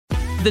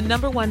The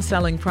 #1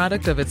 selling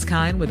product of its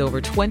kind with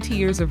over 20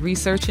 years of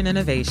research and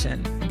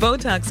innovation.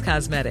 Botox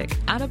Cosmetic,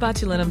 out of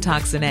botulinum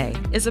toxin A,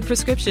 is a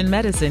prescription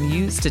medicine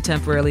used to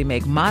temporarily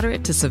make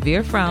moderate to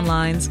severe frown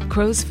lines,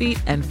 crow's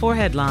feet, and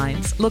forehead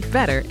lines look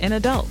better in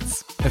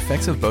adults.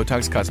 Effects of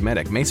Botox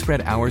Cosmetic may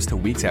spread hours to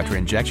weeks after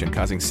injection,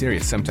 causing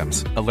serious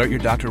symptoms. Alert your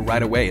doctor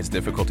right away as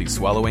difficulty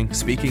swallowing,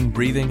 speaking,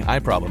 breathing, eye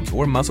problems,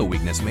 or muscle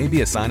weakness may be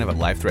a sign of a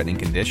life-threatening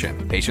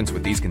condition. Patients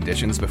with these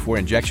conditions before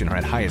injection are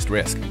at highest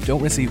risk.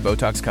 Don't receive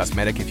Botox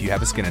Cosmetic if you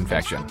have a skin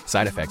infection.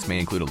 Side effects may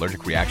include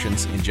allergic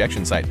reactions,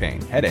 injection site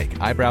pain, headache,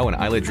 eyebrow and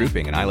eyelid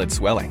drooping, and eyelid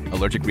swelling.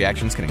 Allergic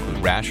reactions can include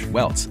rash,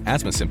 welts,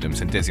 asthma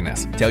symptoms, and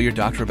dizziness. Tell your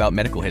doctor about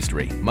medical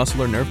history,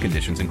 muscle or nerve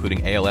conditions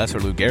including ALS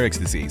or Lou Gehrig's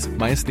disease,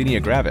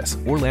 myasthenia gravis,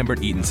 or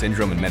Lambert-Eaton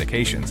syndrome, and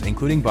medications,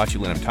 including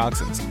botulinum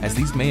toxins, as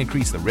these may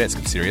increase the risk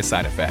of serious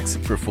side effects.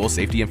 For full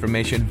safety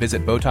information,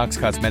 visit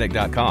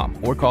BotoxCosmetic.com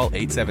or call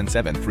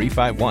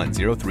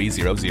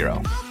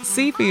 877-351-0300.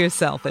 See for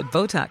yourself at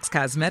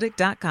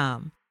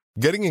BotoxCosmetic.com.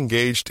 Getting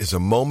engaged is a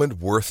moment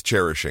worth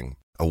cherishing.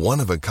 A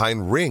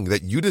one-of-a-kind ring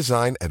that you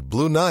design at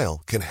Blue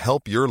Nile can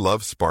help your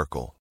love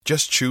sparkle.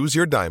 Just choose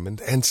your diamond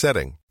and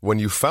setting. When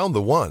you've found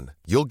the one,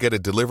 you'll get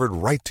it delivered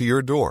right to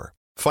your door.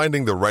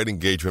 Finding the right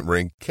engagement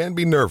ring can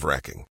be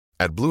nerve-wracking.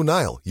 At Blue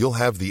Nile, you'll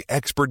have the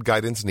expert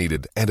guidance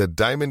needed and a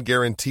diamond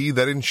guarantee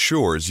that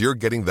ensures you're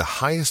getting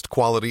the highest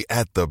quality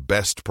at the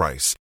best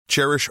price.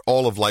 Cherish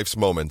all of life's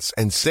moments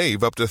and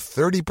save up to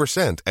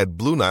 30% at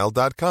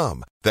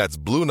BlueNile.com. That's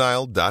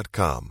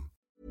BlueNile.com.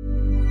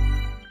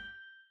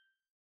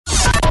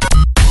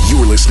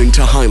 You're listening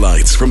to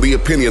highlights from the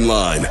Opinion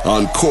Line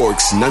on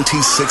Cork's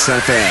 96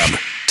 FM.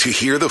 To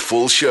hear the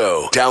full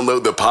show,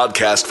 download the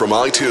podcast from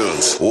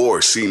iTunes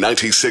or see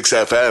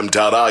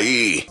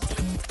 96fm.ie.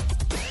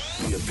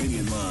 The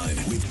Opinion Line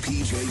with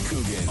PJ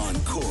Coogan on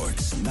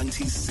Cork's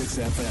 96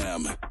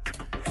 FM.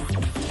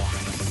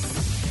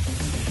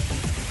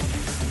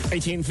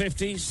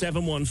 1850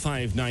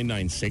 715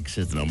 996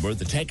 is the number.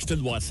 The text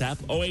and WhatsApp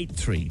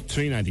 083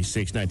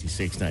 396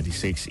 96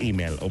 96.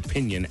 Email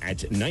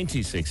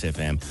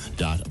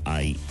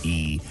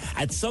opinion@96fm.ie.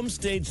 At some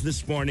stage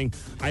this morning,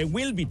 I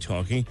will be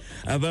talking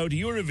about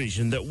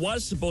Eurovision that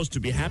was supposed to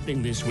be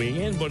happening this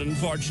weekend, but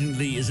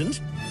unfortunately isn't.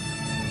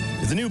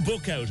 There's a new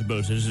book out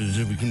about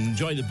it. We can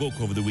enjoy the book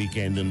over the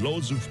weekend and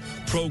loads of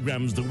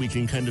programmes that we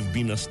can kind of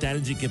be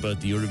nostalgic about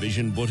the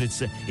Eurovision, but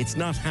it's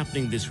not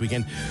happening this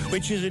weekend,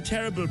 which is a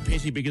terrible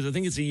pity because I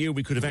think it's a year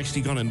we could have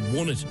actually gone and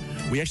won it.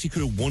 We actually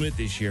could have won it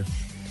this year.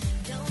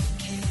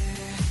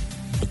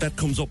 But that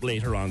comes up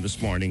later on this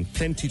morning.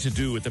 Plenty to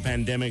do with the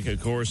pandemic, of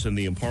course, and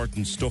the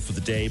important stuff of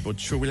the day. But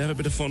sure, we'll have a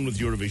bit of fun with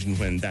Eurovision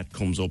when that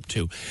comes up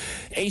too.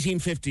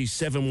 1850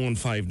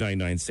 715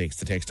 996,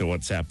 the text or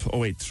WhatsApp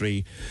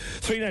 083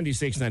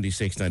 396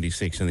 96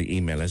 96, and the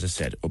email, as I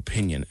said,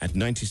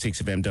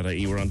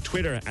 opinion@96fm.ie. We're on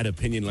Twitter at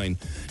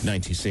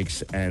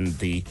opinionline96, and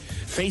the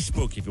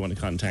Facebook, if you want to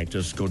contact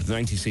us, go to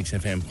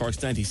 96FM, Cork's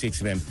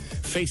 96FM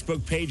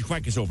Facebook page,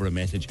 whack us over a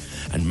message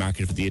and mark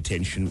it for the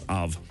attention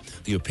of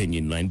the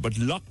Opinion Line. But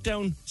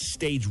lockdown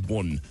stage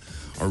 1,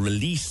 or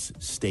release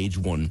stage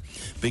 1,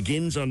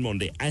 begins on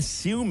Monday,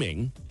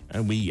 assuming,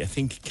 and we I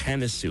think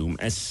can assume,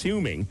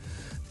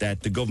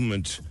 that the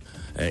government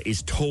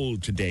is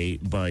told today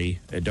by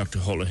Dr.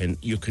 Holohan,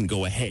 you can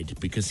go ahead,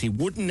 because he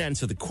wouldn't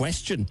answer the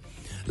question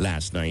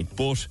last night,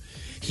 but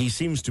he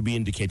seems to be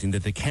indicating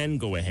that they can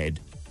go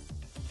ahead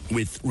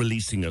with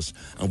releasing us,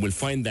 and we'll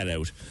find that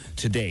out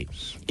today.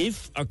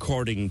 If,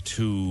 according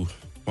to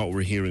what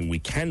we're hearing, we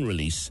can be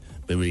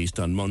released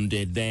on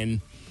Monday,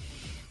 then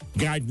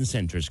garden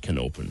centres can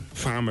open,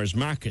 farmers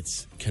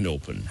markets can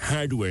open,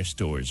 hardware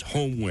stores,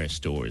 homeware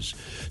stores,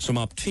 some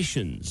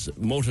opticians,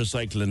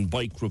 motorcycle and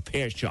bike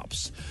repair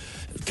shops,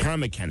 car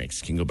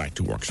mechanics can go back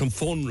to work, some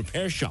phone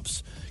repair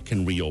shops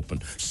can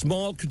reopen,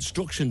 small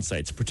construction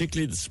sites,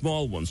 particularly the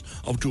small ones,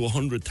 up to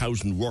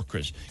 100,000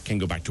 workers can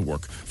go back to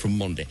work from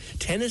Monday.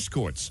 Tennis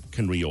courts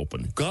can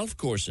reopen, golf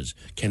courses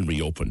can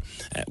reopen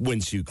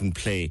once you can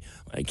play,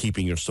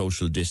 keeping your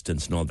social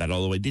distance and all that.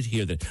 Although I did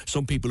hear that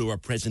some people who are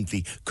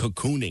presently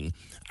cocooning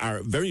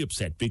are very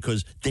upset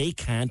because they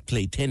can't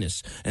play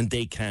tennis and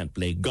they can't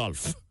play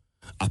golf,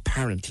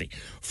 apparently,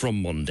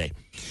 from Monday.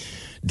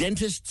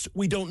 Dentists,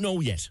 we don't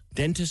know yet.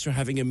 Dentists are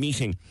having a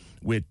meeting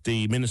with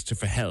the Minister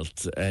for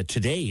Health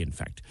today, in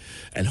fact,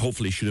 and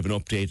hopefully should have an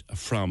update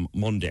from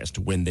Monday as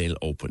to when they'll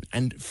open.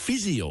 And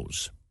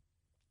physios,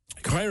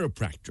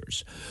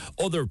 chiropractors,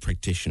 other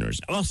practitioners,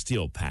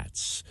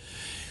 osteopaths,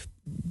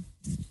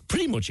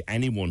 pretty much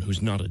anyone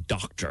who's not a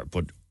doctor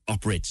but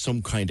operates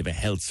some kind of a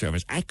health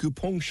service,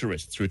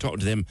 acupuncturists, we were talking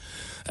to them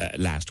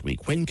last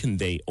week. When can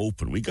they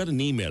open? We got an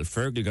email,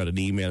 Fergal got an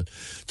email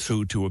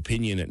through to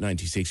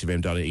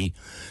opinion@96fm.ie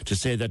to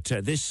say that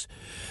this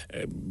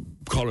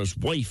caller's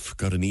wife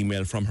got an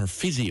email from her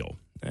physio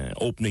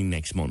opening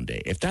next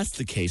Monday. If that's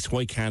the case,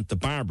 why can't the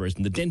barbers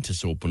and the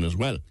dentists open as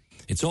well?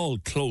 It's all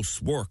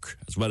close work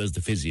as well as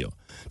the physio.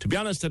 To be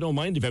honest, I don't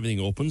mind if everything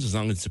opens as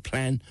long as it's a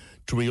plan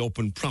to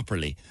reopen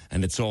properly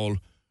and it's all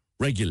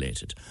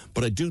regulated.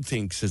 But I do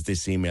think, says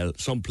this email,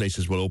 some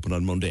places will open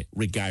on Monday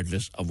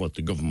regardless of what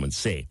the government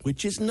say,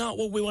 which is not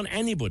what we want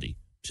anybody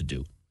to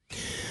do.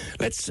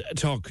 Let's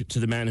talk to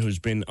the man who's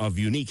been of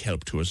unique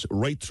help to us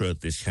right throughout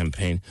this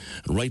campaign,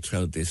 right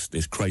throughout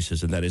this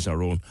crisis, and that is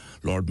our own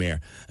Lord Mayor,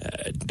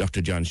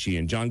 Dr. John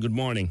Sheehan. John, good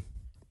morning.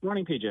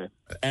 Morning, PJ.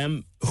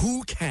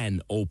 Who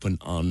can open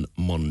on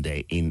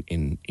Monday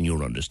in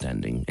your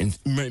understanding, in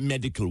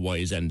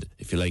medical-wise and,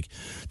 if you like,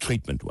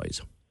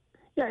 treatment-wise?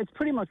 Yeah, it's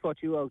pretty much what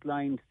you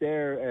outlined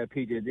there,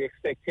 PJ. The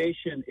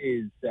expectation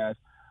is that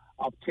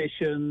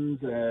opticians,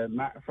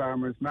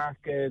 farmers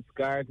markets,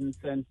 garden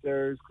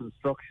centres,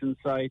 construction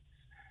sites,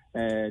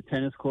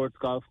 tennis courts,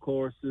 golf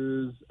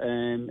courses,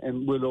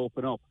 and will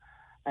open up.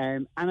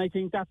 And I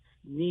think that's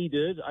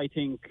needed. I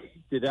think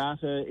the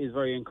data is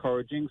very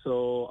encouraging,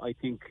 so I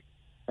think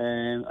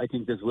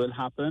this will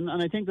happen.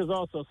 And I think there's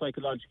also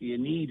psychologically a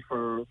need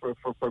for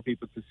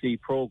people to see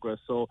progress.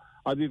 So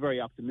I'll be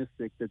very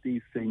optimistic that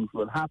these things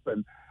will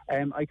happen.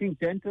 I think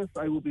dentists,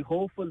 I will be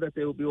hopeful that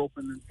they will be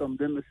open in some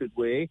limited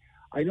way.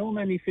 I know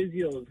many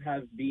physios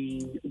have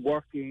been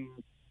working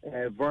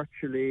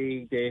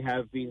virtually. They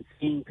have been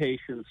seeing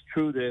patients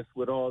through this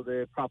with all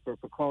the proper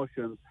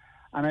precautions.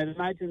 And I'd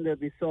imagine there'll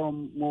be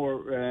some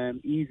more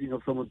easing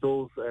of some of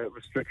those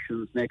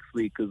restrictions next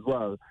week as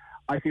well.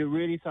 I feel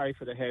really sorry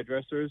for the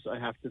hairdressers, I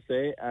have to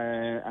say,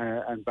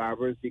 and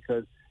barbers,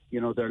 because,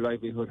 their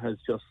livelihood has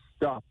just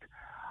stopped.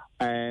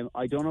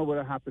 I don't know what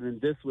will happen in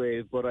this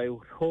wave, but I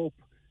would hope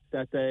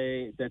that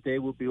they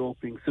will be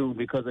opening soon,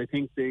 because I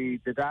think the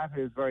data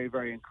is very,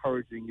 very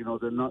encouraging.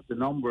 The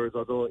numbers,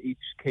 although each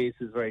case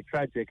is very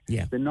tragic,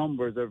 the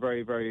numbers are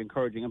very, very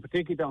encouraging. And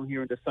particularly down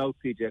here in the South,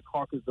 PJ,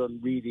 Cork has done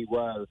really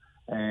well.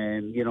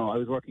 I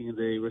was working in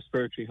the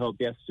respiratory hub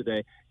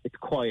yesterday. It's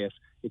quiet.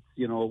 It's,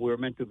 we were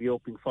meant to be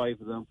opening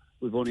 5 of them.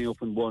 We've only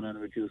opened 1 on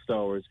reduced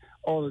hours.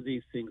 All of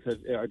these things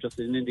are just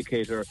an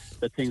indicator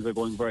that things are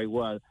going very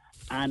well.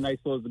 And I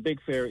suppose the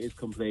big fear is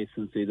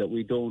complacency, that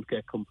we don't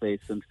get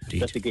complacent,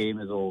 Indeed. That the game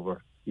is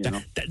over.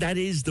 That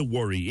is the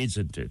worry,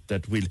 isn't it?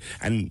 That we'll,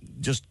 and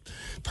just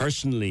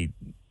personally,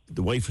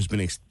 the wife has been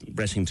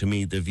expressing to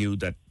me the view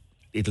that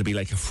it'll be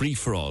like a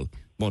free-for-all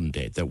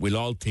Monday, that we'll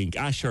all think,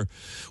 sure,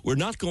 we're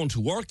not going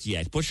to work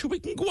yet, but sure, we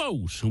can go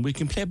out and we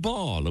can play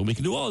ball and we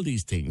can do all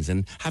these things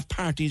and have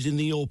parties in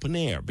the open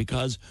air,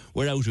 because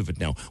we're out of it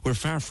now. We're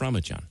far from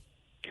it, John.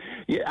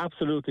 Yeah,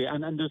 absolutely.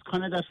 And there's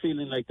kind of that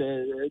feeling like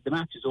the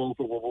match is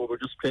over, we're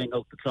just playing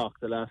out the clock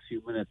the last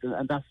few minutes,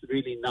 and that's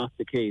really not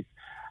the case.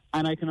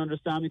 And I can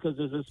understand, because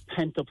there's this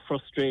pent-up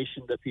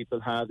frustration that people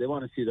have. They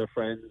want to see their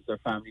friends, their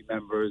family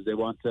members. They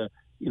want to,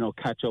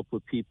 catch up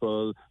with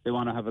people. They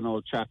want to have an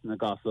old chat and a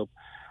gossip.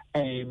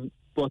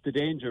 But the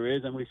danger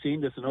is, and we've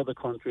seen this in other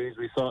countries,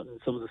 we saw it in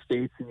some of the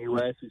states in the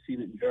US, we've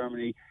seen it in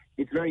Germany,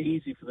 it's very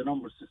easy for the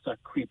numbers to start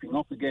creeping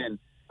up again.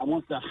 And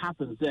once that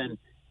happens, then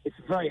it's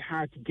very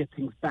hard to get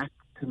things back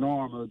to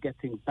normal, get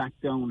things back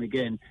down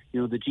again.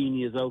 The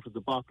genie is out of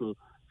the bottle.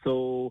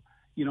 So,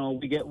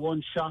 we get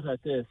one shot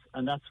at this,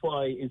 and that's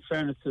why, in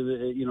fairness to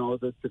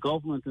the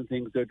government and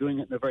things, they're doing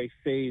it in a very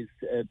phased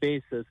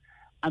basis.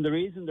 And the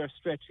reason they're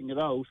stretching it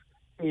out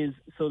is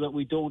so that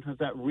we don't have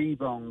that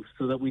rebound,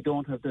 so that we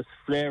don't have this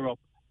flare-up,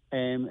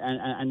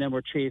 and then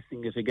we're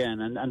chasing it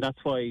again. And that's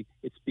why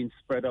it's been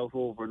spread out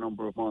over a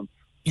number of months.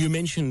 You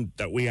mentioned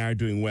that we are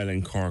doing well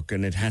in Cork,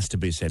 and it has to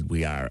be said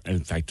we are.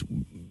 In fact,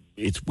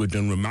 we're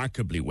doing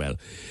remarkably well.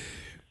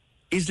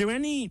 Is there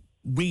any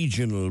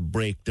regional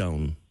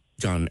breakdown,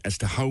 John, as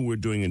to how we're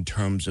doing in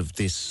terms of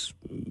this?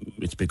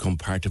 It's become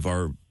part of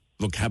our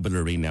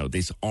vocabulary now,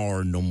 this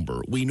R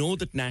number. We know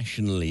that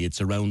nationally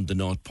it's around the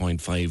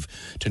 0.5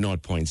 to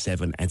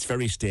 0.7, and it's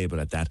very stable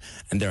at that,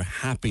 and they're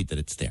happy that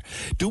it's there.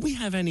 Do we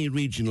have any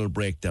regional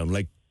breakdown?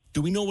 Like,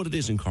 do we know what it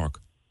is in Cork?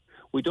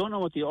 We don't know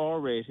what the R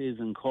rate is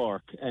in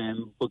Cork,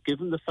 but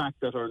given the fact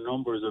that our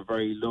numbers are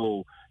very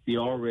low, the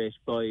R rate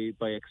by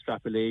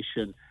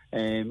extrapolation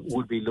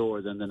would be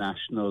lower than the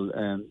national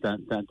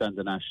than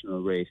the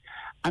national rate,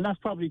 and that's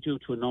probably due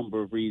to a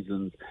number of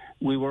reasons.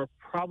 We were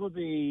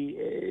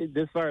probably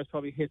this virus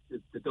probably hit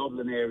the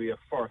Dublin area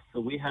first, so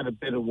we had a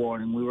bit of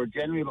warning. We were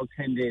generally about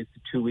 10 days to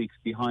 2 weeks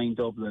behind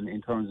Dublin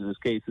in terms of its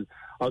cases.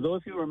 Although,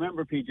 if you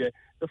remember, PJ,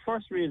 the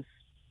first real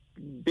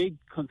big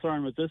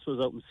concern with this was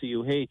out in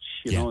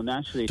CUH,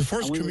 nationally. The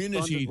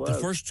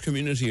first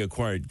community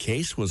acquired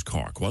case was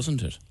Cork,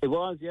 wasn't it? It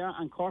was, yeah,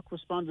 and Cork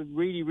responded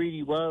really,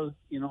 really well,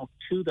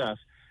 to that.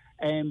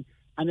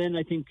 And then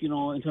I think,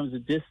 in terms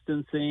of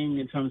distancing,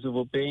 in terms of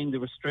obeying the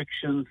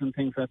restrictions and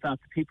things like that,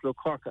 the people of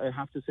Cork, I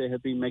have to say,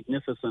 have been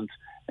magnificent.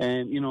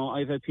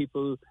 I've had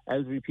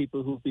elderly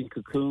people who've been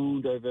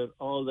cocooned. I've had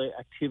all the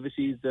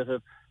activities that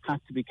have had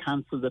to be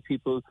cancelled, that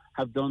people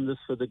have done this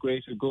for the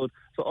greater good.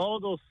 So all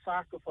those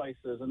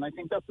sacrifices, and I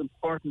think that's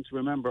important to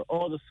remember,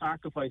 all the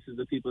sacrifices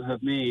that people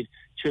have made,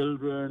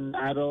 children,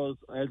 adults,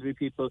 elderly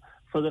people,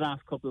 for the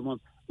last couple of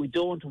months, we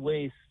don't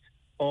waste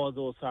all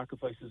those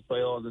sacrifices by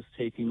all this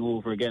taking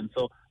over again.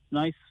 So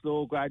nice,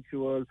 slow,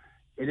 gradual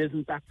it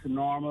isn't back to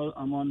normal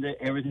on Monday.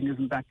 Everything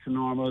isn't back to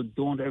normal.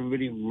 Don't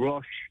everybody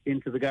rush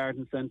into the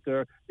garden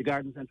centre. The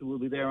garden centre will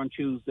be there on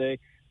Tuesday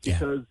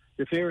because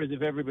the fear is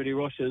if everybody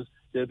rushes,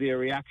 there'll be a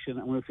reaction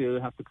and we'll feel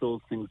we'll have to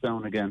close things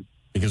down again.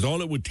 Because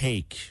all it would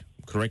take,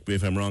 correct me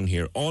if I'm wrong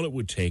here, all it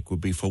would take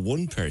would be for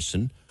one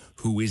person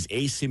who is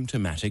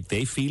asymptomatic,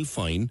 they feel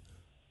fine,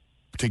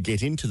 to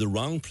get into the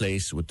wrong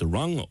place with the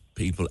wrong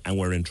people and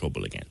we're in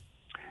trouble again.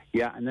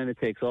 Yeah, and then it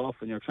takes off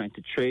and you're trying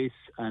to trace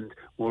and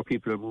more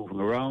people are moving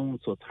around,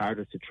 so it's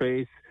harder to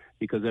trace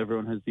because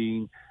everyone has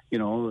been,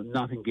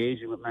 not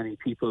engaging with many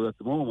people at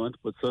the moment.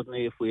 But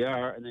suddenly if we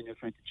are, and then you're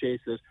trying to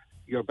chase it,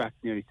 you're back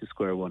nearly to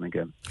square one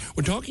again.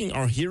 We're talking,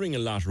 or hearing a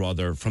lot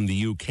rather, from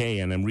the UK,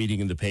 and I'm reading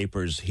in the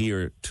papers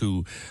here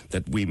too,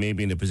 that we may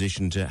be in a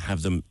position to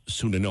have them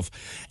soon enough.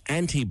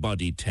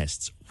 Antibody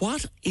tests.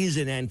 What is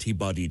an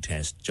antibody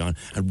test, John?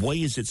 And why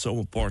is it so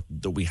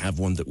important that we have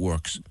one that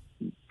works?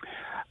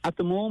 At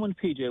the moment,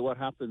 PJ, what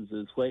happens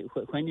is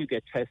when you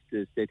get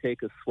tested, they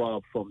take a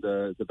swab from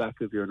the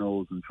back of your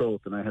nose and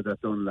throat, and I had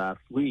that done last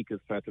week as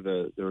part of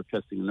they were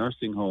testing a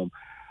nursing home.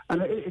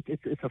 And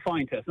it's a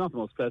fine test, not the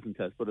most pleasant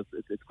test, but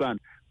it's grand.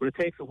 But it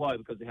takes a while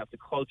because they have to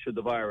culture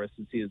the virus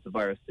and see is the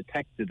virus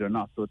detected or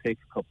not, so it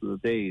takes a couple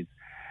of days.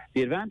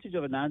 The advantage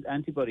of an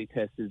antibody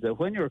test is that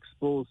when you're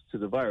exposed to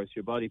the virus,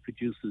 your body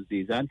produces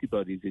these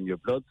antibodies in your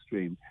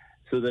bloodstream,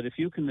 so that if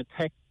you can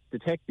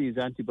detect these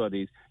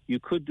antibodies, you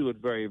could do it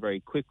very, very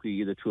quickly,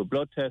 either to a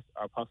blood test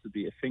or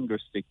possibly a finger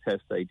stick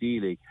test,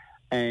 ideally.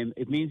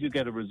 It means you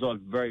get a result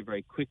very,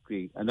 very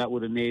quickly, and that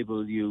would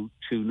enable you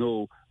to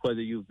know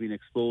whether you've been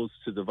exposed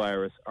to the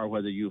virus or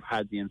whether you've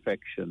had the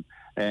infection.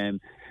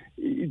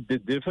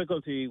 The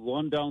difficulty,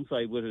 one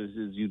downside with it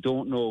is you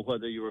don't know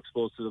whether you were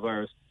exposed to the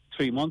virus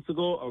 3 months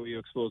ago or were you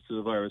exposed to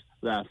the virus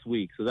last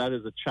week. So that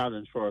is a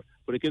challenge for it,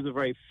 but it gives a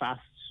very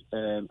fast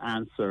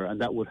answer, and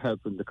that would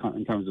help in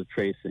terms of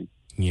tracing.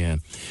 Yeah.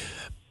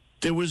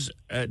 There was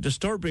a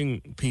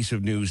disturbing piece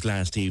of news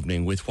last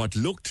evening with what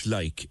looked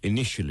like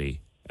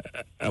initially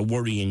a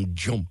worrying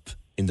jump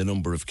in the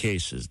number of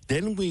cases.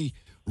 Then we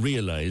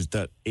realised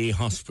that a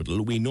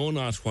hospital, we know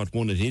not what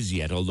one it is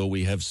yet, although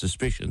we have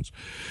suspicions,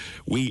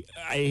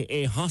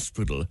 a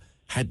hospital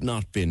had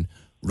not been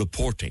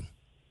reporting.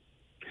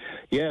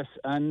 Yes,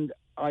 and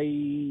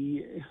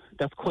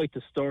that's quite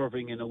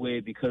disturbing in a way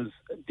because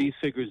these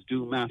figures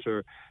do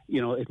matter.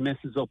 It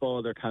messes up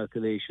all their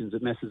calculations.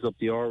 It messes up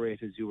the R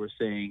rate, as you were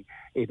saying.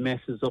 It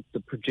messes up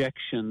the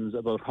projections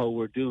about how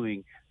we're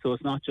doing. So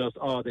it's not just,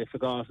 they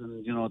forgot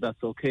and,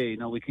 that's okay.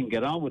 No, we can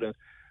get on with it.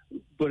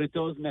 But it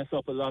does mess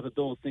up a lot of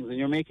those things. And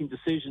you're making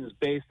decisions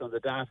based on the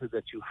data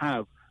that you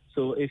have.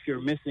 So if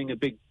you're missing a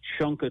big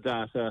chunk of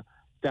data,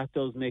 that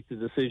does make the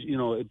decision,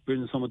 it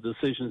brings some of the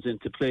decisions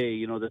into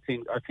play,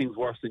 are things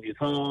worse than you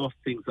thought,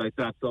 things like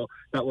that. So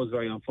that was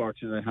very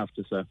unfortunate, I have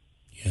to say.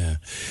 Yeah.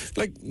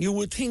 Like, you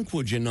would think,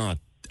 would you not,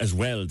 as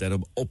well, that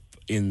up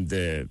in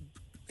the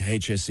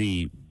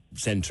HSE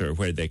centre,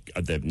 where the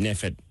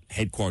NPHET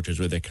headquarters,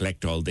 where they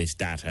collect all this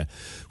data,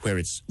 where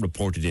it's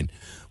reported in,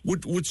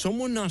 would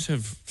someone not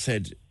have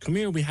said, come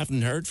here, we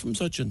haven't heard from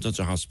such and such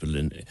a hospital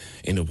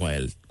in a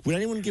while? Would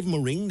anyone give them a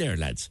ring there,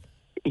 lads?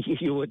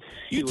 You would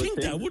think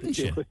that, wouldn't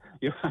you?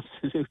 You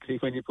absolutely,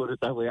 when you put it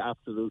that way,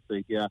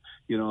 absolutely. Yeah,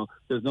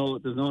 there's no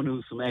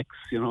news from X.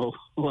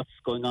 What's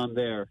going on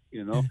there.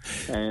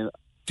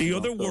 The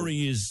other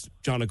worry is,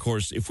 John, of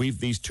course, if we've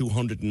these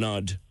 200 and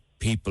odd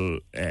people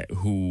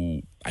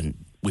who,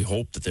 and we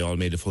hope that they all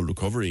made a full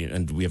recovery,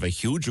 and we have a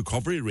huge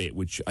recovery rate,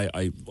 which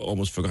I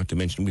almost forgot to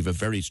mention. We have a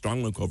very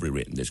strong recovery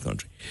rate in this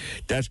country.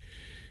 That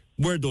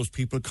were those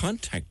people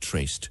contact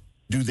traced?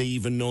 Do they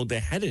even know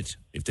they had it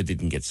if they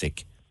didn't get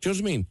sick? Do you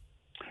know what I mean?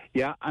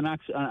 Yeah, and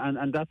actually,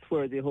 and that's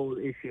where the whole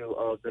issue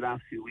of the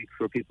last few weeks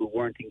where people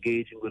weren't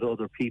engaging with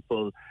other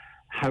people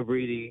have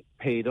really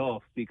paid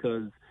off,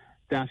 because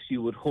that,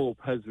 you would hope,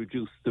 has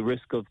reduced the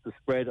risk of the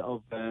spread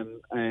of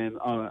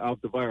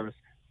the virus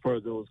for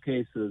those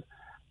cases.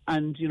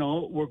 And,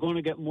 we're going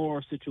to get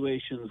more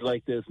situations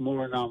like this,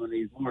 more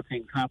anomalies, more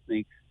things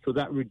happening. So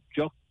that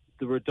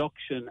the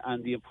reduction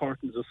and the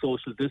importance of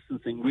social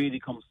distancing really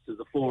comes to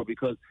the fore,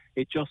 because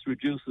it just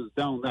reduces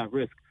down that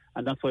risk.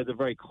 And that's why the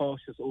very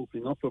cautious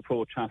opening up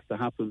approach has to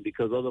happen,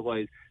 because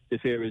otherwise the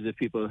fear is if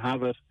people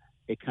have it,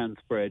 it can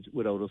spread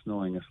without us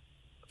knowing it.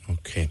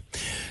 Okay.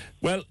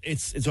 Well,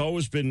 it's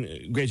always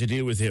been great to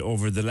deal with you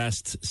over the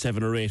last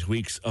 7 or 8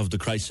 weeks of the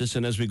crisis.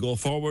 And as we go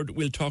forward,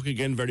 we'll talk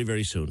again very,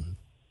 very soon.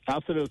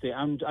 Absolutely.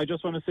 And I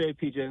just want to say,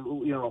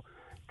 PJ,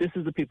 this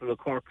is the people of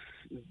Cork's,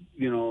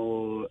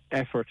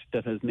 effort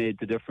that has made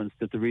the difference,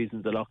 that the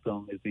reason the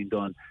lockdown is being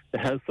done. The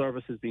health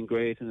service has been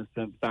great and it's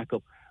been back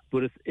up.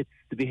 But it's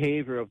the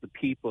behaviour of the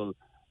people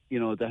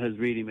that has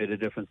really made a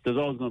difference. There's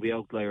always going to be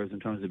outliers in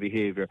terms of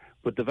behaviour,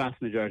 but the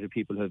vast majority of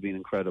people have been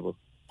incredible.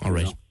 All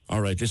right.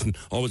 All right. Listen,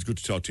 always good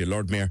to talk to you.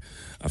 Lord Mayor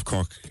of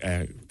Cork,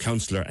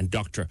 Councillor and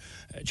Dr.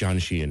 John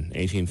Sheehan,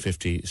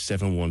 1850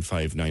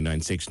 715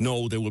 996.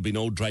 No, there will be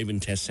no driving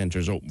test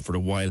centres open for a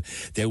while.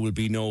 There will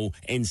be no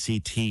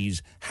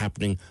NCTs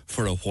happening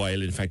for a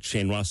while. In fact,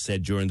 Shane Ross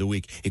said during the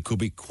week it could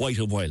be quite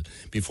a while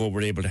before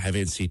we're able to have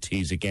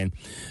NCTs again.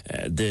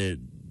 The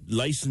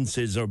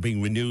licences are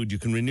being renewed. You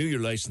can renew your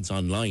licence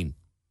online.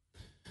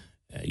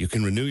 You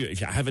can renew if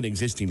you have an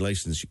existing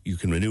license, you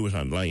can renew it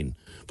online.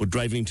 But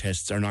driving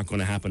tests are not going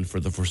to happen for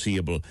the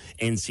foreseeable.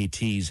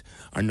 NCTs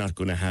are not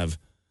going to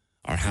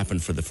happen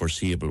for the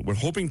foreseeable. We're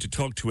hoping to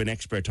talk to an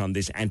expert on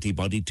this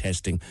antibody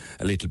testing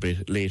a little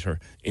bit later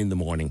in the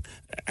morning,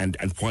 and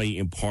why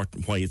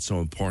it's so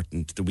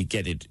important that we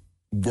get it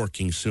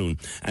working soon.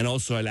 And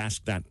also I'll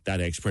ask that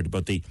expert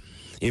about the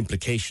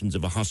implications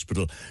of a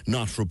hospital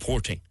not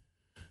reporting.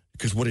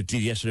 Because what it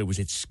did yesterday was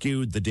it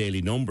skewed the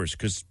daily numbers,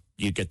 because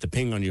you get the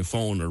ping on your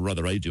phone, or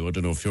rather I do. I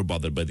don't know if you're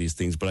bothered by these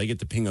things, but I get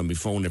the ping on my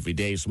phone every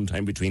day,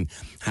 sometime between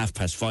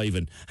 5:30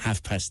 and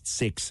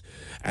 6:30,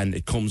 and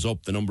it comes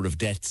up the number of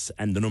deaths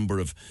and the number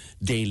of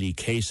daily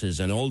cases.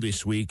 And all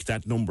this week,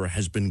 that number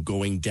has been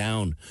going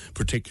down,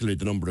 particularly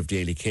the number of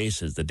daily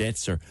cases. The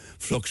deaths are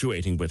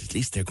fluctuating, but at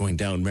least they're going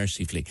down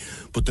mercifully.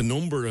 But the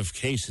number of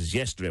cases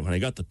yesterday, when I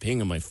got the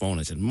ping on my phone,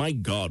 I said, my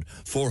God,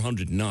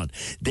 400 and odd.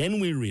 Then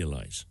we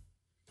realise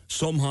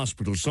some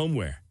hospital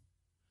somewhere,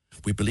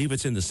 we believe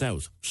it's in the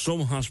south,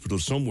 some hospital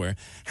somewhere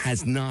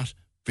has not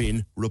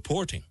been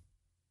reporting.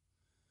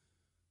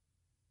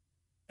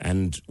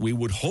 And we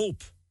would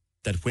hope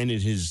that when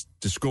it is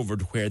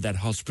discovered where that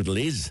hospital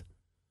is,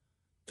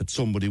 that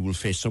somebody will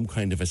face some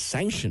kind of a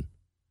sanction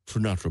for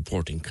not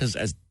reporting. Because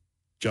as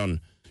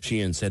John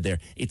Sheehan said there,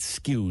 it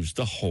skews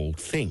the whole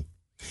thing.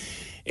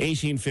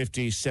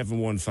 1850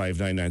 715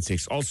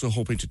 996. Also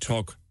hoping to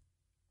talk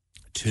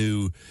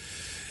to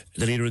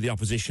the Leader of the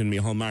Opposition,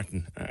 Micheál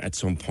Martin, at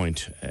some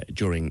point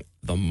during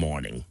the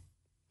morning.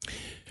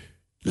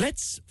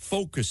 Let's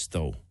focus,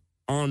 though,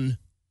 on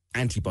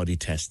antibody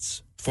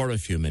tests for a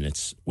few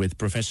minutes with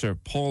Professor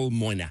Paul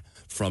Moyna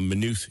from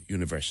Maynooth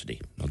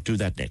University. I'll do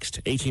that next.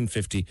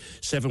 1850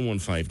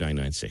 715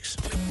 996.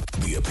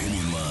 The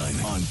Opinion Line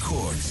on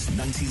Cork's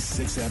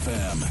 96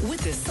 FM.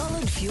 With the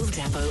Solid Fuel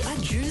Depot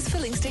at Drew's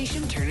Filling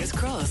Station, Turner's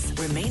Cross.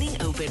 Remaining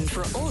open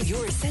for all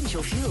your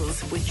essential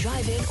fuels with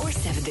drive-in or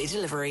 7-day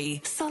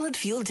delivery.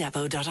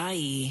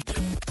 Solidfueldepot.ie.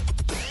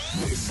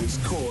 This is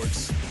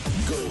Cork's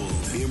Gold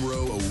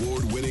IMRO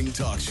award-winning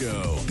talk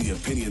show. The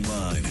Opinion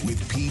Line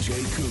with PJ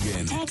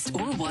Coogan. Text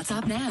or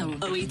WhatsApp now.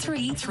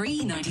 083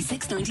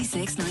 396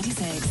 96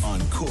 96.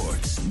 On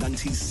Cork's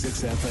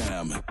 96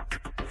 FM.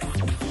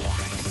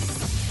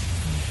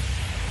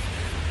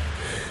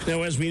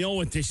 Now, as we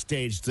know at this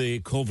stage, the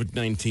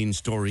COVID-19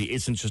 story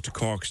isn't just a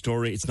Cork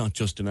story. It's not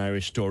just an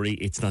Irish story.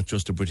 It's not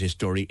just a British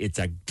story. It's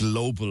a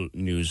global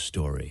news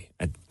story,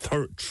 a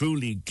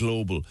truly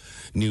global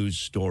news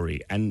story.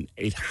 And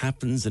it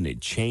happens and it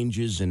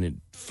changes and it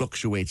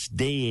fluctuates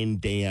day in,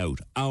 day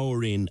out,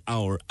 hour in,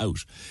 hour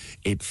out.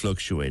 It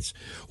fluctuates.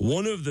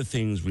 One of the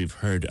things we've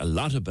heard a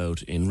lot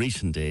about in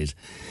recent days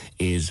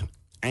is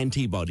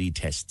antibody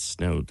tests.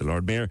 Now, the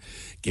Lord Mayor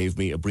gave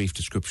me a brief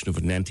description of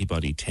what an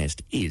antibody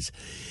test is.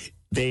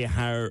 They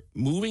are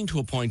moving to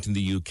a point in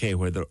the UK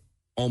where they're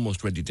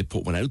almost ready to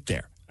put one out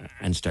there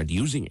and start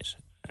using it.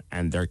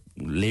 And they're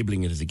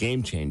labelling it as a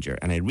game changer.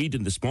 And I read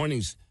in this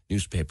morning's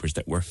newspapers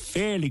that we're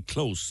fairly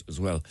close as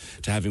well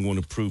to having one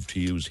approved to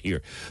use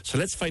here. So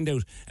let's find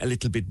out a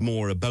little bit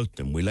more about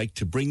them. We like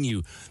to bring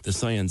you the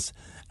science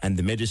and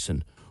the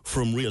medicine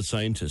from real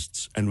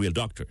scientists and real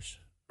doctors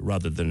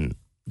rather than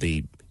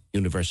the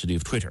University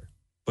of Twitter.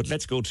 But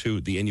let's go to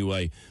the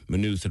NUI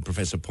Maynooth and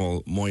Professor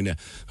Paul Moyna,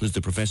 who's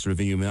the Professor of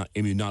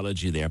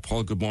Immunology there.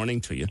 Paul, good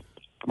morning to you.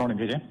 Good morning,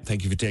 PJ.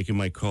 Thank you for taking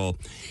my call.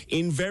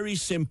 In very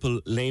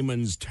simple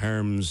layman's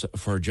terms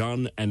for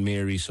John and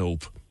Mary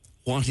Soap,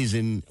 what is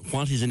an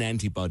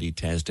antibody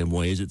test and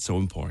why is it so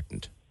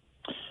important?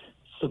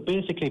 So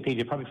basically,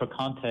 PJ, probably for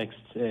context,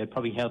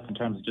 probably help in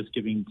terms of just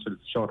giving sort of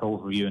a short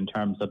overview in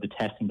terms of the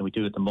testing that we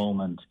do at the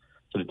moment.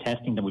 So the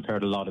testing that we've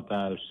heard a lot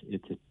about,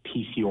 it's a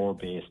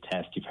PCR-based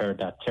test. You've heard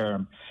that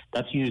term.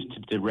 That's used to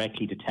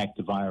directly detect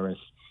the virus,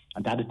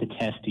 and that is the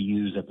test to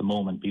use at the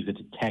moment because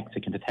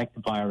it can detect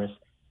the virus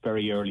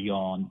very early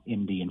on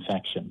in the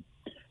infection.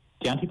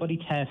 The antibody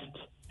test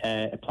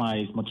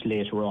applies much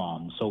later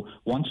on. So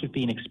once you've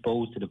been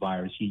exposed to the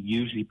virus, you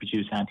usually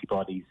produce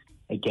antibodies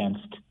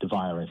against the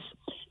virus.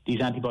 These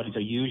antibodies are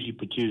usually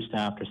produced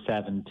after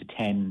 7 to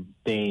 10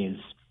 days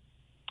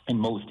in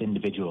most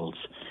individuals.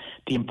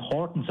 The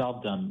importance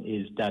of them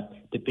is that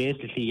they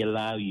basically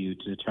allow you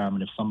to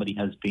determine if somebody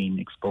has been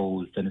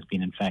exposed and has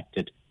been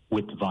infected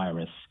with the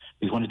virus.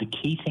 Because one of the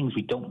key things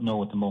we don't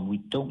know at the moment, we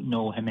don't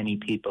know how many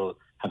people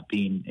have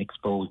been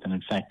exposed and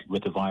infected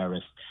with the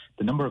virus.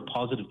 The number of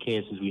positive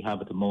cases we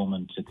have at the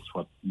moment, it's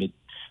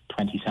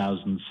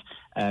 20,000s.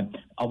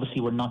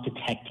 Obviously, we're not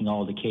detecting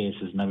all the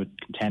cases, and I would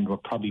contend we're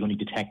probably only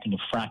detecting a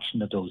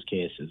fraction of those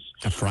cases.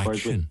 A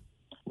fraction?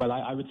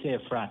 I would say a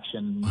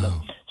fraction.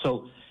 Wow.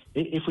 So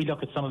if we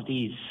look at some of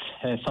these,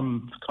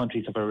 some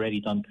countries have already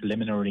done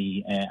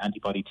preliminary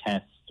antibody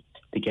tests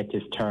to get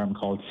this term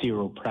called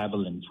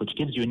seroprevalence, which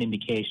gives you an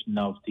indication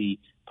of the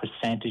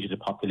percentage of the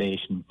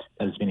population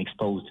that has been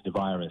exposed to the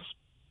virus.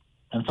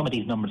 And some of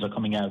these numbers are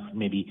coming out,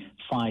 maybe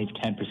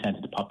 5-10%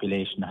 of the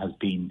population has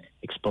been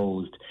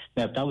exposed.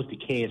 Now, if that was the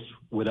case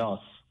with us,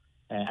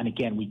 and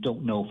again, we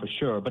don't know for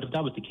sure, but if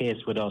that was the case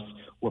with us,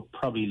 we're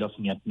probably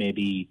looking at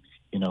maybe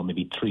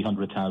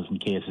 300,000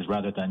 cases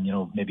rather than,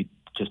 maybe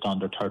just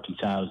under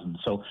 30,000.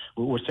 So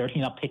we're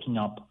certainly not picking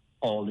up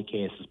all the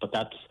cases, but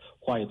that's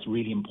why it's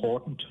really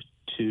important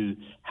to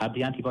have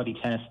the antibody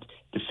test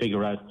to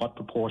figure out what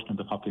proportion of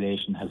the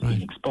population has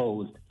been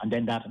exposed, and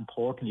then that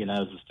importantly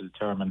allows us to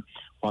determine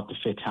what the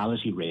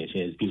fatality rate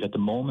is, because at the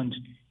moment,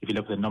 if you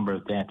look at the number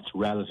of deaths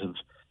relative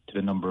to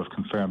the number of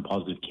confirmed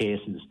positive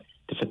cases,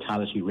 the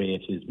fatality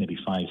rate is maybe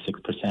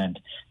 5-6%.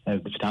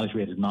 The fatality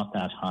rate is not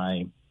that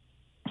high.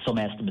 Some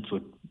estimates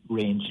would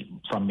range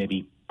from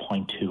maybe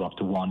 0.2 up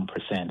to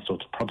 1%, so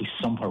it's probably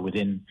somewhere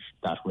within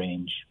that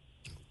range.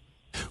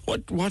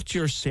 What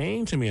you're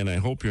saying to me, and I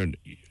hope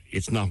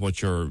it's not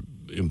what you're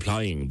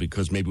implying,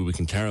 because maybe we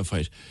can clarify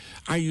it.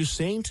 Are you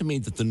saying to me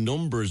that the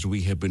numbers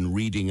we have been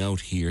reading out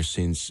here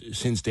since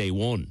day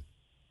one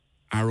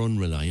are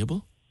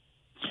unreliable?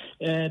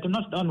 They're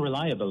not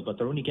unreliable, but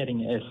they're only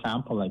getting a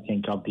sample, I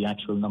think, of the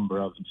actual number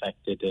of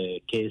infected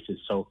cases.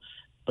 So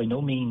by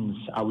no means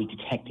are we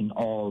detecting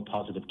all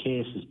positive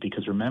cases,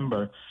 because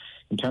remember,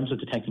 in terms of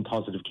detecting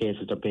positive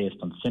cases, they're based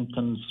on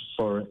symptoms.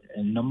 For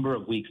a number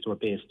of weeks, they were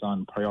based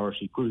on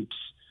priority groups.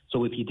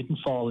 So if you didn't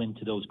fall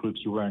into those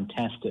groups, you weren't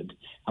tested.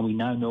 And we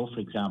now know, for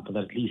example,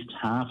 that at least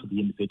half of the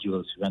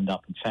individuals who end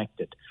up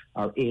infected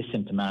are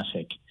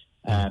asymptomatic.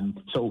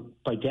 So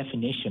by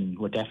definition,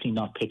 we're definitely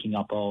not picking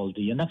up all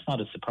the, and that's not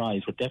a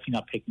surprise, we're definitely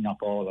not picking up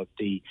all of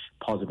the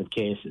positive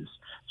cases.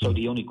 So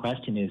the only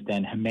question is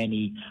then, how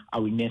many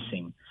are we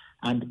missing?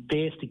 And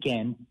based,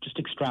 again, just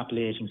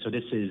extrapolating, so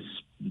this is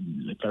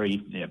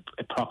very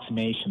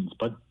approximations,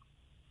 but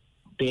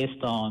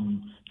based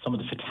on some of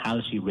the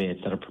fatality rates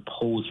that are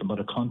proposed from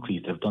other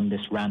countries that have done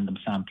this random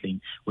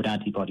sampling with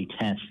antibody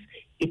tests,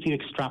 if you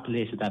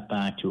extrapolated that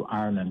back to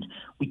Ireland,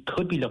 we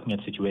could be looking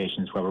at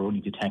situations where we're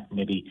only detecting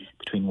maybe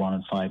between 1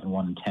 in 5 and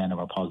 1 in 10 of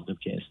our positive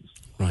cases.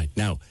 Right.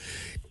 Now,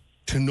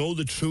 to know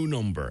the true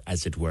number,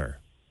 as it were,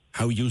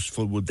 how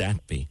useful would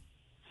that be?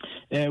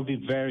 It would be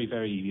very,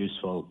 very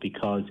useful,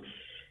 because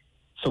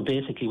so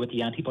basically with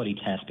the antibody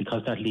test,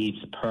 because that leaves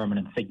a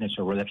permanent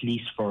signature, well, at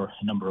least for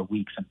a number of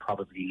weeks and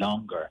probably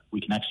longer,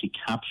 we can actually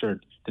capture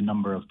the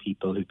number of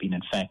people who've been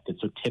infected.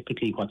 So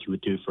typically what you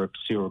would do for a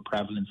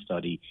seroprevalence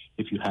study,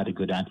 if you had a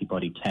good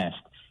antibody test,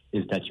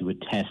 is that you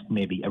would test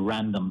maybe a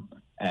random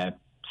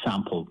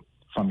sample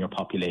from your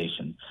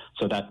population.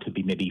 So that could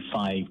be maybe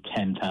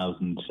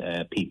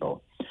 5,000-10,000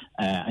 people.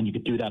 And you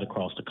could do that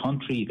across the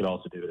country. You could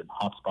also do it in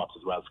hotspots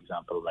as well, for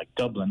example, like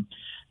Dublin.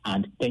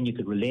 And then you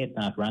could relate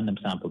that random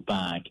sample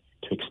back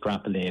to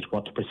extrapolate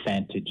what the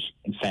percentage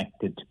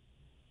infected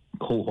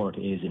cohort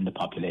is in the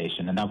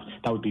population. And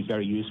that would be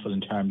very useful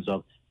in terms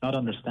of not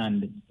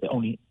understanding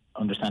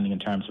in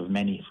terms of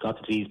many have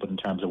got the disease, but in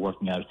terms of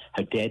working out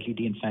how deadly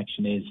the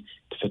infection is,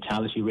 the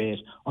fatality rate,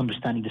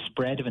 understanding the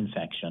spread of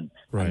infection.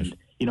 Right.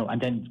 And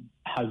then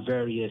how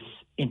various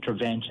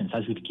interventions,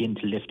 as we begin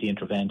to lift the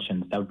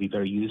interventions, that would be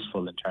very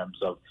useful in terms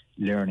of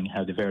learning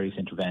how the various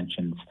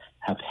interventions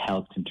have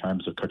helped in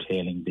terms of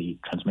curtailing the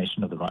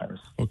transmission of the virus.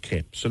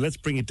 Okay, so let's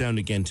bring it down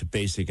again to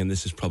basic, and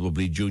this is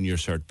probably junior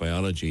cert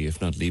biology,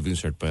 if not leaving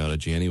cert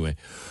biology anyway.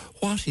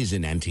 What is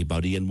an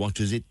antibody and what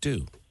does it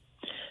do?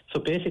 So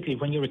basically,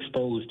 when you're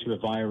exposed to a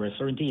virus,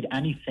 or indeed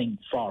anything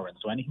foreign,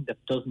 so anything that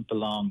doesn't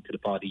belong to the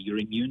body, your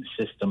immune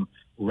system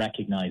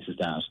recognizes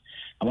that.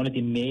 And one of the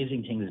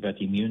amazing things about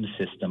the immune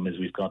system is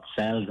we've got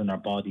cells in our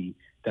body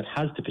that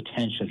has the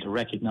potential to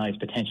recognize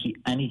potentially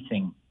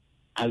anything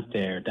out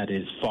there that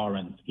is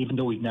foreign, even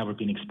though we've never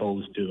been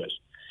exposed to it.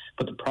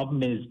 But the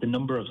problem is the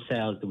number of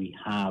cells that we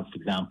have, for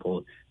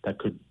example, that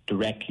could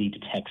directly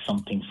detect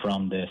something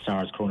from the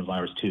SARS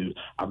coronavirus 2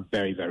 are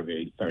very, very,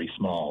 very, very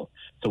small.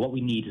 So what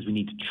we need is we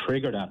need to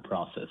trigger that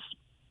process.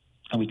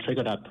 And we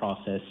trigger that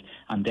process,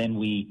 and then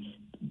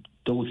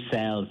those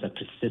cells that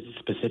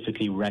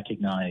specifically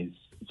recognize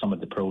some of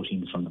the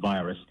proteins from the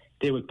virus,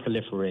 they would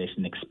proliferate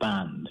and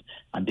expand,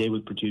 and they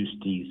would produce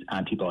these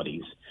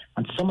antibodies.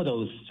 And some of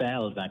those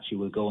cells actually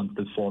will go and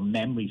form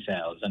memory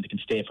cells, and they can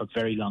stay for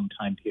very long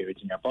time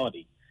periods in your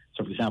body.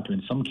 So, for example,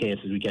 in some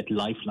cases, we get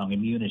lifelong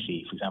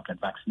immunity. For example, in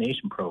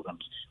vaccination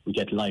programs, we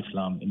get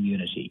lifelong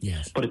immunity.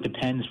 Yes. But it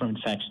depends from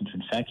infection to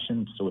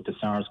infection. So with the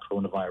SARS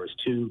coronavirus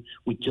 2,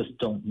 we just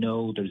don't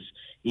know.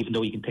 Even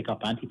though you can pick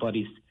up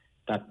antibodies,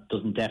 that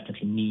doesn't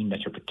definitely mean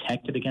that you're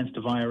protected against the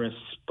virus,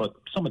 but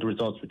some of the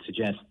results would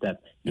suggest that,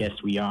 yes,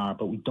 we are,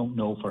 but we don't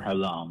know for how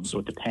long. So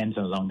it depends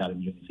on how long that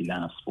immunity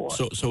lasts for.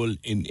 So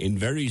in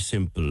very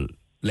simple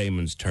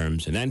layman's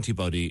terms, an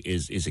antibody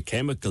is a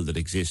chemical that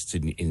exists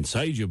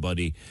inside your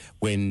body.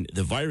 When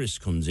the virus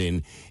comes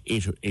in,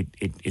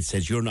 it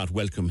says you're not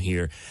welcome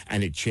here,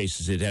 and it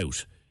chases it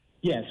out.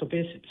 Yeah, so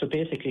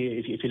basically,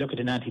 if you look at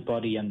an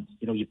antibody, and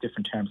you have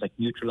different terms like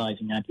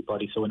neutralizing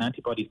antibody. So an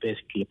antibody is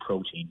basically a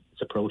protein.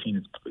 It's a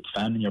protein. It's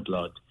found in your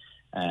blood,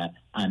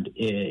 and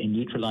in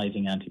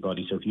neutralizing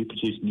antibodies. So if you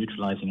produce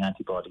neutralizing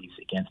antibodies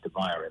against the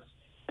virus,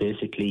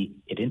 basically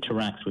it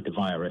interacts with the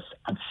virus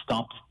and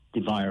stops the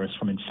virus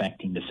from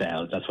infecting the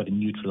cells. That's what a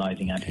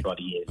neutralizing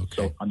antibody is. Okay.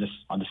 So on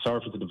the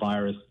surface of the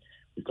virus,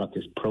 we've got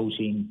this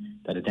protein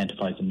that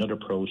identifies another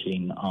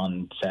protein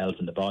on cells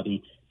in the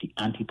body. The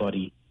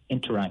antibody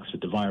interacts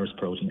with the virus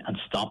protein and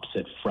stops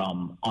it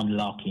from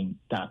unlocking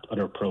that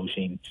other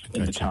protein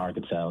in the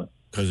target cell.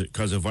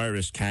 Because a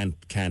virus can't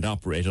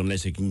operate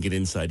unless it can get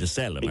inside a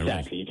cell. Am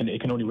Exactly. I right?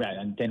 It can only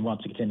and then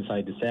once it gets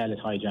inside the cell, it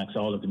hijacks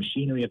all of the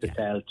machinery of the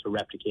cell to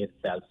replicate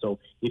itself. So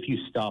if you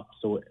stop,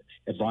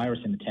 a virus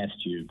in the test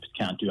tube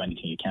can't do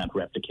anything. It can't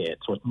replicate.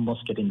 So it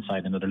must get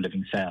inside another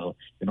living cell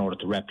in order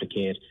to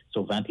replicate.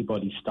 So if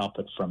antibodies stop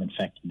it from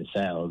infecting the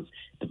cells,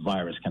 the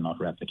virus cannot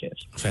replicate.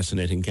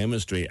 Fascinating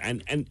chemistry.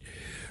 And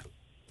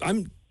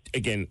I'm,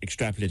 again,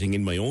 extrapolating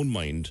in my own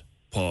mind,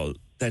 Paul,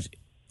 that,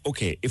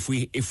 okay, if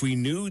we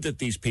knew that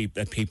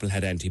that people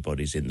had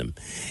antibodies in them,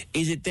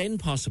 is it then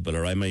possible,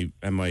 or am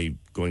I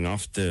going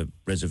off the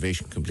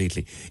reservation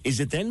completely, is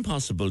it then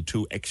possible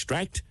to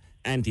extract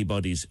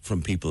antibodies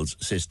from people's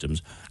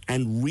systems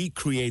and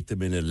recreate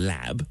them in a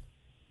lab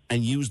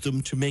and use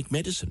them to make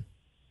medicine?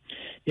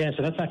 Yeah,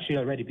 so that's actually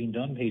already been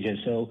done,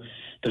 PJ. So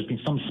there's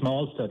been some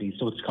small studies,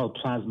 so it's called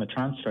plasma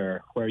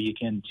transfer, where you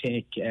can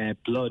take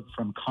blood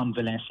from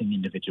convalescing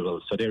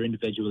individuals. So they're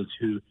individuals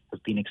who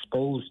have been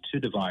exposed to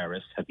the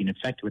virus, have been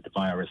infected with the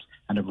virus,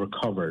 and have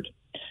recovered.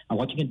 And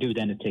what you can do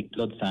then is take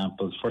blood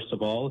samples. First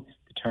of all,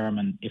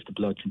 determine if the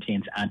blood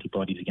contains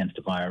antibodies against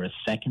the virus.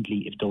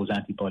 Secondly, if those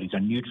antibodies are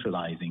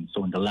neutralizing.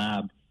 So in the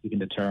lab, you can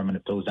determine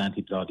if those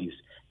antibodies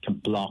can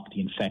block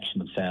the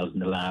infection of cells in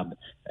the lab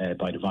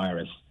by the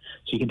virus.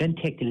 So you can then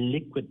take the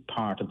liquid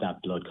part of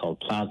that blood called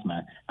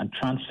plasma and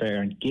transfer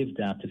and give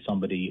that to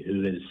somebody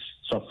who is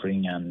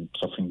suffering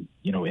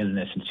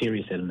illness and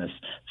serious illness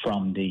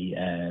from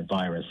the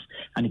virus.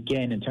 And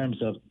again, in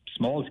terms of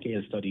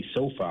small-scale studies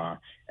so far,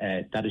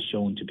 that is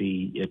shown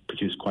to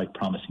produce quite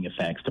promising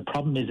effects. The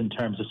problem is in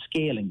terms of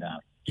scaling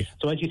that. Yeah.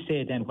 So as you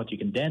say, then what you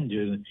can then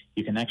do,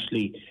 you can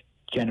actually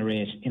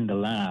generate in the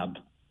lab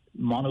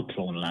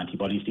monoclonal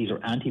antibodies. These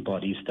are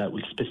antibodies that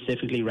will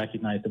specifically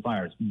recognize the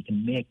virus, and you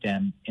can make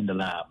them in the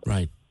lab.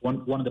 Right. One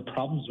of the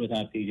problems with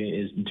that,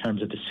 PJ, is in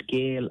terms of the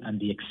scale and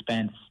the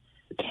expense.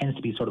 It tends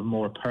to be sort of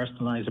more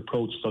personalized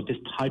approach. So this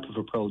type of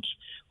approach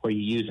where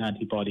you use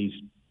antibodies,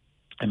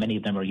 and many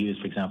of them are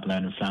used, for example,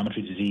 in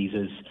inflammatory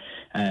diseases,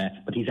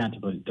 but these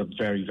antibodies are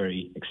very,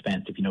 very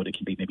expensive. They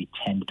can be maybe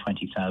 10 to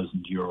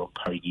 20,000 euro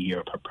per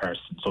year per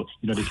person. So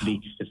they can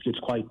be. It's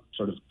quite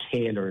sort of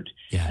tailored.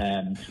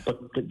 Yeah.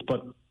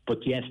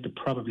 But yes, they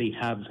probably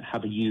have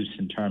a use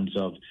in terms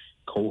of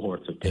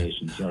cohorts of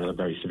patients that are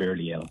very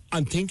severely ill.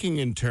 I'm thinking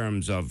in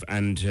terms of,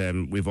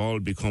 and we've all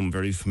become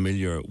very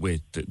familiar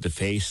with the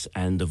face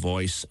and the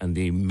voice and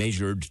the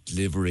measured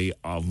delivery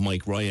of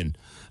Mike Ryan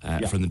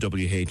from the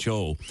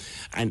WHO.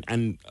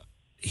 And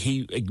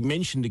he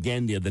mentioned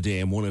again the other day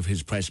in one of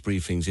his press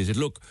briefings, he said,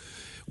 look,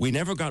 we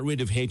never got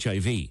rid of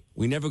HIV,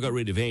 we never got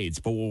rid of AIDS,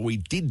 but what we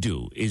did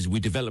do is we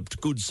developed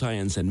good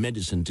science and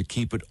medicine to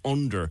keep it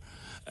under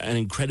an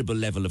incredible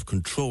level of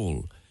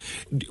control.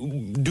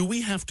 Do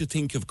we have to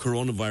think of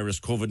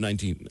coronavirus,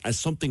 COVID-19, as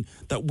something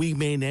that we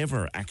may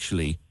never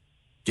actually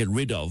get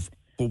rid of,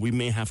 but we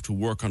may have to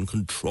work on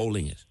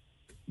controlling it?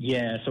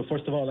 Yeah, so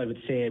first of all, I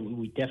would say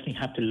we definitely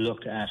have to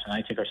look at, and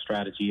I think our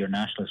strategy, our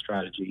national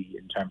strategy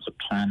in terms of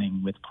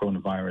planning with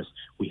coronavirus,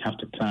 we have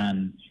to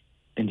plan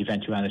in the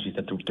eventuality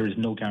that there is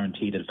no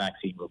guarantee that a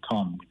vaccine will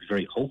come. We'd be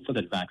very hopeful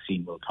that a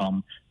vaccine will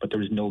come, but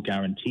there is no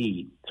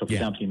guarantee. So, for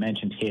example, you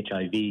mentioned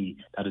HIV,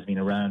 that has been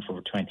around for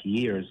over 20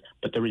 years,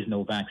 but there is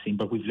no vaccine.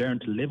 But we've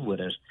learned to live with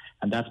it,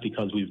 and that's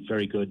because we've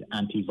very good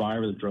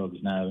antiviral drugs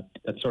now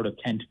that sort of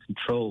tend to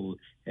control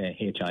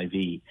HIV.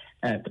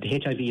 But the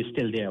HIV is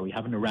still there. We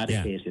haven't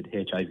eradicated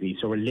HIV,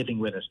 so we're living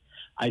with it.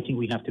 I think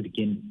we have to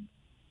begin.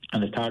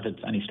 And as part of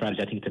any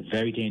strategy, I think it's a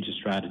very dangerous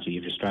strategy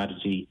if your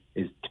strategy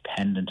is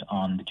dependent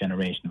on the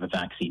generation of a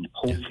vaccine.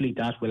 Hopefully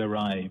that will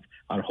arrive,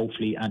 or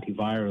hopefully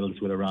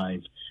antivirals will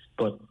arrive.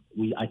 But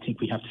I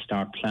think we have to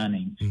start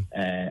planning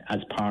as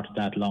part of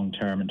that long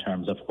term in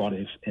terms of what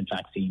if a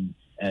vaccine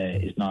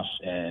is not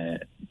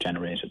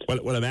generated.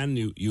 Well, a man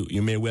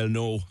you may well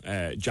know,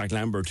 Jack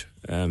Lambert,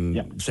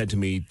 said to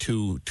me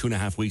two and a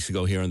half weeks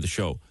ago here on the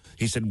show,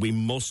 he said, we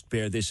must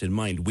bear this in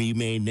mind. We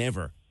may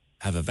never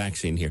have a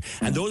vaccine here.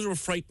 And those were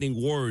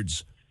frightening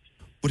words.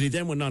 But he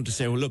then went on to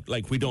say, well, look,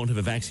 like we don't have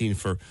a vaccine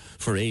for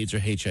AIDS or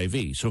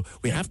HIV. So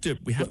we have to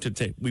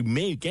say we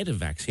may get a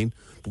vaccine,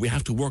 but we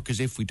have to work as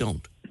if we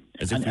don't.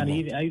 As if and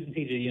even, I even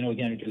think,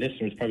 again, the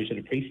listeners probably should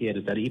appreciate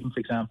it, that even, for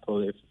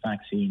example, if a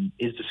vaccine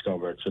is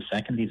discovered, so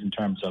secondly, in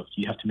terms of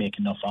you have to make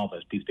enough of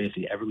it, because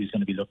basically everybody's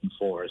going to be looking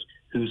for it.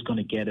 Who's going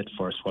to get it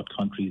first? What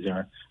countries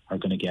are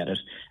going to get it?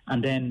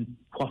 And then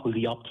what will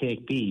the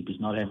uptake be? Because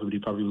not everybody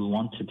probably will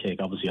want to take.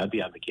 Obviously, I'd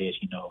be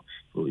advocating,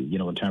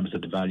 in terms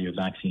of the value of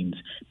vaccines.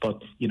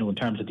 But, in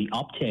terms of the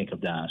uptake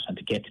of that and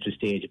to get to the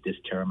stage of this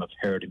term of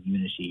herd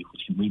immunity,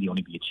 which can really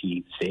only be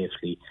achieved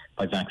safely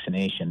by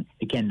vaccination,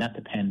 again, that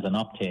depends on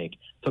uptake.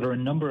 So there are a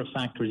number of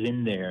factors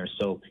in there.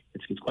 So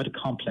it's quite a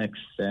complex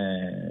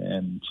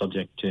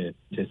subject to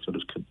sort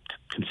of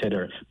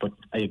consider. But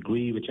I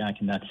agree with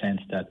Jack in that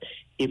sense that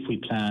if we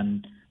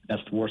plan,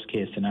 that's the worst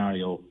case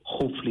scenario,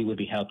 hopefully we'll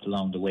be helped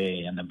along the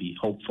way, and then be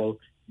hopeful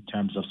in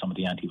terms of some of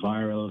the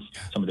antivirals,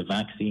 some of the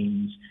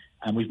vaccines.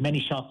 And we've many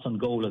shots on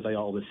goal, as I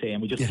always say,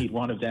 and we just need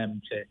one of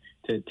them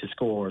to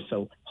score.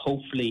 So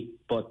hopefully,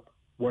 but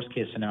worst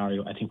case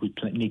scenario, I think we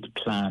need to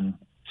plan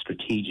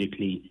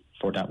strategically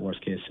for that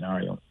worst case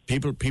scenario.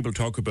 People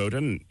talk about,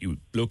 and you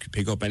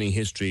pick up any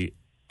history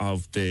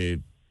of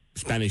the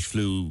Spanish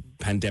flu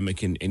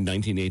pandemic in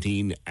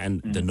 1918,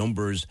 and the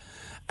numbers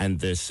and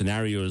the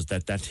scenarios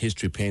that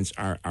history paints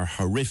are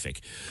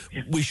horrific.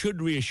 Yeah. We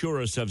should reassure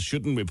ourselves,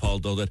 shouldn't we, Paul,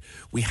 though, that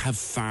we have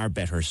far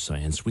better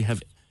science. We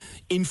have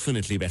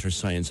infinitely better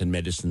science and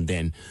medicine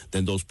than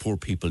those poor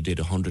people did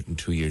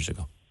 102 years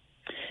ago.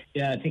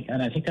 Yeah, I think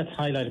that's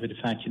highlighted by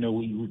the fact,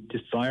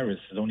 this virus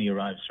has only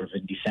arrived sort of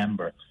in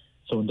December.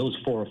 So in those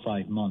 4 or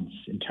 5 months,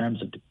 in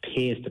terms of the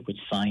pace at which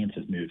science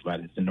has moved,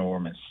 it's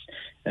enormous.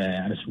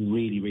 And it's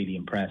really, really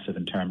impressive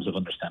in terms of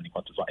understanding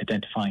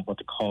identifying what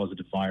the cause of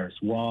the virus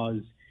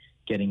was,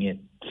 getting it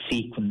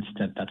sequenced,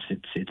 that's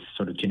its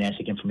sort of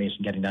genetic information,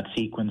 getting that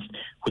sequenced,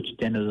 which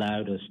then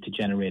allowed us to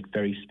generate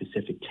very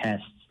specific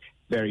tests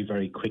very,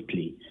 very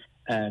quickly.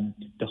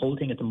 The whole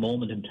thing at the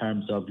moment in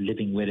terms of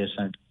living with it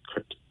and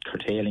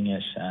curtailing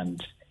it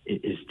and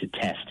is the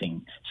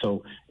testing.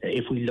 So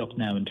if we look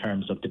now in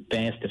terms of the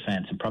best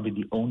defence, and probably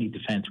the only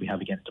defence we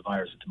have against the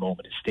virus at the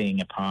moment, is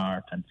staying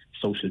apart and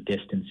social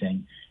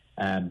distancing.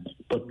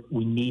 But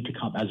we need to,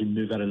 as we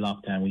move out of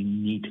lockdown, we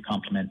need to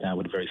complement that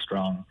with a very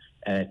strong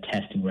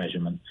testing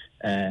regimen.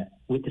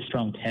 With the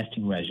strong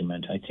testing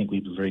regimen, I think we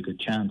have a very good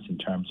chance in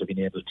terms of being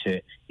able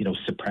to,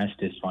 suppress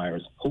this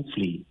virus,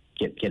 hopefully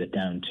get it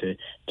down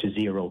to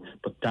zero.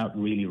 But that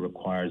really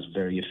requires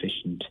very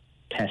efficient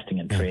testing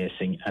and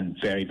tracing, and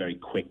very, very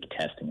quick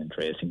testing and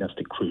tracing. That's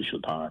the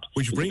crucial part.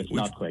 Which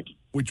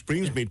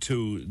brings me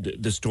to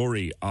the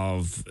story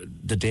of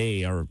the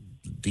day or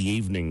the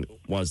evening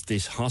was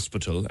this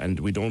hospital, and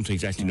we don't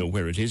exactly know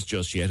where it is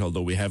just yet,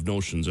 although we have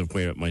notions of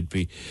where it might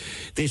be.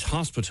 This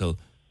hospital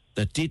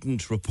that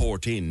didn't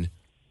report in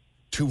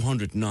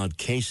 200 and odd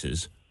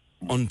cases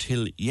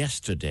until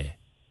yesterday.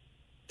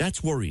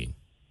 That's worrying.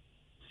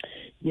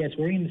 Yes,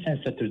 worrying in the sense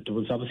that there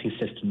was obviously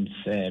a systems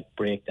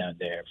breakdown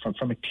there.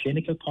 From a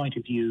clinical point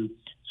of view,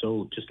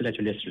 so just to let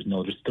your listeners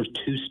know, there's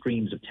 2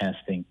 streams of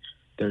testing.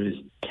 There is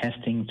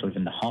testing sort of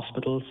in the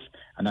hospitals,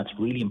 and that's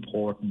really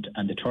important,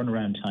 and the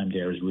turnaround time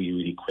there is really,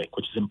 really quick,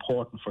 which is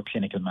important for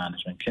clinical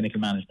management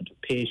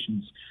of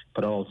patients,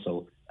 but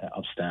also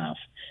of staff.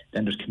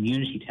 Then there's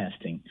community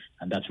testing,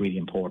 and that's really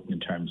important in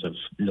terms of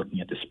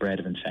looking at the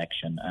spread of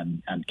infection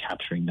and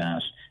capturing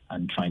that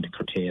and trying to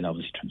curtail,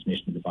 obviously,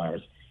 transmission of the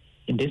virus.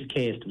 In this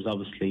case, there was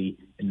obviously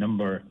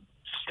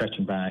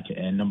stretching back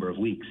a number of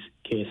weeks,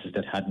 cases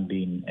that hadn't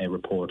been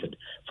reported.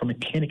 From a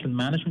clinical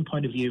management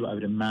point of view, I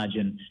would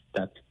imagine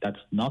that that's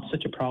not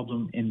such a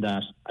problem, in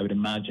that I would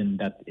imagine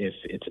that if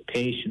it's a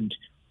patient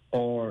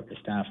or a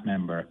staff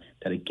member,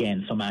 that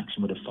again, some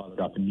action would have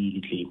followed up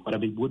immediately. What I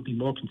would be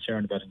more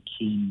concerned about and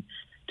keen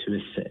to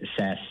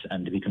assess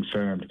and to be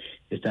confirmed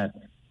is that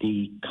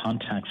the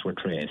contacts were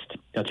traced.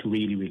 That's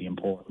really, really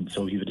important.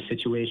 So if you have a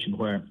situation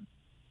where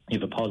you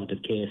have a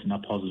positive case, and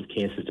that positive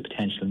case has the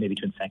potential maybe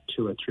to infect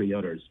 2 or 3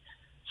 others,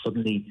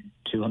 suddenly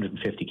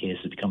 250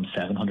 cases become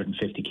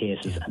 750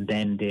 cases, and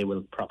then they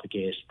will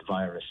propagate the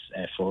virus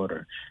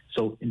further.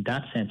 So in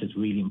that sense, it's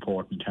really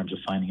important in terms of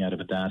finding out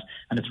about that.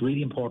 And it's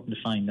really important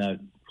to find out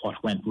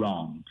what went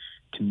wrong,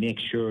 to make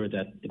sure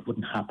that it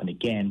wouldn't happen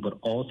again, but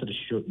also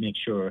to make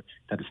sure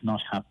that it's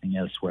not happening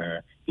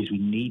elsewhere, because we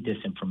need this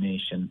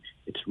information.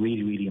 It's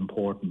really, really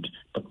important,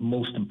 but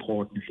most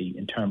importantly,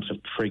 in terms of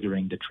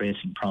triggering the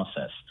tracing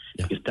process,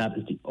 because that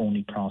is the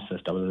only process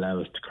that will allow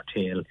us to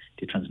curtail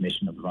the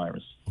transmission of the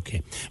virus.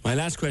 Okay. My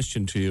last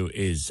question to you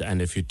is, and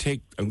if you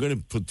take, I'm going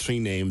to put 3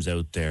 names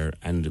out there,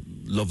 and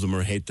love them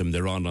or hate them,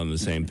 they're on the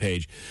same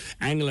page.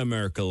 Angela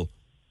Merkel,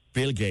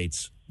 Bill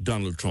Gates,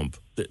 Donald Trump.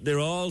 They're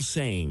all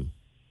saying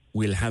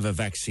we'll have a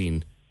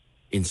vaccine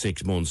in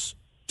 6 months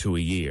to a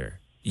year.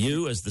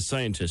 You, as the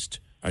scientist,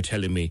 are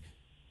telling me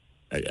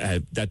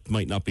that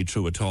might not be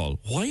true at all.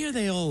 Why are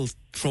they all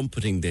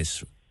trumpeting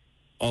this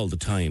all the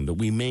time, that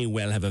we may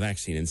well have a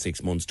vaccine in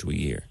 6 months to a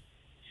year?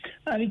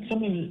 I think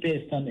some of it is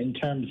based on, in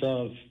terms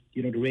of,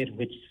 the rate at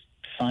which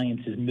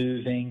science is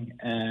moving.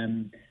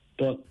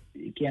 But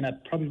again,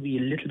 I'd probably be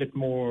a little bit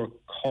more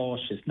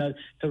cautious. Now,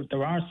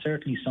 there are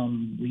certainly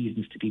some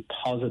reasons to be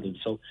positive.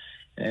 So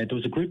there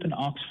was a group in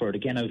Oxford.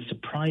 Again, I was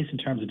surprised in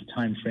terms of the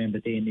time frame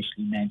that they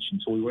initially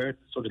mentioned. So we were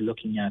sort of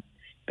looking at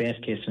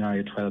best case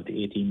scenario 12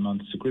 to 18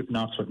 months. A group in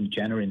Oxford and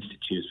Jenner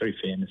Institute, very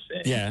famous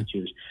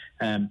institute.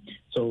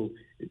 So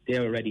they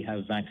already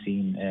have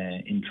vaccine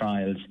in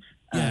trials.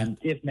 And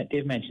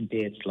they've mentioned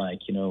dates like,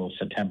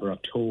 September,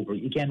 October.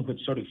 Again, which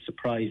sort of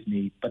surprised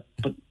me. But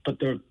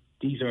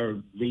these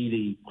are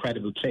really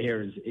credible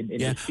players in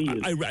the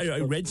field.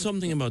 I read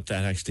something about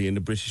that actually in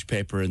the British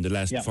paper in the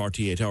last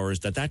 48 hours,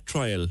 that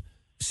trial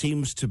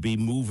seems to be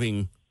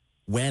moving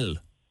well.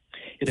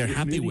 They're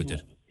happy with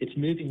it. It's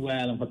moving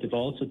well, and what they've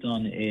also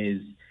done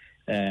is,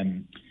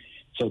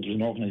 so there's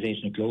an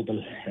organisation, a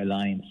global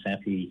alliance,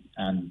 CEPI,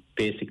 and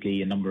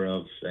basically a number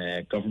of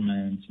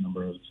governments, a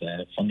number of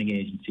funding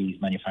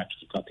agencies,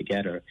 manufacturers have got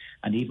together,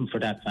 and even for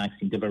that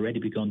vaccine, they've already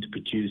begun to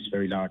produce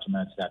very large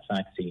amounts of that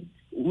vaccine,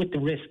 with the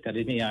risk that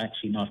it may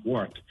actually not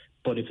work.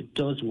 But if it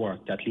does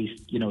work, at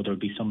least, there'll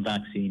be some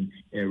vaccine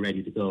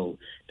ready to go.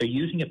 They're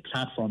using a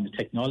platform, the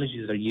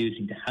technologies they're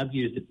using, they have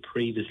used it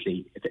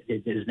previously.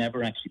 It has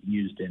never actually been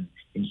used in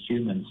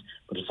humans,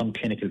 but there's some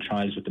clinical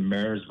trials with the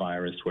MERS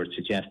virus where it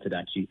suggested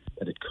actually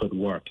that it could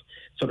work.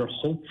 So they're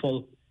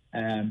hopeful,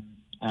 and,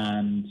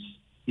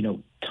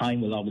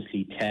 time will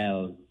obviously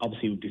tell.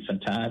 Obviously, it would be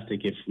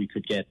fantastic if we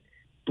could get,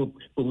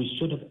 but we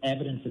should have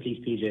evidence, at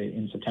least, PJ,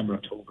 in September,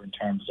 October, in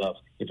terms of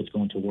if it's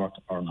going to work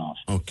or not.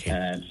 Okay.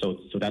 So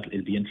that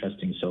will be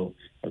interesting. So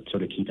I'll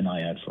sort of keep an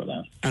eye out for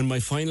that. And my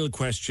final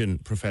question,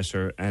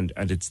 Professor, and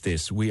it's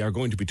this. We are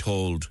going to be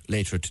told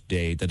later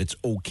today that it's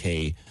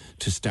okay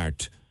to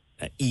start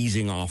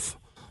easing off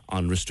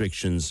on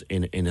restrictions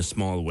in a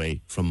small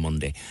way from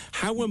Monday.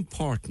 How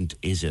important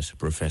is it,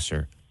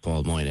 Professor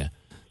Paul Moyna,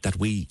 that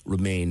we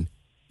remain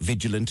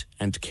vigilant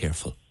and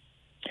careful?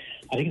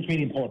 I think it's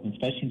really important,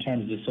 especially in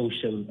terms of the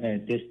social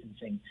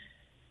distancing.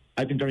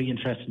 I've been very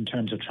interested in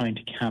terms of trying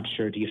to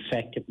capture the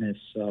effectiveness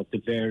of the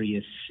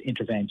various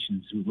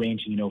interventions,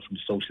 ranging, from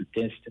social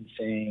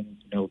distancing,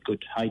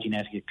 good hygiene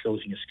etiquette,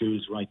 closing of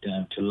schools, right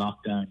down to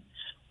lockdown.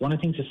 One of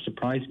the things that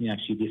surprised me,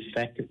 actually, the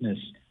effectiveness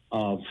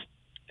of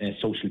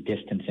social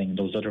distancing and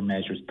those other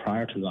measures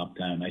prior to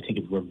lockdown, I think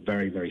it were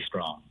very, very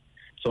strong.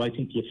 So I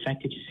think the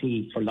effect that you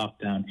see for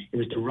lockdown, it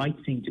was the right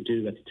thing to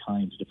do at the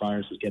time, so the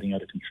virus was getting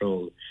out of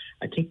control.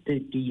 I think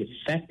the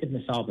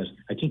effectiveness of it,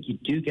 I think you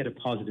do get a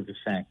positive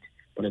effect,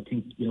 but I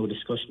think, a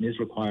discussion is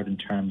required in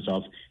terms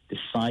of the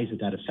size of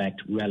that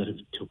effect relative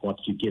to what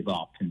you give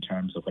up in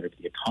terms of whether it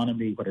be the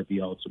economy, whether it be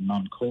also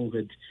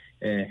non-COVID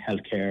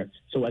healthcare.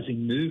 So as we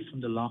move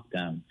from the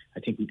lockdown, I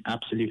think we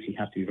absolutely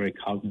have to be very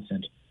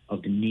cognizant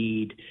of the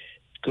need,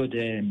 good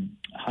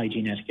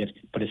hygiene etiquette,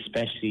 but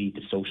especially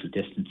the social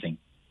distancing.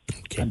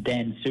 Okay. And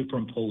then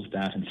superimpose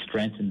that and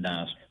strengthen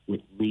that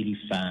with really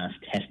fast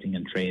testing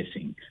and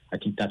tracing. I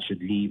think that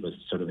should leave us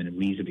sort of in a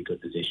reasonably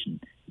good position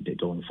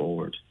going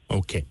forward.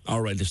 Okay.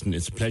 All right, listen,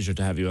 it's a pleasure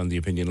to have you on the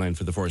opinion line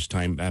for the first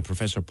time.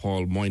 Professor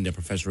Paul Moyna,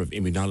 Professor of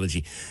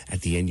Immunology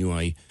at the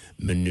NUI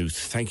Maynooth.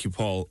 Thank you,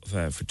 Paul,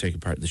 for taking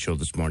part in the show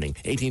this morning.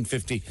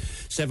 1850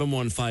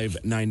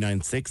 715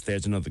 996.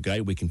 There's another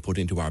guy we can put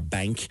into our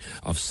bank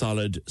of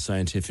solid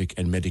scientific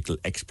and medical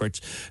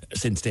experts.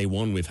 Since day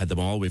one, we've had them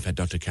all. We've had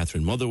Dr.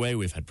 Catherine Motherway,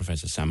 we've had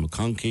Professor Sam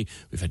McConkey,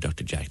 we've had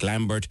Dr. Jack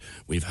Lambert,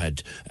 we've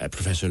had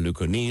Professor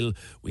Luke O'Neill,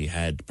 we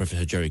had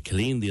Professor Jerry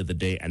Killeen the other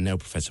day, and now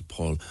Professor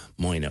Paul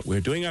Moyna.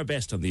 We're doing our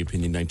best on the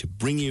opinion line to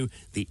bring you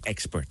the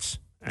experts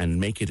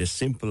and make it as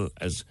simple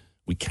as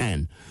we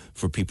can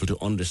for people to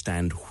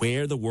understand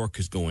where the work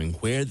is going,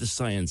 where the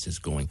science is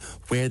going,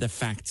 where the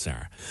facts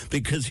are.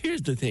 Because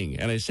here's the thing,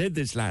 and I said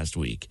this last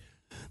week,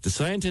 the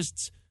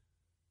scientists,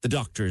 the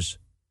doctors,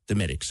 the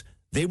medics,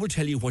 they will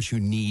tell you what you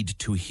need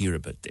to hear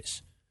about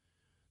this.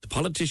 The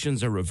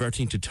politicians are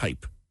reverting to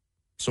type.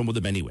 Some of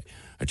them anyway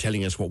are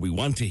telling us what we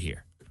want to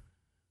hear.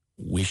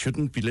 We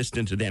shouldn't be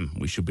listening to them.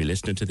 We should be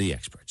listening to the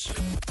experts.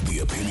 The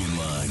Opinion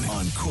Line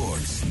on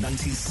Cork's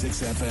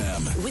 96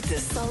 FM. With the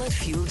Solid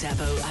Fuel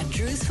Depot at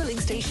Drew's Filling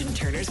Station,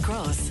 Turner's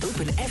Cross.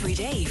 Open every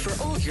day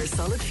for all your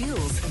solid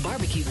fuels,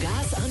 barbecue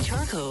gas and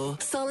charcoal.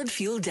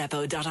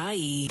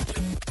 SolidFuelDepot.ie.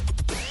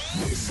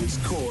 This is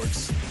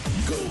Cork's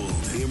Gold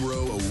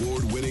IMRO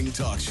award-winning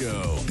talk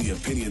show, The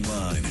Opinion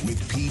Line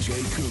with PJ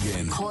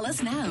Coogan. Call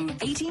us now,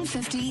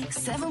 1850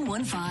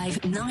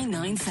 715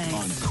 996.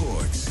 On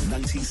Cork's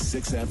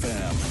 96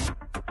 FM.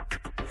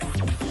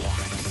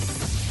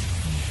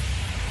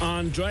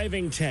 On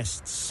driving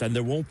tests, and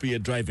there won't be a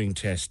driving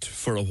test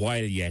for a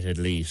while yet at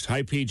least.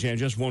 Hi PJ, I'm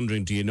just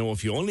wondering, do you know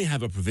if you only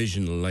have a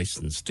provisional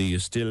licence, do you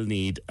still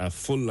need a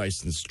full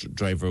licensed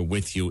driver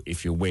with you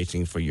if you're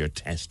waiting for your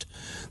test?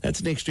 That's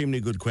an extremely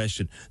good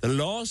question. The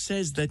law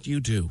says that you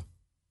do.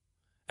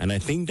 And I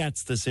think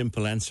that's the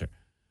simple answer.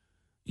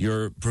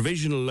 Your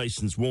provisional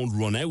licence won't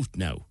run out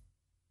now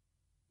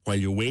while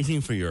you're waiting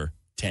for your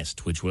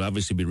test, which will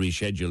obviously be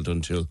rescheduled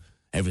until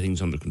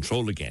everything's under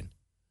control again.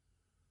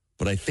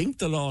 But I think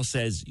the law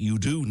says you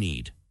do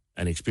need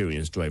an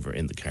experienced driver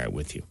in the car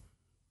with you.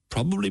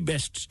 probably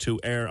best to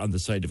err on the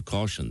side of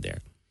caution there.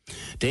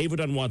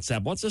 David on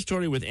WhatsApp, what's the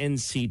story with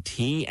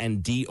NCT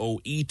and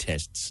DOE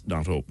tests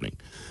not opening?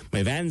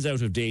 My van's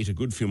out of date a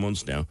good few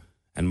months now,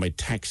 and my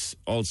tax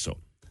also.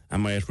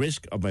 Am I at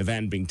risk of my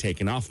van being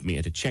taken off me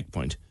at a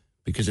checkpoint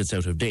because it's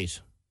out of date?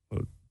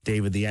 Well,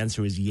 David, the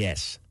answer is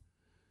yes.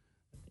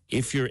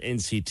 If your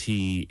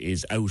NCT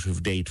is out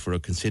of date for a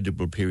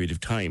considerable period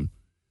of time,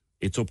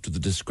 it's up to the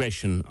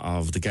discretion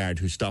of the guard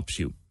who stops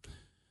you.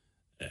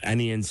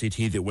 Any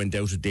NCT that went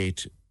out of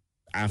date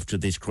after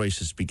this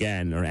crisis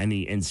began, or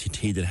any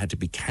NCT that had to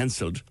be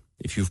cancelled,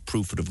 if you've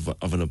proof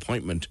of an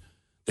appointment,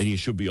 then you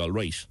should be all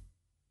right.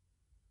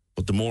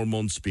 But the more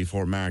months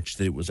before March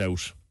that it was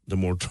out, the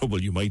more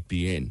trouble you might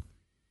be in.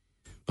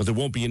 But there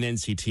won't be an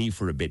NCT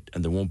for a bit,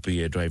 and there won't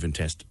be a driving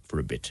test for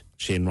a bit.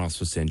 Shane Ross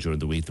was saying during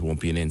the week there won't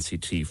be an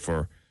NCT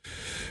for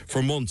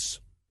months,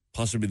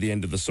 possibly the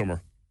end of the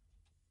summer.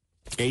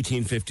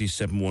 1850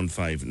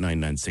 715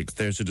 996.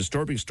 There's a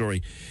disturbing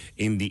story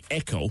in the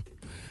Echo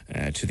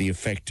to the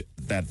effect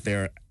that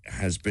there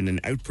has been an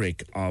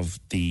outbreak of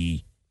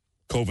the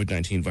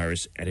COVID-19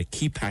 virus at a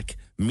Keepack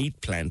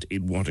meat plant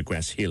in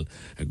Watergrass Hill.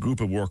 A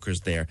group of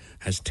workers there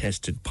has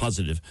tested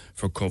positive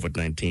for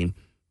COVID-19.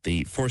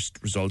 The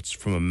first results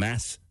from a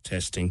mass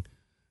testing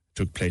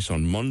took place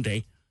on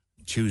Monday.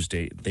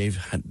 Tuesday,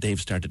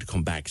 they've started to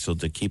come back. So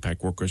the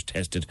Keepack workers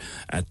tested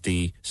at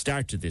the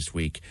start of this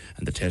week,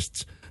 and the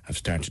tests have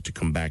started to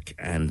come back,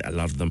 and a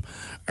lot of them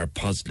are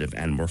positive.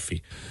 Anne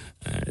Murphy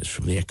is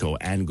from the Echo.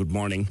 Anne, good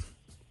morning.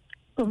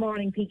 Good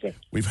morning, Peter.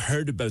 We've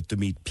heard about the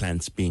meat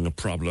plants being a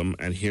problem,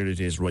 and here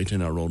it is right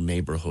in our own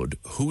neighbourhood.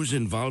 Who's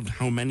involved?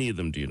 How many of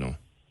them do you know?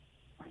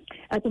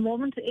 At the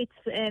moment, it's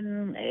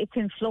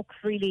in flux,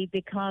 really,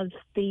 because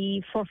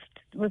the first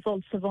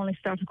results have only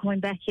started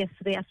coming back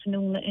yesterday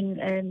afternoon.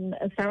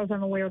 As far as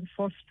I'm aware, the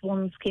first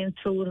ones came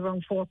through at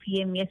around 4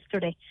 p.m.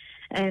 yesterday.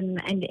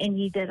 And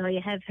any that I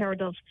have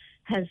heard of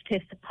has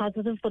tested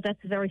positive, but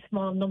that's a very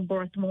small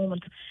number at the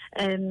moment.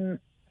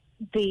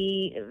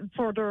 The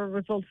further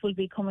results will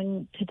be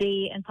coming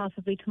today and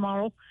possibly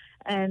tomorrow.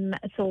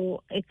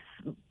 So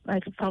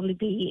it'll probably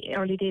be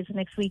early days of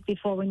next week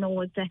before we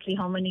know exactly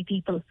how many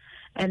people,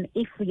 and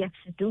if we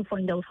actually do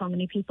find out how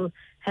many people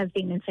have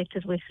been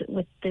infected with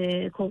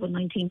the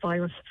COVID-19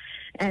 virus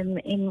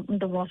in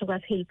the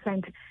Watergrass Hill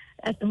plant.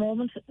 At the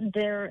moment,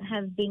 there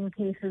have been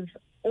cases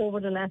over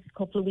the last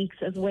couple of weeks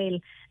as well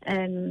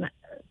that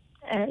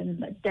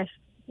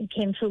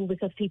came through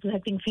because people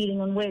had been feeling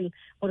unwell.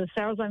 But as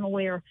far as I'm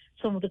aware,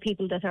 some of the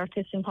people that are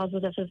testing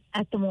positive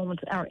at the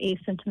moment are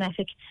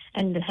asymptomatic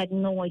and had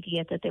no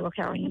idea that they were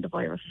carrying the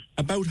virus.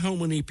 About how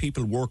many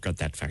people work at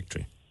that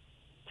factory?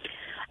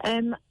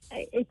 I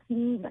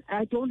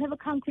don't have a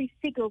concrete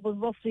figure, but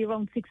roughly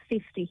around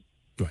 650.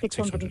 Right,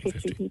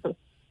 650 people.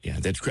 Yeah,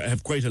 they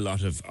have quite a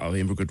lot of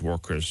immigrant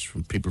workers,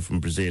 from people from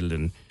Brazil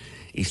and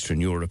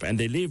Eastern Europe, and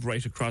they live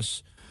right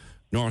across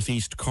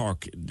northeast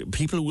Cork.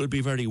 People will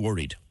be very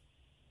worried.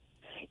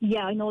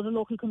 Yeah, I know the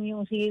local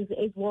community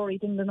is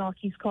worried in the North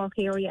East Cork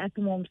area at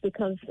the moment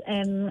because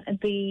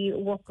the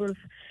workers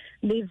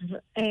live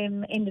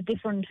in the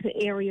different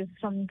areas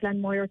from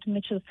Glenmoire to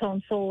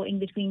Mitchelstown, so in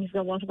between you've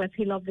got Watergrass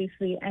Hill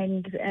obviously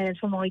and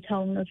from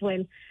Town as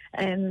well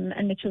and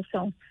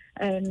Mitchelstown.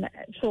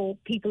 So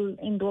people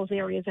in those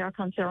areas are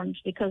concerned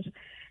because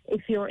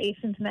if you're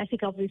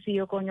asymptomatic, obviously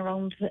you're going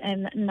around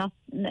and not,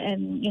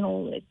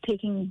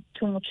 taking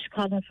too much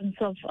cognizance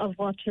of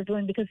what you're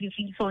doing because you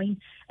feel fine.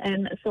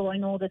 So I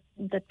know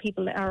that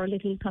people are a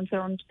little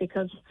concerned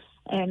because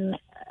a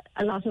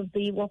lot of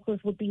the workers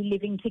would be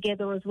living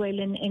together as well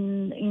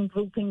in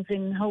groupings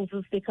in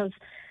houses because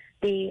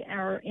they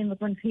are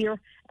immigrants here,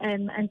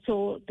 and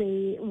so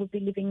they would be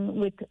living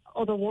with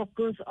other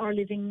workers or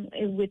living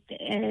with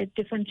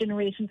different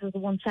generations as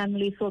one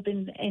family. So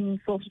then,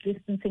 in social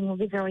distancing will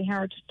be very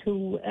hard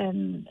to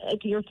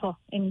adhere to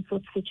in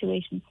such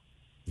situations.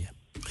 Yeah.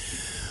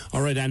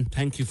 All right, Anne,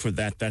 thank you for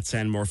that. That's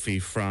Anne Murphy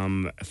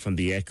from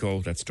the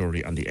Echo. That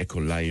story on the Echo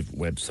Live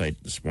website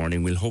this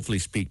morning. We'll hopefully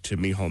speak to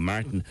Micheál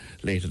Martin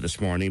later this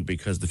morning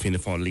because the Fianna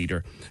Fáil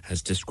leader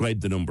has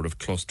described the number of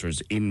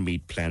clusters in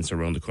meat plants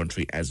around the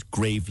country as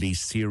gravely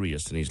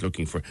serious, and he's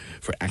looking for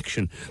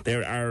action.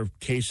 There are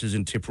cases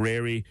in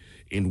Tipperary,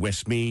 in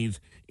Westmeath,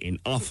 in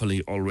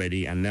Offaly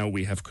already, and now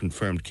we have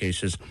confirmed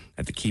cases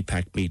at the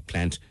Keepack meat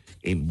plant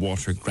in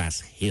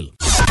Watergrass Hill.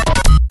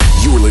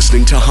 You're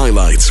listening to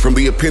highlights from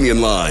the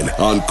Opinion Line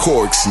on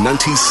Cork's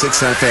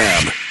 96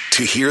 FM.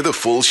 To hear the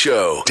full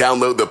show,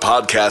 download the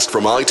podcast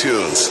from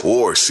iTunes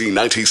or see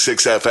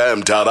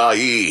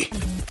 96fm.ie.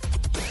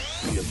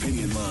 The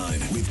Opinion Line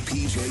with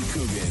PJ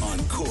Coogan on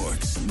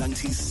Cork's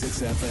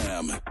 96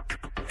 FM.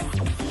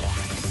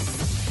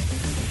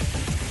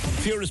 A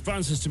few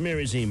responses to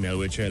Mary's email,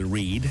 which I'll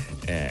read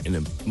in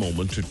a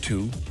moment or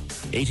two.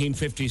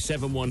 1850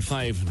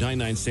 715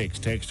 996.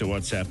 Text or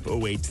WhatsApp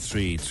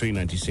 083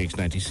 396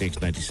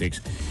 96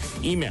 96.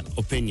 Email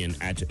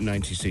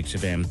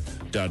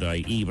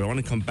opinion@96fm.ie. But I want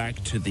to come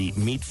back to the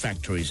meat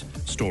factories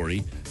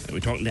story We're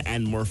talking to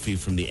Anne Murphy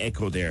from the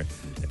Echo there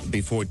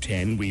before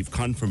 10. We've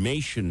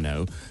confirmation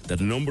now that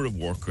a number of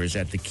workers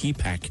at the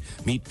Keepack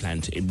meat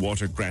plant in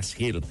Watergrass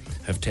Hill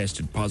have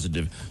tested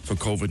positive for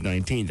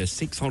COVID-19. There's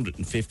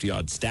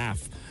 650-odd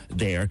staff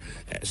there.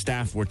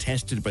 Staff were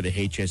tested by the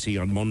HSE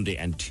on Monday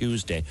and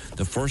Tuesday.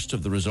 The first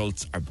of the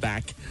results are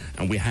back,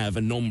 and we have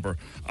a number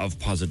of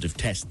positive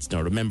tests.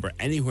 Now, remember,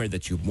 anywhere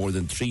that you've more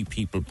than 3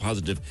 people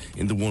positive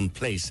in the one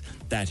place,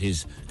 that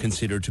is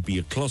considered to be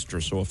a cluster.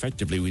 So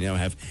effectively, we now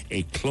have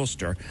a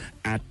cluster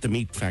at the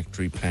meat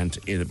factory plant,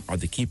 or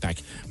the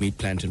Keepack meat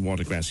plant in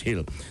Watergrass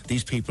Hill.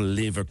 These people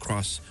live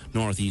across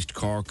northeast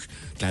Cork,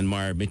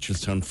 Glanmire,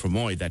 Mitchelstown,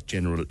 Fermoy, that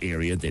general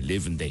area. They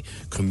live and they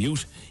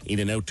commute in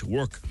and out to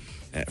work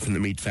from the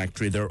meat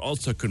factory. There are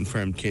also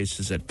confirmed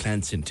cases at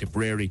plants in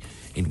Tipperary,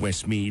 in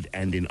Westmeath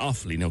and in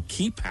Offaly. Now,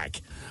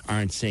 Keepack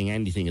aren't saying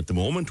anything at the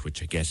moment,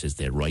 which I guess is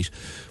their right,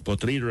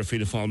 but the leader of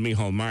Fianna Fáil,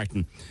 Micheál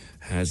Martin,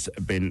 has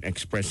been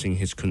expressing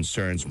his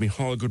concerns.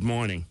 Micheál, good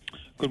morning.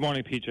 Good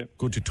morning, PJ.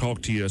 Good to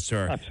talk to you,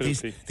 sir.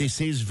 Absolutely.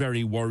 This is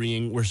very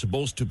worrying. We're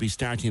supposed to be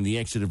starting the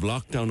exit of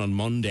lockdown on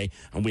Monday,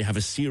 and we have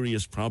a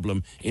serious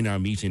problem in our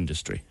meat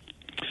industry.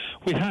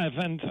 We have,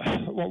 and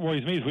what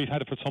worries me is we've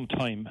had it for some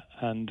time,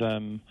 and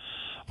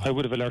I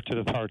would have alerted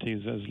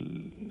authorities as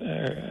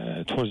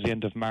towards the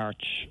end of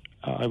March.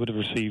 I would have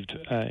received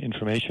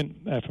information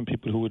from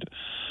people who would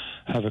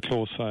have a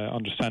close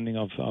understanding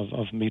of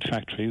meat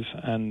factories,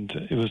 and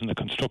it was in a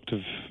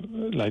constructive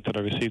light that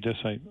I received this.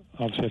 I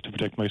obviously have to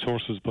protect my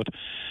sources, but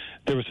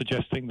they were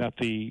suggesting that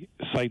the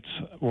sites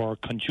were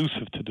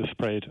conducive to the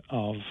spread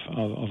of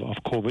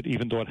COVID,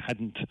 even though it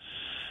hadn't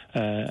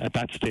at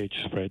that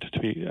stage spread, to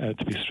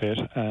be straight.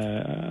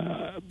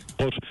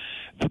 But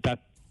that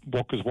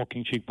workers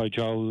working cheek by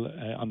jowl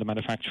on the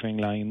manufacturing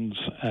lines,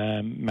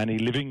 many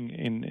living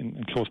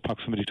in close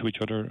proximity to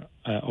each other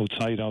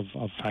outside of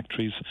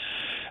factories.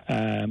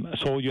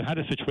 So you had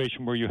a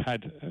situation where you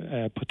had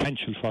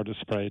potential for the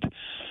spread,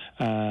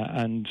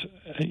 and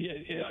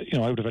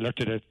I would have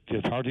alerted the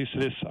authorities to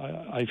this.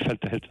 I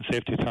felt the Health and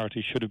Safety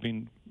Authority should have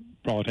been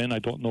brought in. I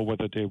don't know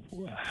whether they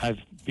have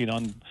been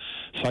on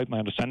site. My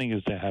understanding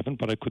is they haven't,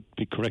 but I could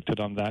be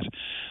corrected on that.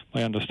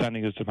 My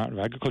understanding is the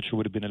Department of Agriculture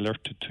would have been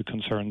alerted to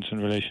concerns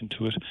in relation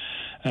to it.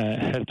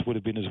 Health would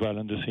have been as well,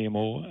 and the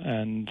CMO.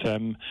 And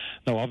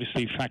now,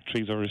 obviously,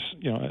 factories are,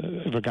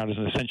 regarded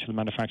as an essential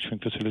manufacturing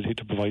facility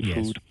to provide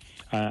food,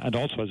 and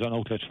also as an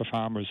outlet for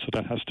farmers. So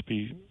that has to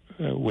be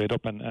weighed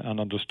up and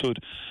understood.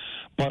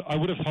 But I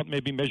would have thought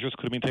maybe measures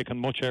could have been taken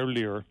much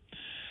earlier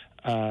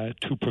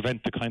to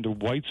prevent the kind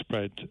of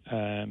widespread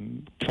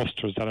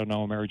clusters that are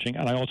now emerging.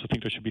 And I also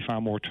think there should be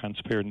far more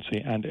transparency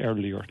and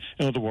earlier.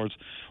 In other words,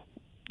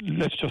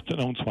 let's just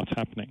announce what's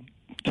happening,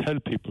 tell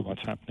people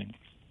what's happening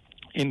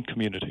in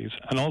communities,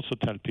 and also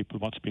tell people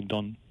what's been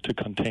done to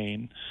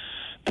contain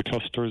the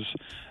clusters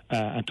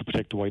and to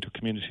protect the wider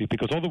community,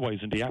 because otherwise,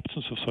 in the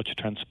absence of such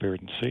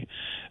transparency,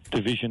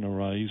 division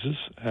arises,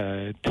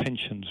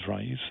 tensions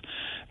rise,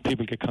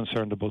 people get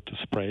concerned about the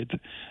spread.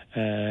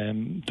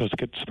 Does it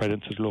get spread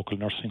into the local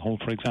nursing home,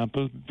 for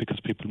example, because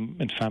people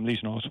in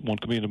families, one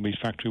could be in a meat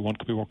factory, one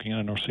could be working in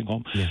a nursing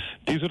home. Yeah.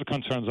 These are the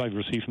concerns I've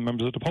received from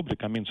members of the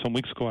public. I mean, some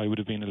weeks ago I would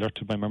have been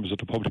alerted by members of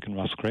the public in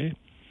Roscrea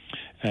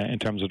in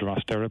terms of the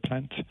Rostera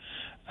plant,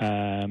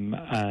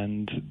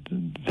 and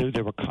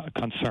they were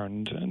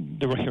concerned, and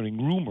they were hearing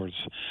rumours,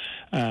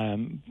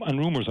 and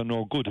rumours are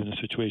no good in a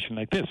situation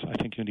like this. I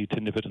think you need to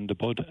nip it in the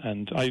bud,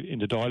 and in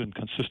the Dáil, and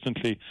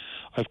consistently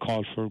I've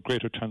called for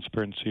greater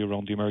transparency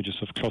around the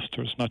emergence of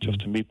clusters, not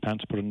just in meat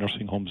plants but in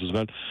nursing homes as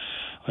well.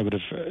 I would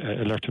have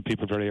alerted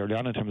people very early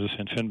on in terms of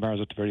St.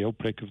 Finbarr's at the very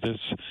outbreak of this,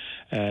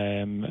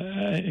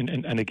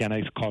 and again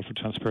I called for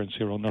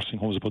transparency around nursing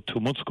homes about 2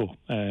 months ago,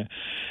 and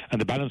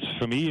the balance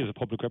for me as a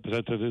public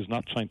representative is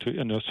not trying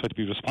to try to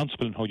be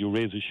responsible in how you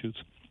raise issues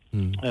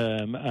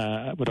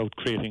without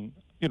creating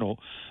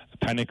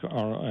panic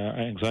or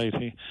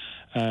anxiety.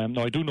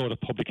 Now, I do know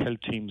that public health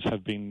teams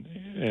have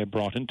been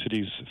brought into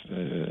these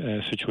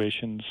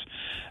situations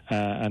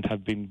and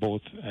have been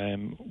both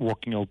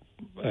working out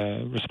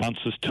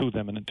responses to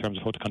them and in terms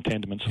of how to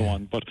contain them and so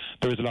on. But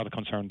there is a lot of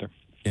concern there.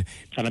 Yeah.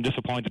 And I'm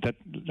disappointed that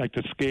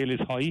the scale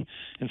is high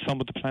in some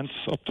of the plants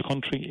up the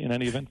country. In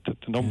any event, that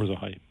the numbers are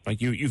high.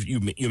 Like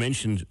you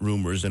mentioned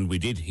rumours, and we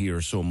did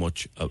hear so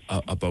much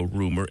about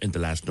rumour in the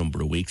last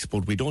number of weeks,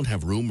 but we don't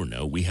have rumour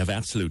now. We have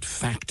absolute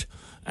fact,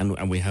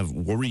 and we have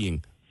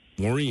worrying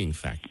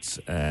facts,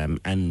 and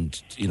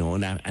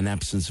an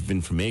absence of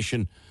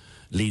information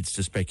leads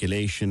to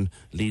speculation,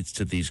 leads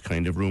to these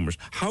kind of rumours.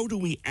 How do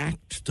we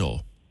act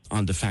though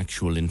on the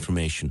factual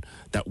information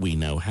that we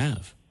now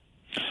have?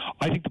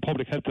 I think the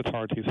public health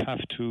authorities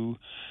have to,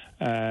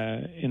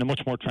 in a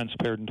much more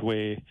transparent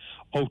way,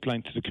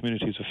 outline to the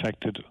communities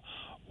affected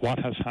what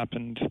has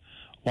happened,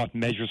 what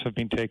measures have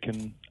been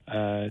taken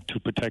to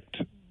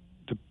protect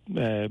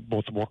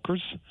both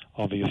workers,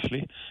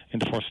 obviously, in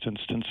the first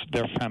instance,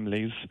 their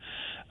families,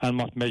 and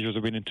what measures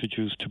are being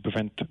introduced to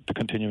prevent the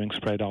continuing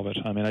spread of it.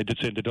 I mean, I did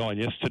say in the Dáil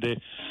yesterday,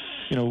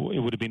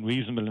 it would have been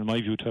reasonable, in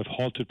my view, to have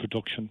halted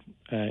production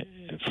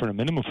for a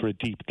minimum for a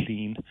deep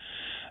clean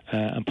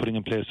and putting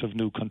in place of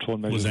new control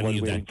measures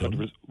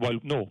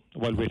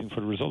while waiting for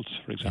the results,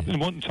 for example. In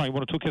one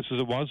or two cases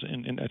it was.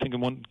 I think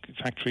in one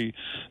factory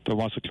there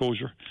was a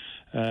closure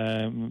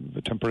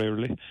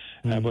temporarily,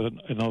 but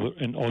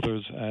in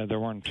others there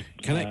weren't.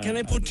 Can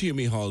I put to you,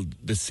 Micheál,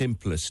 the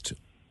simplest,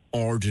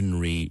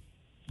 ordinary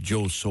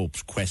Joe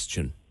Soaps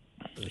question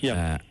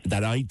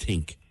that I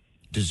think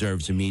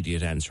deserves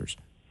immediate answers?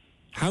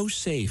 How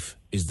safe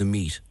is the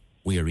meat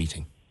we are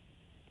eating?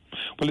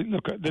 Well,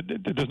 look,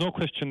 there's no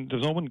question,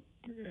 there's no one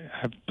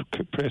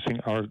pressing,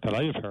 or that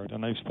I have heard,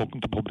 and I've spoken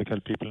to public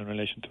health people in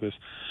relation to this,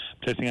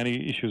 placing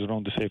any issues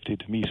around the safety of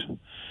the meat.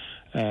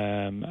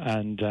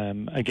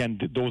 Again,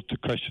 those two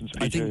questions.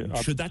 I think,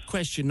 should that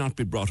question not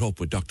be brought up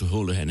with Dr.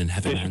 Holohan and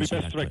have an answer? They should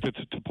be best directed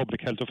to public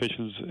health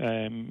officials.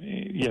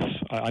 Yes,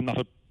 I'm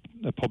not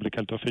a public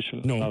health official,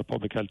 not a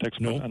public health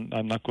expert, and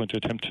I'm not going to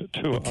attempt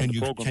to.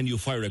 Can you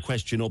fire a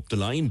question up the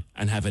line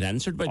and have it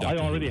answered by Dr. I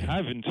already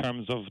have, in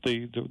terms of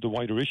the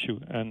wider issue,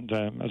 and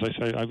as I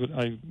say,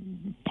 I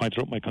pointed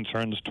out my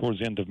concerns towards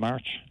the end of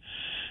March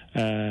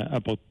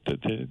about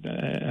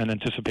an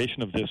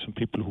anticipation of this and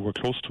people who were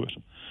close to it,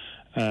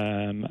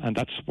 and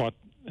that's what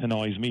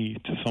annoys me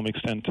to some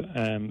extent,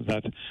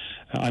 that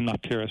I'm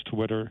not clear as to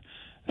whether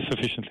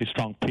sufficiently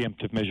strong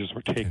preemptive measures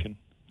were taken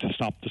to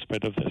stop the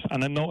spread of this.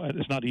 And I know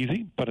it's not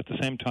easy, but at the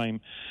same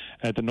time,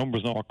 the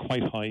numbers now are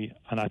quite high,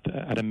 and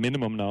at a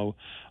minimum now,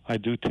 I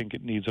do think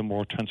it needs a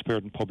more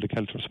transparent public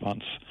health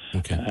response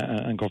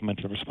and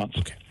governmental response.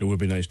 Okay, it would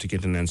be nice to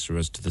get an answer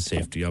as to the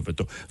safety of it,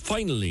 though.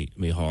 Finally,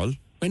 Micheál,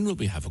 when will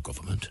we have a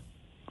government?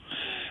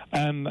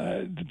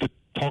 The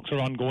talks are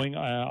ongoing.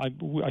 I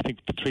think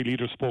the three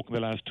leaders spoke in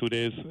the last 2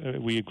 days.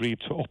 We agreed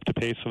to up the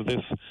pace of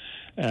this.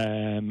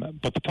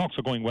 But the talks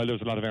are going well.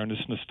 There's a lot of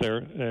earnestness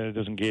there.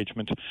 There's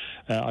engagement.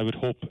 I would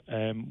hope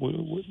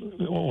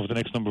over the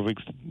next number of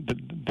weeks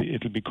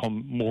it'll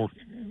become more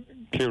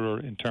clearer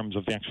in terms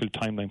of the actual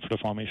timeline for the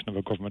formation of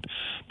a government.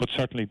 But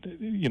certainly,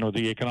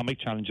 the economic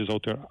challenges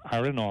out there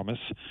are enormous.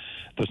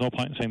 There's no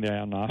point in saying they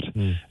are not.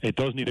 It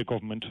does need a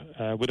government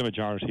with a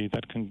majority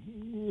that can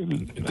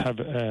have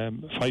a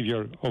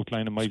 5-year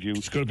outline, in my view.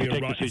 It's going to be a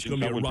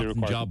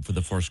rotten job for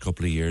the first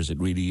couple of years. It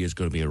really is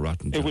going to be a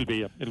rotten job. It will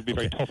be. It'll be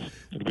very tough.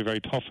 It'll be very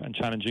tough and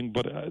challenging.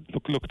 But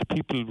look, the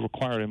people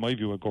require, in my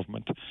view, a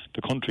government.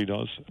 The country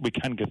does. We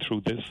can get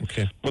through this.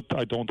 But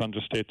I don't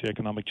understate the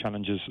economic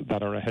challenges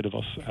that are ahead of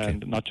us,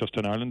 and not just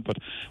in Ireland, but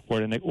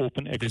we're in an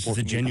open exporting This is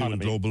a genuine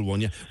economy. Global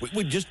one, yeah.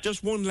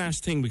 Just one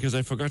last thing, because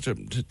I forgot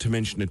to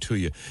mention it to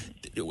you.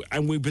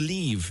 And we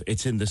believe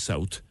it's in the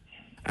south,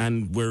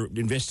 and we're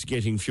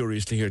investigating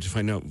furiously here to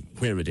find out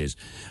where it is.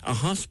 A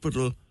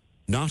hospital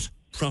not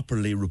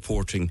properly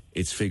reporting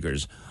its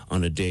figures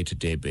on a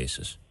day-to-day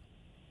basis.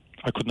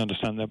 I couldn't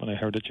understand that when I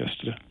heard it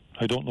yesterday.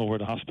 I don't know where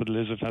the hospital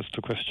is, if that's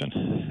the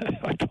question.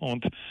 I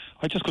don't.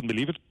 I just couldn't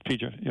believe it,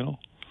 Peter,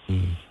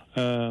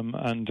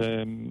 and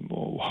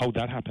how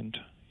that happened,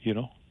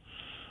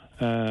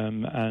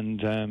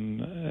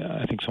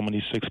 I think someone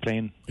needs to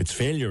explain. It's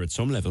failure at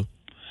some level.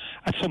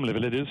 At some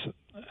level it is,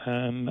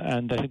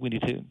 and I think we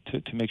need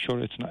to make sure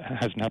it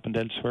hasn't happened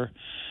elsewhere,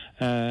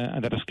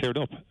 and that it's cleared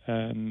up.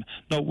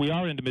 No, we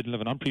are in the middle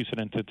of an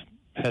unprecedented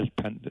health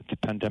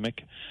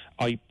pandemic.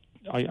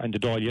 In the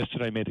Dáil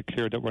yesterday, I made it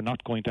clear that we're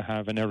not going to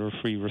have an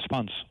error-free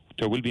response.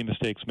 There will be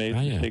mistakes made,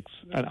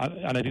 and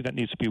I think that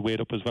needs to be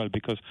weighed up as well,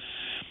 because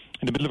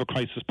in the middle of a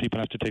crisis, people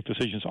have to take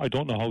decisions. I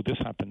don't know how this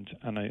happened,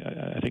 and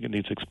I think it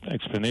needs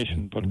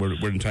explanation. But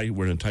we're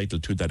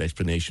entitled to that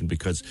explanation,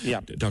 because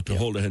Dr.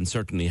 Holohan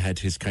certainly had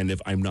his kind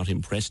of "I'm not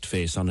impressed"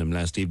 face on him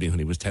last evening when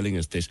he was telling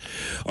us this.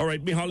 All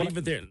right, Micheál, leave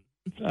it there.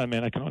 I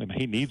mean,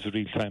 he needs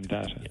real-time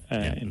data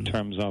in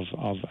terms of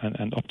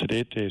and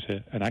up-to-date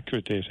data and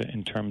accurate data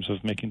in terms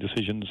of making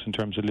decisions, in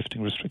terms of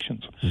lifting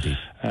restrictions.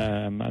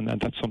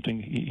 And that's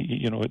something,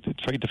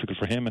 it's very difficult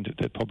for him and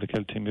the public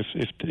health team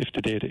if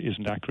the data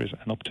isn't accurate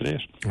and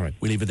up-to-date. All right,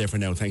 we'll leave it there for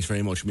now. Thanks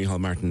very much,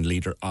 Micheál Martin,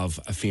 leader of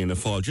Fianna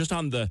Fáil. Just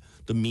on the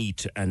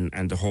meat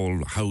and the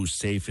whole how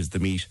safe is the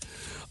meat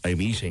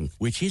I'm eating,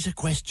 which is a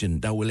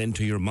question that will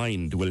enter your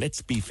mind. Well,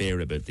 let's be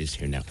fair about this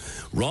here now.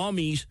 Raw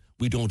meat,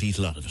 we don't eat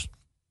a lot of it.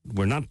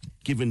 We're not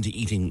given to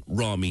eating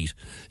raw meat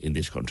in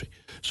this country.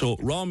 So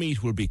raw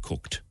meat will be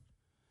cooked,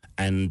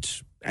 and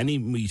any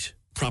meat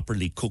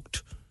properly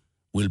cooked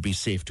will be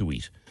safe to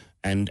eat.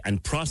 And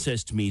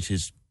processed meat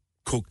is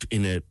cooked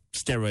in a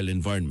sterile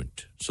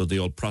environment. So the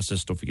old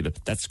processed stuff,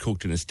 that's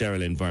cooked in a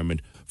sterile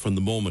environment from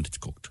the moment it's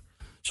cooked.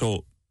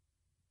 So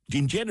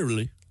in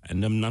general,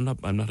 and I'm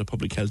not a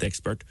public health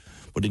expert,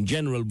 but in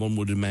general, one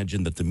would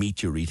imagine that the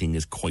meat you're eating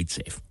is quite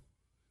safe.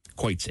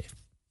 Quite safe.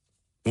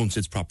 Once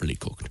it's properly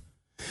cooked.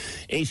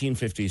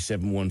 1850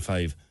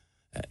 715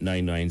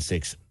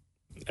 996.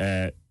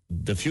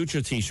 The future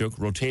Taoiseach,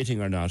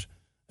 rotating or not,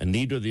 and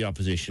leader of the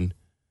opposition,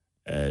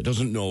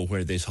 doesn't know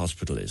where this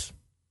hospital is,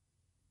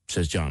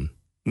 says John.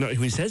 No,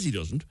 he says he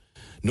doesn't.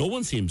 No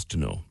one seems to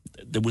know.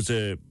 There was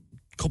a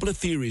couple of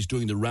theories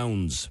doing the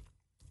rounds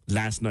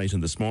last night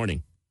and this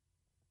morning.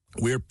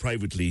 We're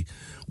privately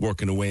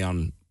working away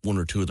on one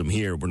or two of them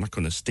here. We're not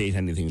going to state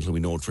anything until we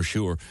know it for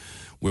sure.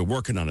 We're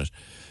working on it.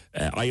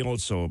 I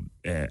also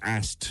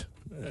asked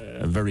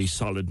a very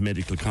solid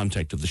medical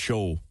contact of the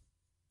show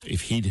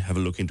if he'd have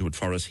a look into it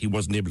for us. He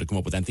wasn't able to come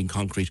up with anything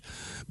concrete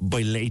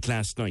by late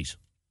last night.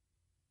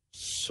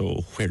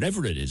 So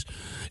wherever it is,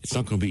 it's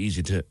not going to be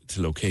easy to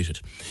locate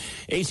it.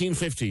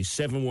 1850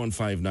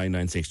 715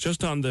 996.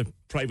 Just on the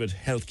private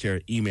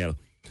healthcare email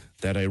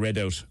that I read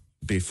out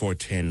before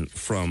 10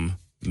 from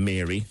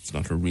Mary. It's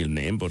not her real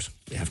name, but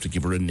they have to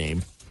give her a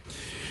name.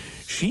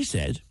 She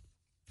said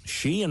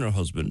she and her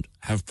husband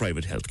have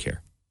private healthcare.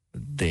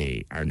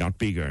 They are not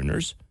big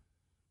earners.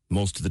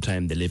 Most of the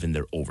time they live in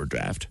their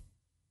overdraft.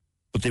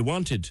 But they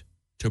wanted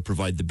to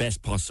provide the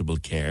best possible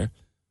care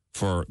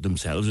for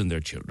themselves and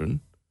their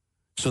children.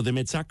 So they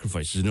made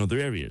sacrifices in other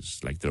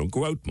areas, like they don't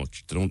go out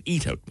much, they don't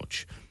eat out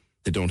much,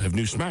 they don't have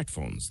new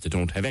smartphones, they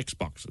don't have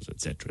Xboxes,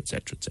 etc.,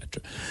 etc.,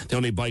 etc. They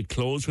only buy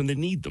clothes when they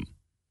need them.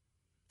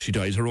 She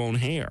dyes her own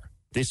hair.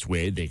 This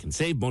way they can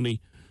save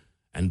money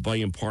and buy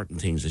important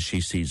things as she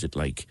sees it,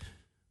 like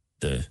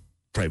the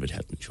private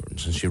health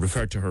insurance. And she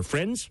referred to her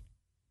friends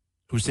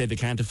who say they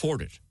can't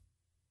afford it,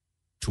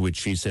 to which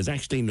she says,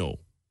 actually, no,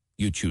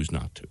 you choose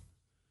not to.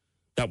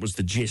 That was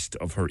the gist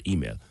of her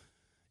email.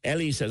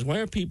 Ellie says, why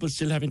are people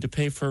still having to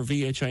pay for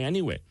VHI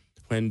anyway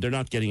when they're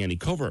not getting any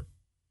cover?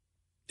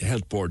 The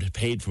health board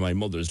paid for my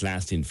mother's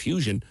last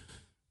infusion,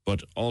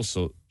 but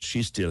also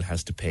she still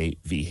has to pay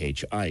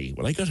VHI.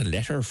 Well, I got a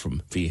letter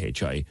from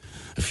VHI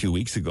a few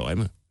weeks ago.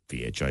 I'm a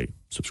VHI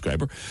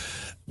subscriber.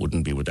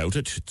 Wouldn't be without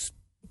it. It's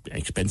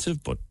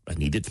expensive, but I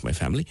need it for my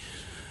family.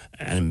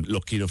 And I'm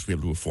lucky enough to be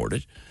able to afford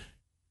it.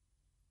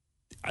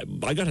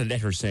 I got a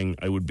letter saying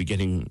I would be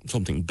getting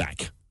something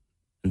back.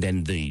 And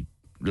then the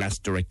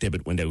last direct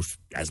debit went out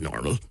as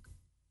normal.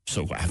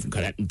 So I haven't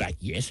got that back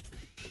yet.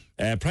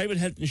 Private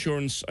health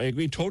insurance, I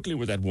agree totally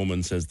with that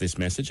woman, says this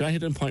message. I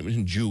had an appointment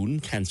in June,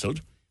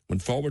 cancelled.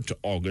 Went forward to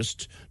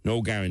August.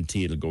 No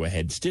guarantee it'll go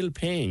ahead. Still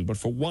paying, but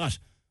for what?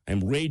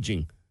 I'm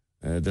raging.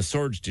 The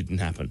surge didn't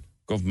happen.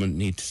 Government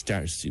need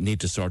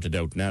to sort it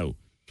out now.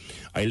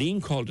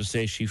 Eileen called to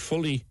say she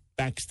fully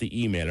backs the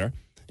emailer.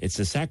 It's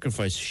a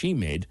sacrifice she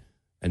made,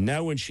 and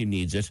now when she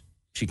needs it,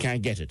 she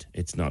can't get it.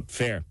 It's not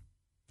fair.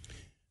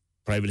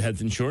 Private health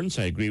insurance,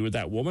 I agree with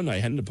that woman. I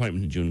had an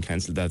appointment in June,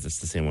 cancelled that. That's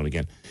the same one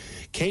again.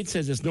 Kate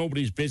says it's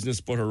nobody's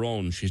business but her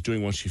own. She's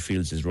doing what she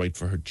feels is right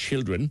for her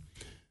children.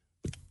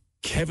 But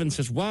Kevin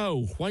says,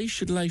 wow, why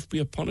should life be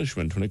a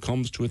punishment when it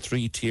comes to a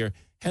 3-tier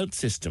health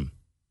system?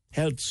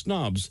 Health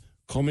snobs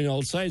come in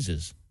all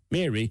sizes.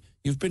 Mary,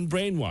 you've been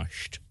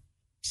brainwashed,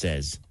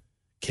 says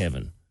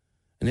Kevin.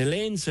 And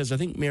Elaine says, I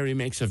think Mary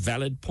makes a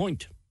valid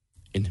point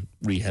in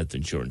re-health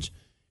insurance.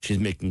 She's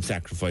making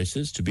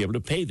sacrifices to be able to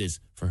pay this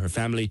for her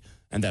family,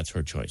 and that's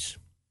her choice.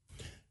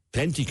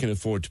 Plenty can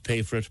afford to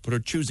pay for it, but are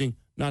choosing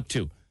not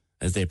to,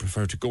 as they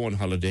prefer to go on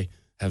holiday,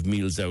 have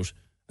meals out,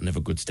 and have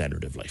a good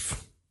standard of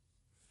life.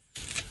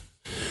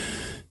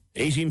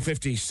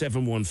 1850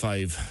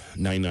 715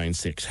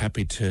 996.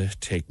 Happy to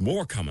take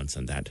more comments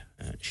on that,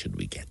 should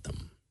we get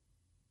them.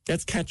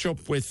 Let's catch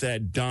up with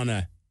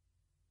Donna.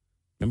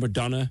 Remember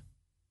Donna?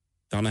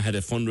 Donna had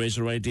a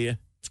fundraiser idea.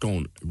 It's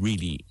going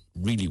really,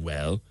 really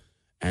well.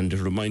 And to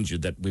remind you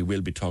that we will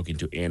be talking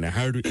to Éanna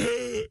Hardwick.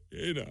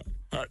 Éanna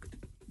Hardwick.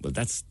 Well,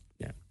 that's,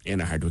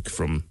 Éanna Hardwick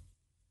from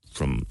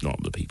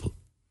Normal People.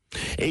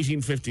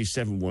 1850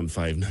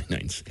 715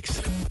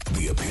 996.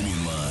 The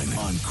Opinion Line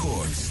on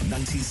Cork's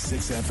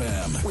 96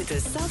 FM. With the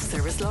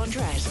self-service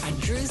laundrette at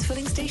Drew's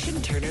Filling Station,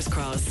 Turner's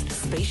Cross.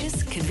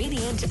 Spacious,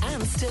 convenient,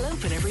 and still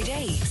open every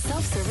day.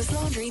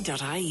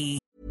 Selfservicelaundry.ie.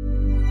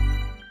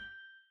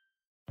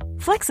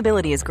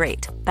 Flexibility is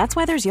great. That's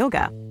why there's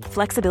yoga.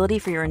 Flexibility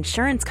for your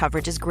insurance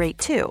coverage is great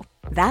too.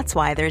 That's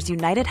why there's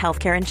United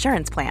Healthcare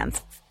Insurance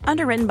Plans.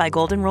 Underwritten by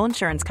Golden Rule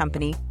Insurance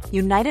Company,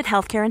 United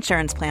Healthcare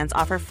Insurance Plans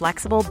offer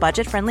flexible,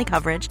 budget-friendly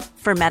coverage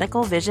for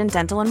medical, vision,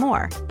 dental, and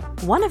more.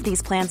 One of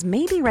these plans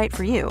may be right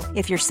for you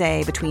if you're,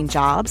 say, between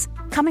jobs,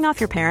 coming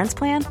off your parents'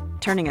 plan,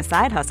 turning a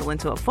side hustle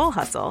into a full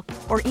hustle,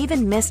 or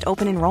even missed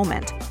open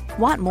enrollment.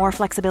 Want more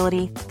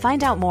flexibility?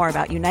 Find out more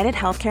about United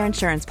Healthcare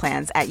Insurance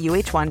Plans at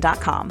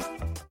uh1.com.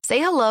 Say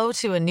hello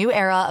to a new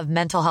era of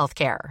mental health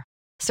care.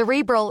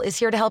 Cerebral is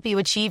here to help you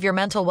achieve your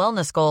mental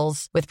wellness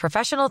goals with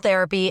professional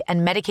therapy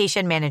and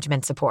medication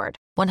management support.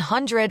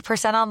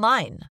 100%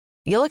 online.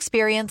 You'll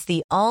experience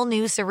the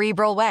all-new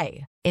Cerebral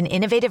Way, an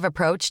innovative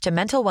approach to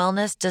mental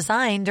wellness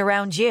designed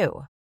around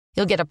you.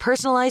 You'll get a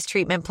personalized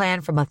treatment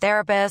plan from a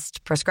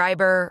therapist,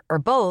 prescriber, or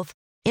both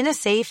in a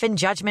safe and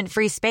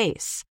judgment-free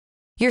space.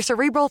 Your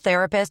Cerebral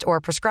therapist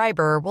or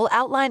prescriber will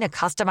outline a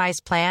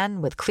customized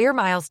plan with clear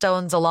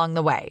milestones along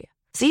the way,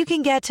 so you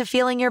can get to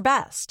feeling your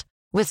best.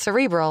 With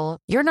Cerebral,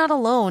 you're not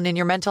alone in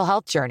your mental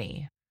health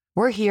journey.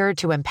 We're here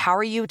to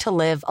empower you to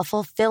live a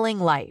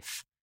fulfilling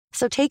life.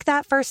 So take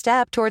that first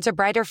step towards a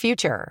brighter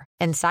future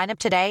and sign up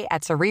today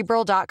at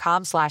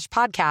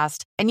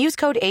Cerebral.com/podcast and use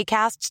code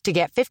ACAST to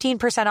get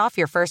 15% off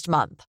your first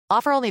month.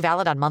 Offer only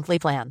valid on monthly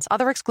plans.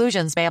 Other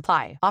exclusions may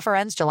apply. Offer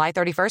ends July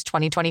 31st,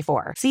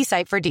 2024. See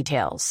site for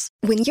details.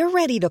 When you're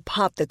ready to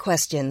pop the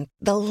question,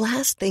 the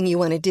last thing you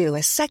want to do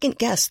is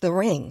second-guess the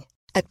ring.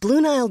 At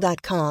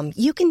BlueNile.com,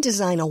 you can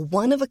design a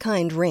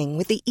one-of-a-kind ring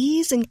with the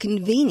ease and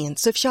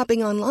convenience of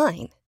shopping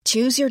online.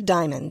 Choose your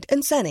diamond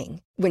and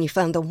setting. When you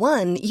find the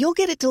one, you'll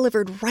get it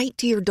delivered right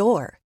to your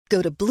door.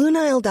 Go to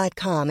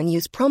BlueNile.com and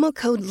use promo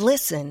code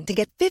LISTEN to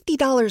get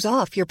 $50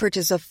 off your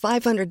purchase of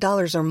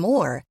 $500 or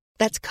more.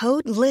 That's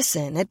code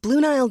LISTEN at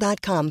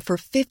BlueNile.com for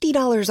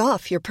 $50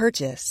 off your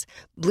purchase.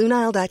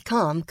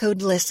 BlueNile.com,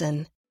 code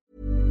LISTEN.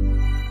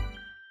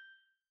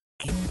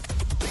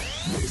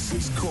 This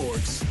is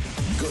Cork's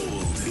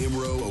Gold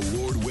IMRO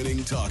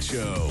award-winning talk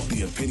show,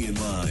 The Opinion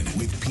Line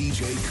with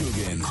PJ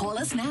Coogan. Call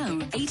us now,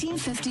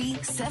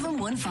 1850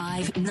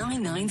 715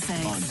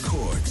 996. On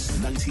Cork's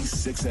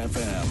 96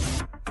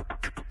 FM.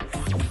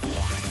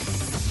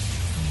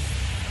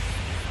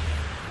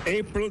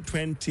 April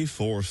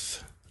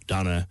 24th,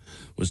 Donna,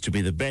 was to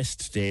be the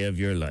best day of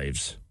your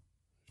lives.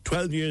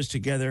 12 years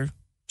together,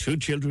 2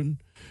 children,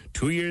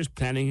 2 years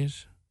planning it.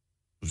 It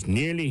was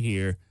nearly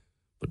here,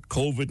 but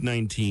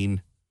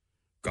COVID-19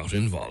 got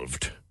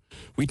involved.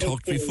 We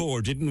talked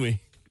before, didn't we?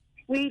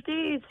 We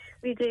did.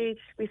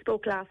 We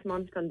spoke last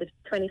month on the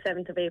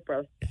 27th of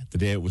April. Yeah, the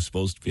day it was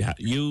supposed to be.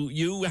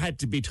 You had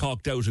to be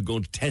talked out of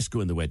going to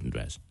Tesco in the wedding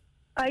dress.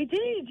 I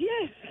did,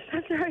 yes.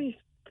 That's right.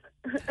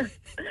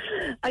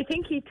 I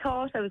think he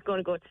thought I was going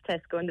to go to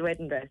Tesco in the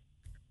wedding dress.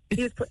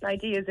 He was putting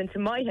ideas into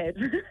my head.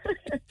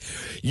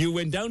 You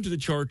went down to the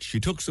church, you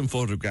took some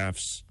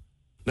photographs.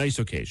 Nice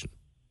occasion.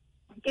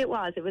 It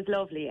was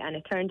lovely, and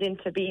it turned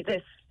into be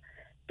this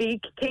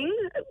big thing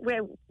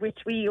which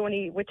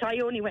I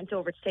only went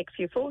over to take a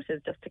few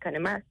photos just to kind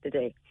of mark the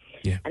day.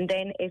 Yeah. And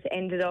then it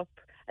ended up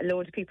a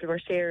load of people were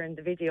sharing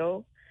the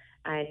video,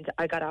 and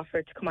I got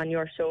offered to come on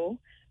your show.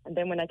 And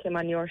then when I came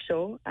on your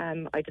show,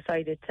 I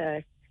decided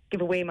to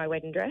give away my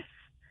wedding dress.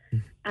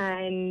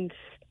 And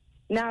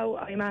now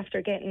I'm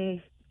after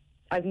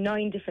I've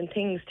 9 different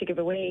things to give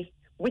away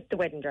with the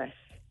wedding dress.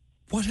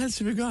 What else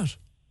have you got?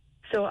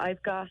 So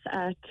I've got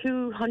a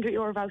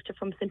 €200 voucher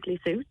from Simply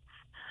Suits.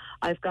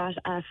 I've got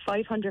a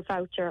 500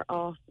 voucher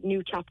off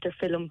New Chapter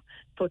Film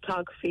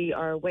photography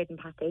or wedding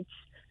package,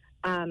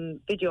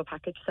 video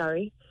package,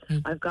 sorry.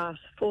 I've got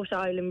Photo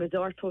Island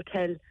Resort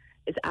Hotel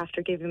is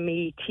after giving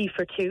me tea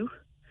for 2,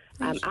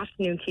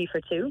 afternoon tea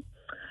for 2.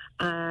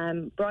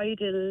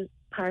 Bridal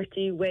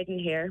party wedding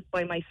hair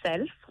by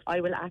myself.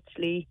 I will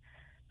actually,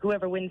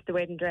 whoever wins the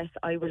wedding dress,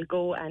 I will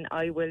go and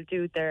I will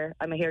do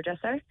I'm a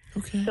hairdresser.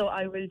 Okay. So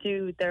I will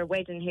do their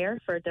wedding hair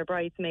for their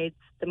bridesmaids,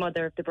 the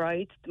mother of the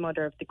bride, the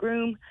mother of the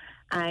groom,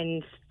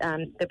 and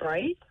the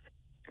bride,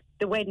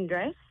 the wedding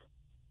dress,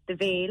 the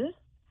veil.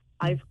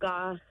 I've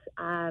got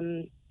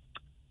Liam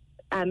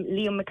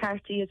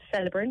McCarthy is a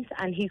celebrant,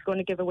 and he's going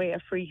to give away a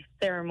free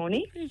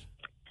ceremony.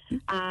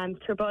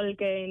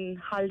 Turbolgan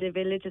Holiday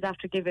Village is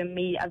after giving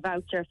me a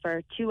voucher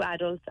for 2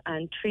 adults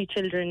and 3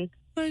 children,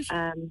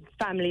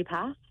 family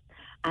pass.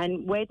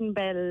 And Wedding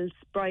Bells,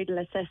 Bridal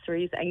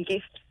Accessories and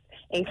Gifts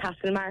in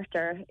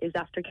Castlemartyr is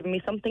after giving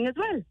me something as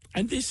well.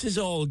 And this is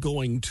all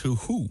going to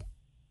who?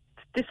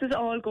 This is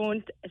all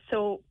going to,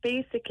 so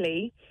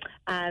basically,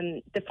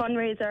 the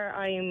fundraiser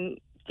I'm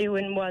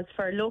doing was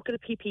for local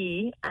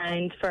PPE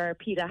and for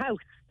PETA House.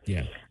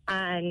 Yeah.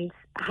 And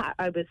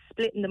I was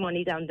splitting the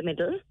money down the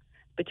middle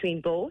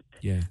between both.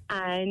 Yeah.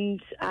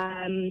 And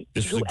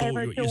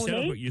whoever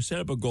donates... You set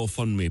up a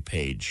GoFundMe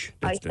page.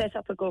 I set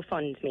up a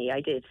GoFundMe, I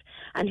did.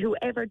 And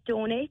whoever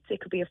donates,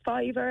 it could be a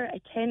 $5,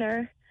 a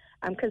 $10,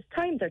 because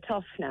times are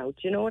tough now, do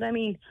you know what I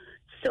mean?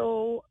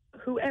 So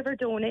whoever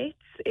donates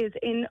is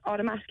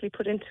automatically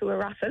put into a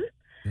raffle.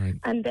 Right.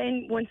 And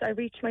then once I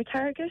reach my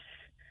target,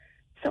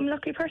 some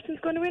lucky person's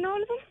going to win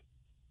all of them.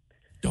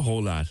 The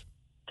whole lot.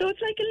 So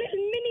it's like a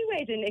little mini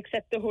wedding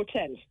except the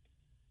hotel.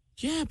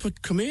 Yeah,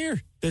 but come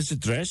here. There's a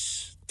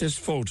dress, there's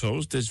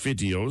photos, there's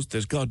videos,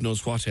 there's God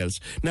knows what else.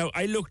 Now,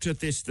 I looked at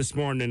this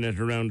morning at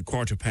around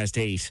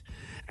 8:15,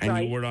 and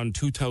Right. you were on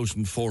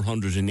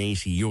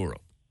 €2,480.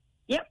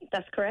 Yep,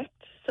 that's correct.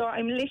 So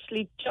I'm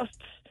literally just...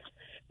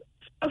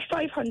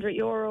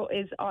 €500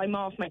 is I'm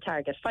off my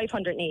target.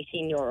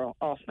 €518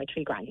 off my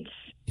 $3,000.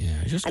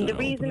 Yeah, And the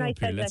reason I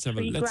said let's that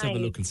have a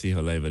look and see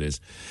how live it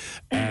is.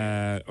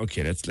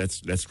 Okay,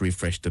 let's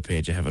refresh the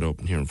page. I have it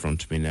open here in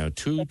front of me now.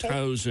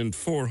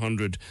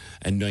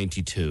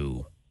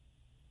 2,492,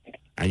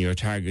 and your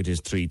target is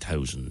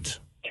 3,000.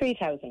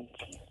 3,000.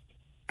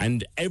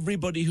 And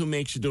everybody who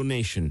makes a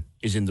donation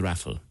is in the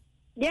raffle.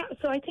 Yeah,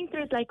 so I think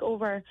there's like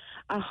over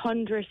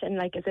 100, and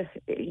like as if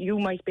you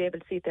might be able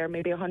to see it there,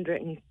 maybe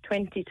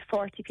 120 to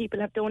 40 people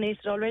have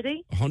donated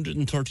already.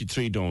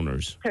 133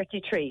 donors.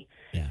 33.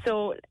 Yeah.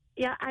 So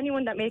yeah,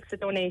 anyone that makes a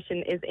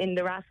donation is in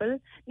the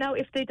raffle. Now,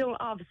 if they don't,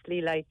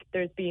 obviously, like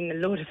there's been a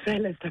load of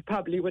fellas that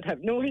probably would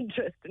have no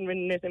interest in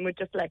winning it and would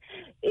just like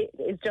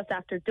it's just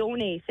after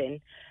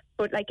donating.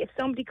 But like if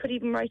somebody could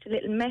even write a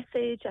little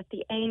message at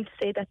the end to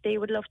say that they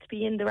would love to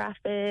be in the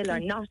raffle or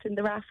not in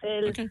the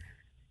raffle. Okay.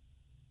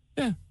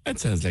 Yeah, that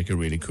sounds like a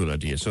really cool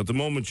idea. So at the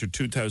moment you're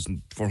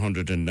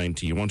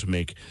 2,490. You want to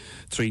make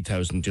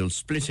 3,000. You'll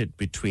split it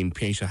between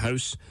Pieta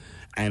House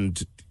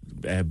and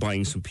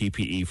buying some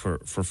PPE for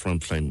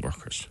frontline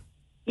workers.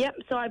 Yep,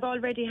 so I've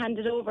already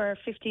handed over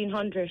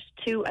 1,500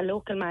 to a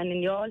local man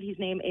in Youghal. His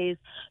name is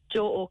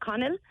Joe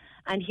O'Connell,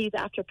 and he's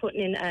after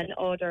putting in an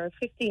order of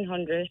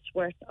 1,500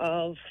 worth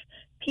of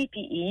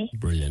PPE.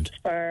 Brilliant.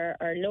 For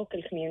our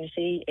local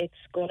community. It's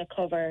going to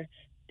cover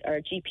our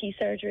GP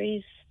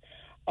surgeries,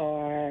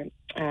 or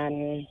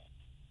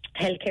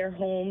healthcare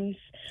homes.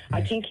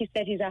 Right. I think he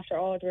said he's after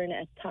ordering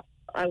out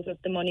of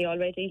the money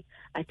already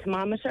a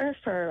thermometer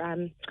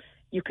for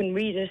you can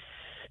read it.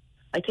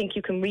 I think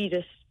you can read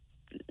it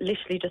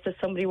literally just as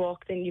somebody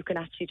walks in. You can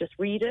actually just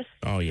read it.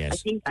 Oh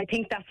yes. I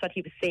think that's what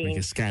he was saying. Like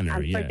a scanner,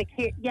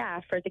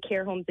 for the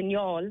care homes in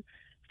Youghal,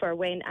 for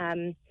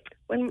when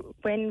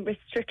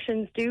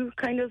restrictions do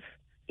kind of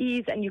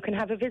ease and you can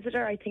have a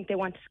visitor. I think they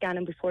want to scan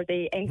them before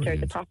they enter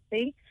the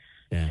property.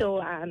 Yeah.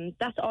 So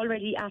that's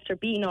already after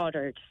being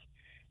ordered.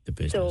 The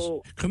business.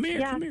 So, come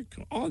here.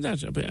 All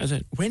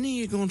that. When are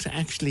you going to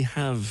actually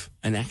have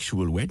an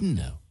actual wedding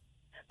now?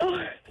 Oh,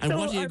 and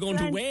what are you going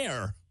to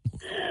wear?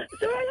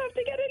 So I'll have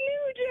to get a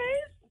new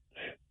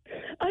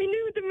dress. I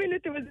knew the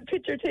minute there was a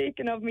picture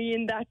taken of me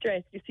in that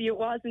dress. You see, it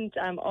wasn't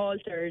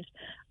altered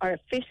or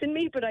fitting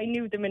me, but I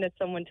knew the minute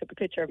someone took a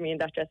picture of me in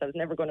that dress, I was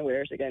never going to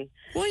wear it again.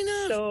 Why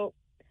not? So,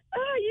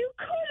 you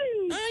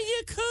couldn't.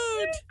 You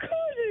could. You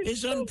couldn't.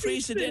 It's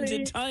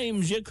unprecedented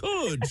times. You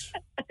could.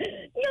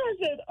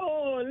 Not at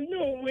all.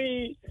 No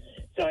way.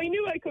 So I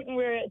knew I couldn't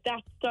wear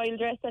that style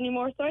dress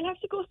anymore, so I'll have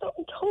to go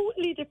something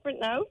totally different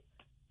now.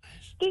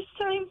 This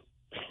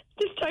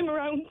time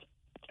around,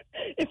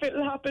 if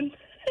it'll happen.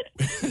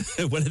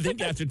 Well, I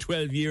think after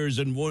 12 years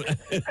and one,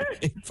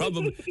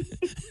 probably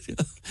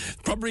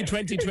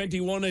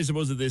 2021, I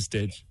suppose, at this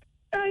stage.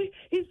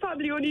 He's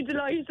probably only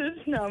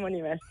delighted. No, I'm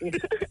only messing.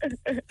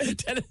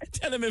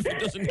 Tell him if it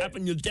doesn't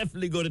happen, you'll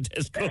definitely go to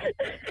Tesco.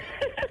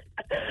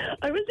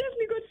 I will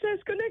definitely go to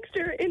Tesco next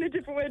year in a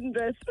different wedding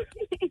dress.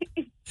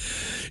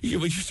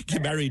 You should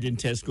get married in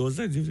Tesco.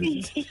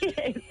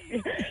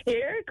 Yes.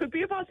 Here, could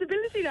be a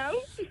possibility now.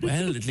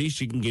 Well, at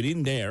least you can get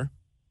in there.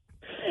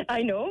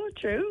 I know,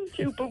 true.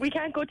 But we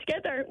can't go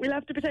together. We'll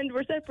have to pretend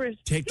we're separate.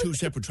 Take two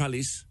separate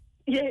trolleys.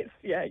 Yes,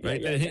 yeah.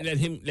 Right,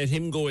 let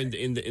him go in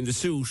the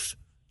suit,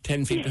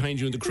 10 feet behind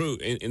you in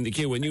the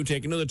queue, and you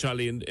take another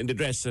trolley in the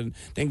dress, and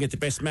then get the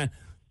best man.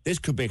 This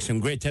could make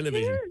some great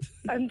television. Here,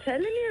 I'm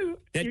telling you.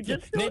 You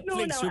just don't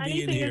know now.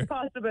 Anything is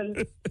possible.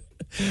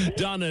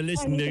 Donna,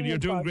 listen, you're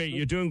doing great.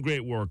 You're doing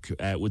great work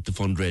with the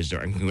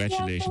fundraiser, and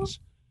congratulations.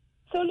 Yeah,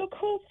 so look,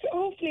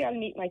 hopefully I'll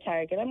meet my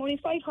target. I'm only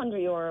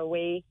 €500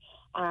 away,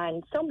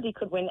 and somebody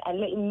could win a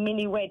little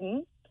mini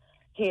wedding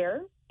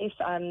here. If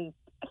a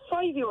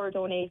 €5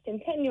 donation,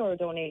 €10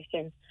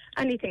 donation,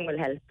 anything will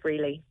help,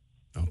 really.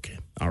 Okay.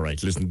 All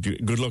right. Listen,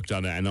 good luck,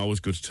 Donna, and always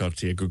good to talk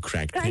to you. Good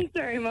crack. Thanks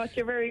very much.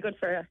 You're very good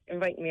for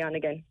inviting me on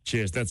again.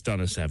 Cheers. That's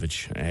Donna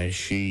Savage.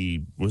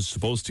 She was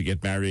supposed to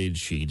get married.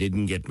 She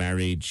didn't get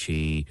married.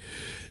 She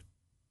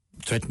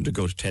threatened to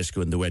go to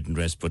Tesco in the wedding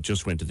dress, but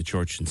just went to the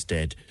church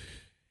instead.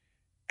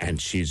 And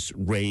she's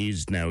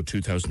raised now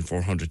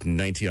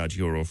 €2,490 odd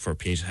for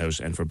Pieta House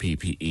and for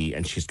PPE,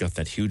 and she's got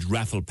that huge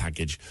raffle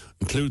package,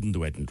 including the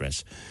wedding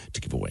dress,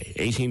 to give away.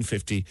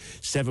 1850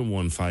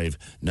 715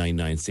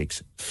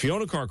 996.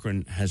 Fiona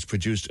Corcoran has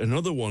produced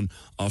another one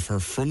of her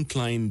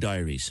frontline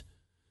diaries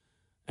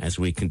as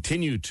we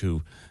continue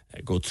to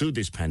go through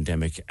this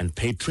pandemic and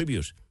pay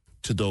tribute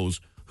to those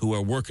who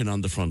are working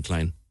on the front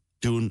line,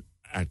 doing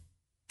a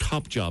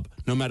top job,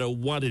 no matter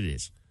what it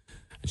is.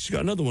 And she's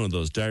got another one of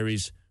those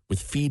diaries with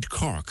Feed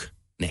Cork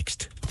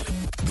next.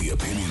 The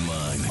Opinion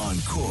Line on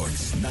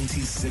Cork's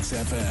 96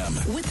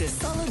 FM. With the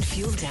Solid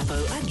Fuel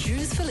Depot at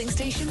Drew's Filling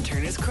Station,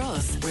 Turner's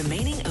Cross.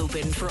 Remaining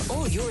open for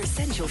all your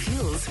essential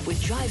fuels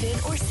with drive-in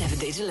or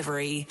 7-day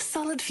delivery.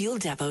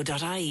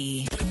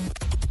 SolidFuelDepot.ie.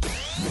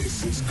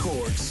 This is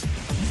Cork's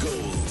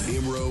Gold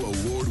IMRO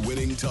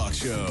award-winning talk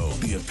show.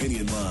 The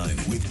Opinion Line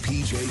with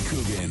PJ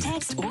Coogan.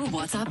 Text or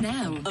WhatsApp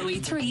now.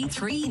 083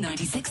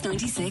 396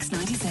 96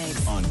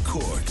 96. On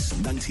Cork's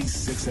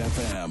 96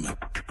 FM.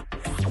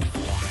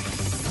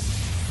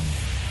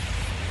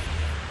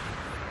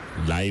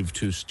 Live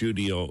to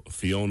studio,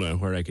 Fiona,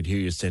 where I could hear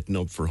you setting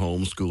up for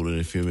homeschool in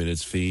a few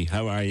minutes. Fee,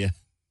 how are you?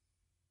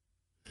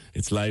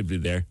 It's lively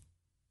there.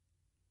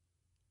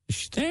 Is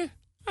she there?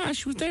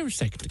 She was there a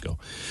second ago.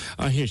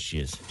 Oh, here she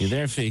is. You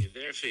there, Fee?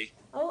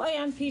 Oh, I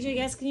am, PJ.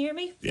 Yes, can you hear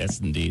me? Yes,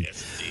 indeed.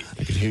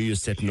 I could hear you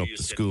setting up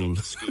the school.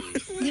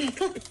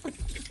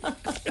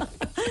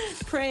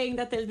 Praying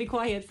that they'll be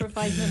quiet for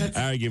 5 minutes.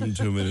 I'll give them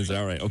 2 minutes.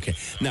 All right, okay.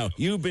 Now,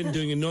 you've been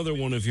doing another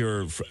one of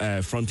your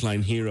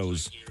Frontline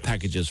Heroes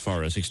packages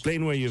for us.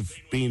 Explain where you've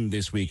been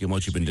this week and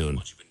what you've been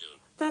doing.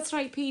 That's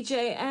right,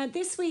 PJ.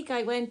 This week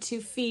I went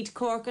to Feed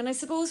Cork, and I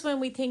suppose when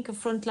we think of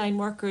frontline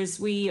workers,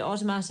 we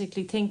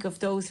automatically think of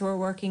those who are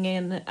working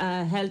in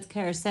a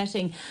healthcare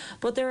setting.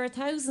 But there are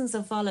thousands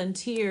of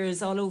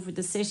volunteers all over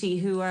the city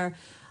who are,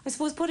 I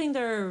suppose, putting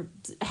their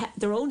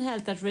own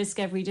health at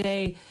risk every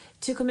day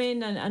to come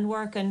in and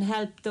work and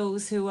help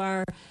those who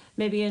are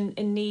maybe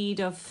in need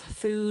of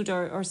food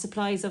or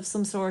supplies of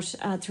some sort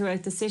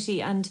throughout the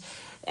city. And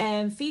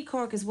Feed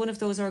Cork is one of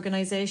those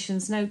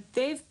organisations. Now,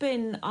 they've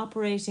been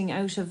operating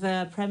out of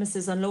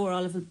premises on Lower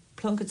Olive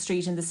Plunkett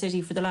Street in the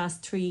city for the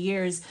last 3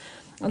 years.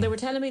 And they were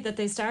telling me that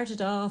they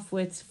started off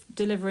with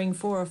delivering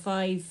 4 or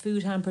 5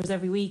 food hampers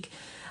every week.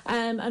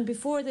 And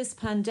before this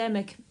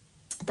pandemic,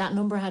 that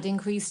number had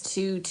increased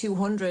to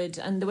 200,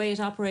 and the way it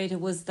operated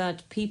was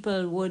that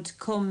people would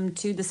come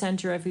to the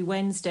centre every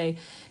Wednesday,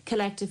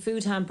 collect a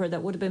food hamper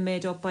that would have been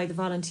made up by the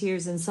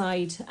volunteers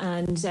inside,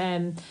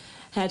 and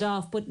head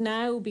off. But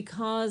now,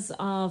 because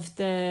of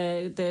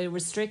the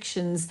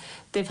restrictions,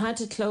 they've had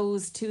to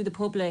close to the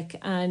public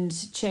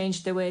and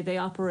change the way they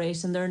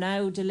operate, and they're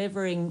now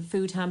delivering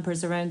food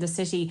hampers around the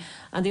city,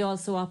 and they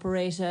also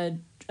operate a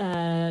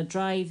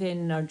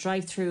drive-in or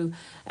drive-through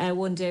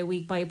 1 day a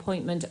week by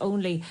appointment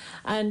only.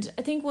 And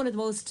I think one of the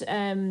most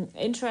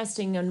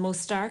interesting and most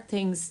stark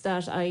things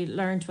that I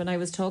learned when I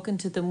was talking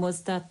to them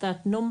was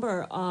that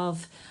number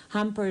of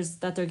hampers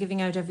that they're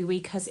giving out every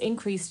week has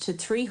increased to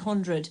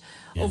 300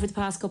 over the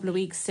past couple of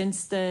weeks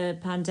since the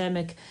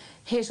pandemic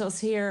hit us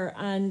here.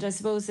 And I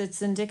suppose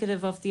it's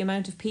indicative of the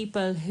amount of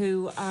people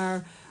who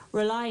are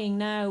relying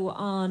now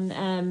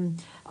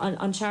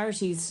on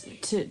charities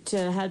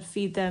to help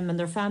feed them and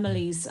their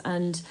families,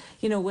 and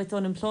with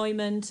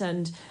unemployment,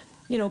 and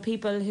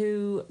people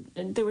who,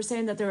 they were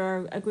saying that there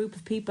are a group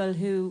of people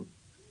who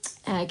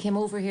came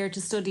over here to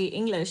study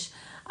English,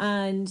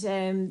 and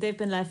they've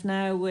been left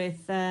now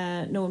with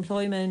no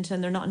employment,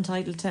 and they're not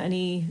entitled to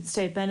any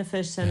state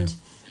benefit, and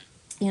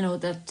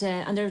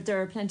and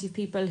there are plenty of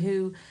people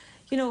who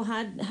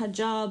had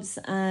jobs,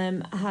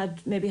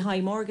 had maybe high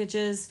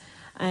mortgages,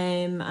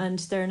 and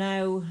they're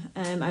now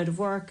out of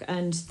work,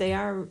 and they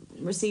are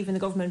receiving the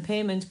government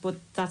payment, but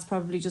that's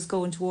probably just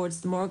going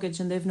towards the mortgage,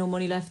 and they've no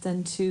money left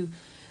then to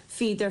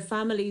feed their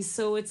families.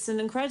 So it's an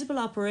incredible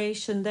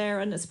operation there.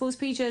 And I suppose,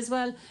 PJ, as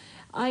well,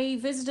 I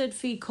visited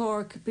Feed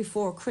Cork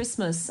before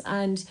Christmas,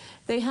 and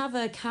they have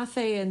a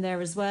cafe in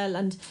there as well.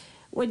 And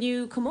when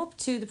you come up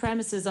to the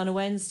premises on a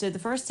Wednesday, the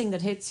first thing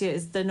that hits you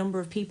is the number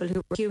of people who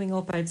are queuing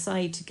up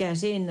outside to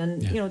get in.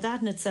 And,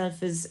 that in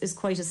itself is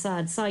quite a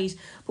sad sight.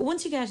 But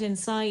once you get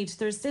inside,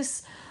 there's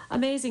this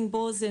amazing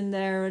buzz in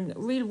there and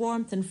real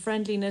warmth and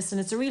friendliness.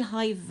 And it's a real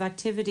hive of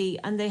activity.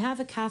 And they have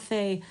a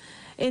cafe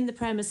in the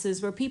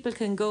premises where people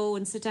can go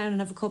and sit down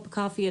and have a cup of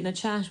coffee and a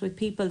chat with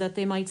people that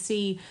they might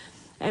see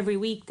every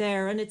week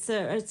there. And it's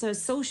a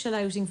social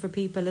outing for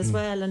people as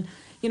well. And,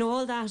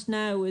 all that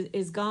now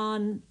is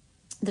gone.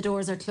 The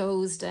doors are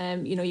closed.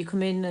 You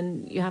come in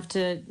and you have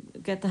to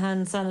get the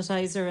hand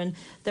sanitizer, and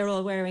they're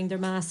all wearing their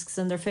masks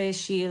and their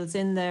face shields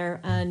in there.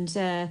 And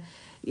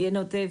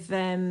they've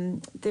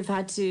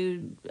had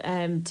to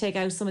take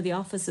out some of the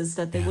offices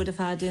that they would have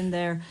had in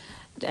there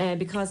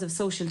because of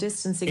social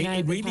distancing.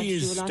 It really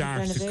is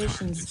stark.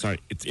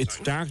 It's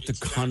stark, the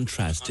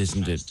contrast,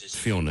 isn't it,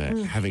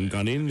 Fiona? Having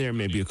gone in there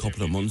maybe a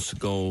couple of months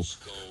ago,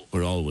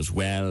 where all was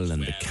well,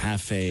 and the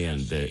cafe,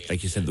 and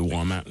like you said, the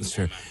warm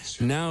atmosphere.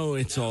 Now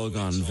it's all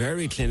gone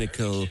very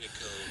clinical,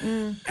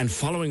 and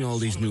following all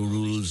these new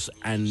rules,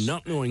 and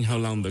not knowing how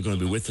long they're going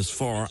to be with us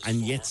for,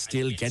 and yet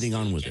still getting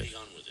on with it.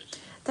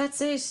 That's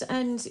it.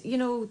 And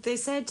they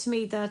said to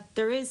me that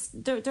there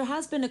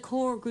has been a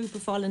core group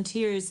of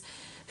volunteers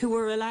who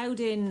were allowed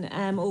in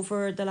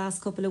over the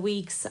last couple of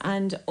weeks,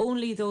 and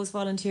only those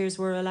volunteers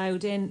were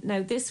allowed in.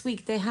 Now, this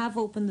week they have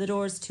opened the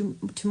doors to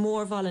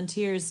more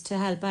volunteers to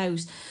help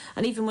out.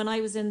 And even when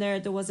I was in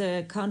there was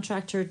a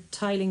contractor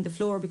tiling the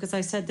floor, because I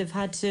said they've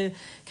had to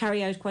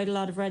carry out quite a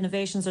lot of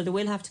renovations, or they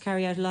will have to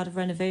carry out a lot of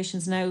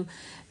renovations now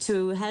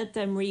to help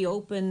them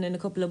reopen in a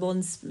couple of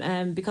months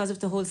because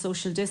of the whole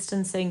social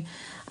distancing.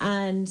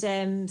 And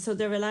so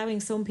they're allowing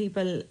some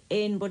people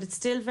in, but it's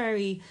still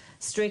very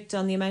strict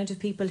on the amount of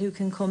people who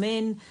can come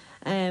in,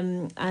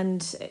 and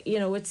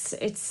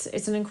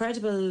it's an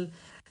incredible.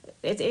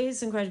 It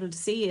is incredible to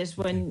see it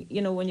when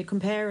you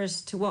compare it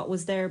to what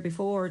was there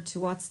before to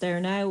what's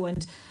there now.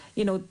 And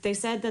they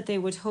said that they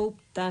would hope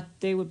that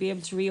they would be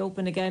able to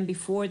reopen again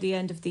before the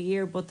end of the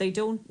year, but they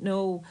don't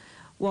know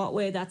what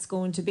way that's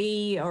going to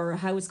be or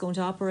how it's going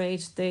to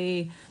operate.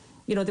 They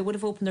would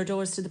have opened their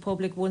doors to the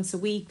public once a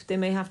week. They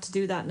may have to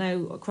do that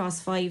now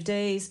across 5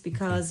 days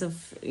because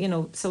of,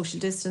 social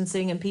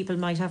distancing, and people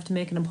might have to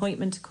make an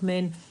appointment to come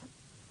in.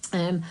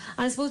 And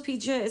I suppose,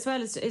 PJ, as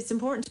well, it's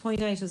important to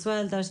point out as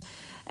well that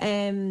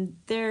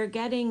they're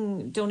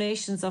getting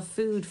donations of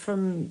food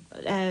from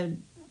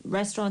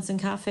restaurants and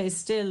cafes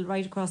still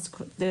right across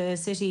the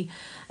city.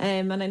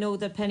 And I know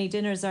that penny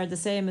dinners are the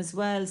same as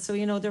well. So,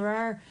 there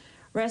are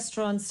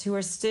restaurants who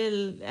are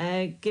still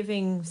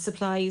giving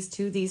supplies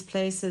to these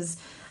places,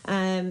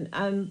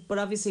 But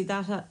obviously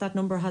that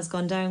number has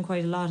gone down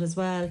quite a lot as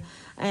well.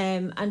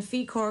 And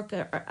Feed Cork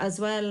as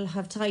well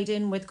have tied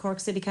in with Cork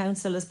City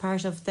Council as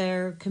part of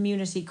their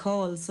community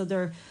calls, so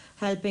they're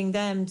helping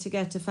them to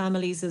get to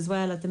families as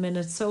well at the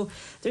minute. So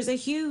there's a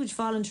huge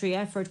voluntary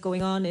effort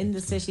going on in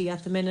the city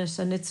at the minute,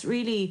 and it's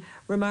really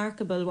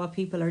remarkable what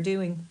people are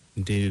doing.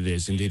 Indeed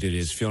it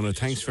is. Fiona,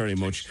 thanks very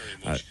much.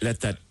 Let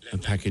that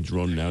package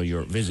run now,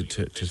 your visit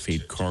to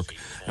Feed Cork,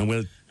 and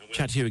we'll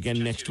chat to you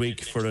again next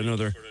week for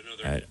another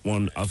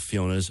one of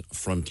Fiona's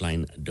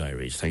Frontline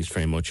Diaries. Thanks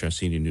very much, our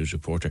senior news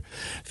reporter,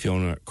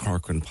 Fiona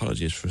Corcoran.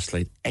 Apologies for a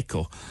slight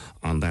echo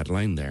on that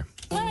line there.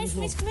 Nice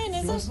for me to come in,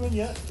 is it?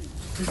 Yeah.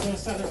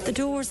 The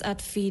doors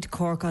at Feed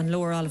Cork on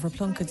Lower Oliver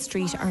Plunkett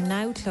Street are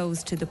now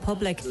closed to the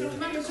public.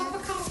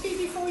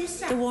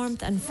 The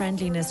warmth and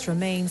friendliness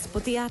remains,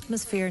 but the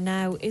atmosphere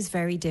now is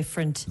very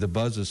different. The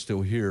buzz is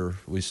still here.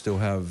 We still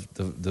have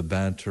the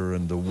banter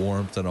and the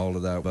warmth and all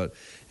of that, but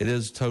it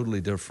is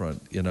totally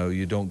different. You know,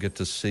 you don't get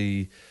to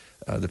see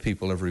the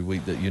people every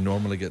week that you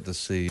normally get to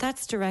see.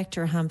 That's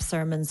Director Hamp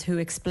Sermons, who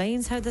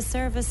explains how the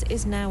service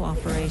is now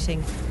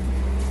operating.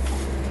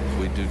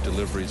 We do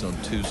deliveries on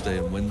Tuesday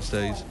and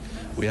Wednesdays.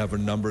 We have a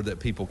number that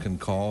people can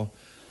call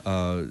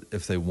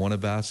if they want a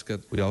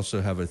basket. We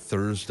also have a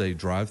Thursday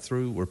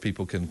drive-through where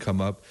people can come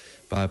up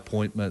by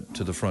appointment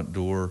to the front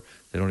door.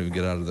 They don't even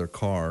get out of their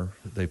car.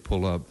 They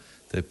pull up,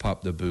 they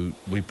pop the boot,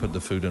 we put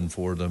the food in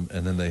for them,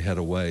 and then they head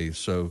away.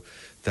 So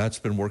that's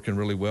been working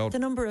really well. The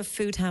number of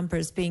food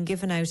hampers being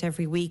given out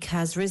every week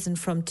has risen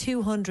from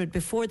 200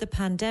 before the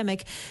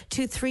pandemic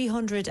to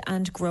 300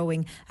 and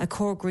growing. A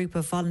core group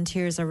of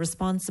volunteers are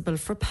responsible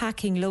for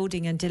packing,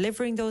 loading and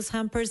delivering those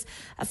hampers,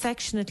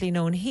 affectionately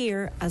known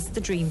here as the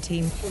Dream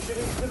Team.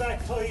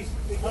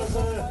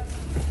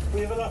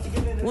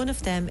 One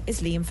of them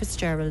is Liam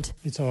Fitzgerald.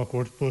 It's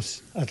awkward,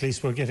 but at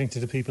least we're getting to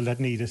the people that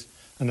need it,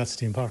 and that's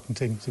the important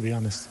thing, to be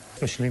honest.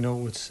 Especially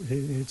now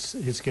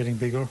it's getting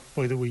bigger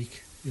by the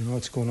week. You know,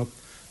 it's going up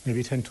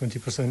maybe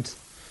 10-20%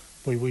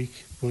 by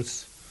week,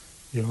 but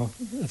you know,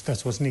 if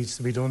that's what needs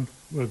to be done,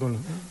 we're going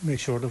to make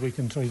sure that we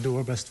can try to do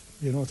our best,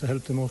 you know, to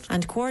help them out.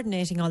 And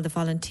coordinating all the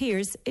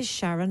volunteers is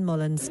Sharon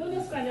Mullins.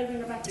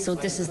 So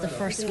this is the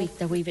first week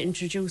that we've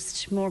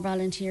introduced more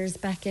volunteers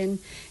back in,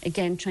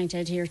 again trying to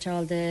adhere to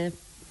all the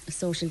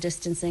social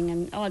distancing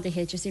and all the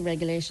HSE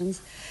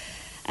regulations.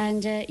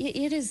 And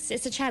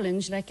it's a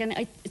challenge, like,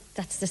 and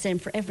that's the same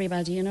for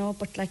everybody, you know,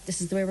 but like,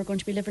 this is the way we're going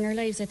to be living our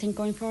lives, I think,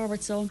 going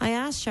forward. So I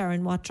asked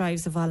Sharon what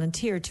drives a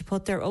volunteer to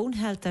put their own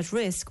health at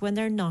risk when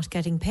they're not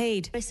getting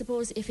paid. I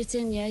suppose if it's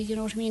in you, you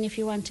know what I mean, if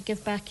you want to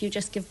give back, you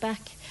just give back.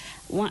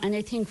 And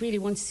I think really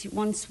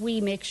once we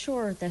make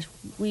sure that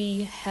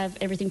we have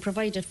everything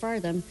provided for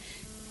them,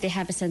 they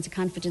have a sense of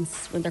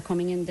confidence when they're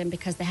coming in then,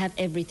 because they have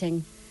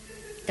everything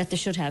that they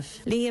should have.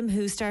 Liam,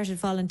 who started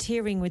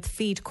volunteering with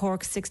Feed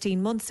Cork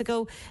 16 months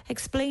ago,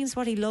 explains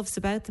what he loves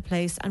about the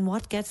place and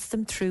what gets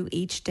them through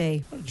each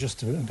day.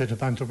 Just a bit of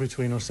banter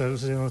between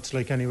ourselves, you know, it's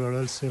like anywhere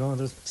else, you know,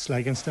 the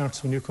slagging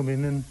starts when you come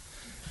in and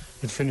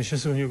it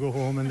finishes when you go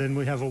home, and then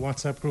we have a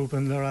WhatsApp group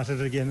and they're at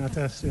it again at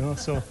that, you know,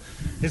 so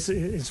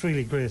it's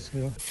really great,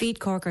 you know. Feed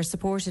Cork are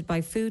supported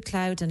by Food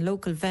Cloud and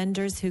local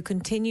vendors who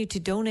continue to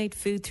donate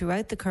food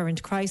throughout the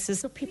current crisis.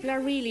 So people are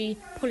really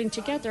pulling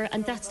together,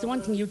 and that's the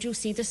one thing you do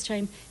see this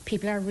time.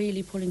 People are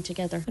really pulling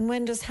together. And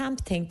when does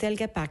Hamp think they'll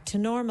get back to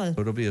normal?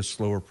 It'll be a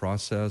slower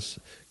process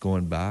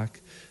going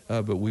back,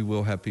 but we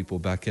will have people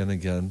back in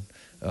again.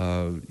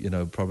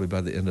 Probably by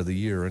the end of the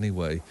year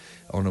anyway.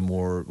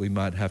 We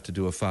might have to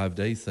do a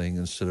 5-day thing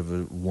instead of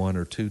a 1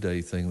 or 2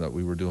 day thing that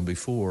we were doing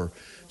before,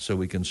 so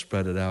we can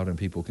spread it out and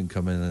people can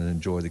come in and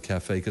enjoy the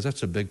cafe, because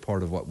that's a big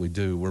part of what we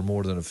do. We're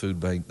more than a food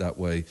bank that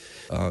way.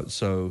 I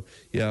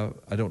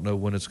don't know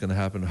when it's going to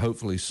happen.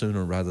 Hopefully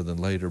sooner rather than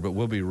later, but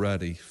we'll be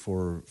ready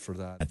for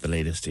that. At the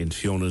latest in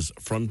Fiona's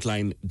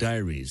Frontline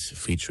Diaries,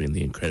 featuring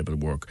the incredible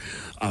work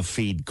of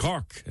Feed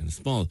Cork. And a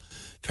small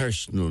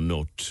personal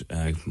note,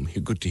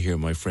 good to hear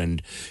my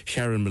friend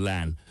Sharon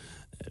Mullins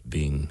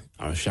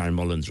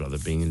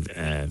being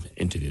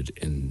interviewed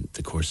in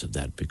the course of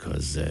that,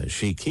 because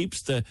she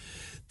keeps the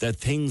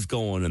things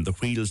going and the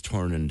wheels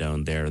turning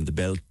down there, and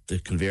the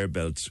conveyor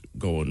belts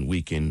going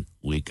week in,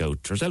 week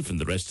out, herself and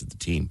the rest of the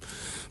team.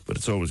 But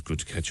it's always good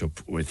to catch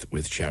up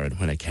with Sharon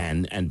when I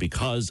can, and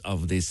because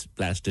of this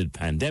blasted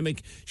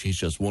pandemic, she's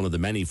just one of the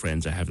many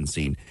friends I haven't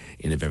seen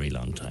in a very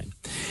long time.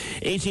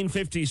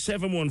 1850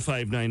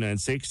 715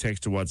 996,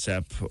 text to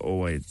WhatsApp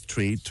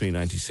 083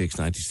 396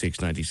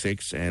 96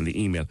 96, and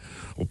the email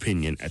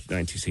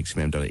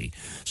opinion@96fm.ie.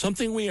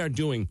 Something we are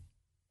doing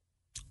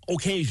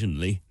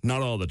occasionally,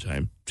 not all the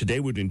time. Today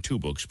we're doing 2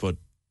 books, but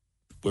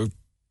we're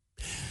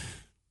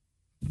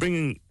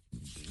bringing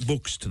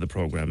books to the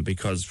programme,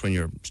 because when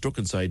you're stuck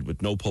inside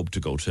with no pub to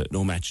go to,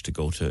 no match to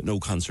go to, no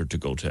concert to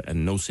go to,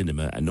 and no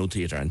cinema and no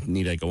theatre, and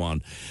need I go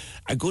on,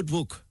 a good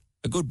book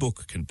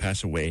can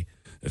pass away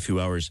a few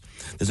hours.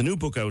 There's a new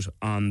book out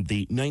on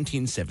the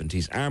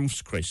 1970s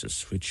arms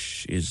crisis,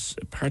 which is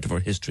a part of our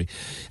history.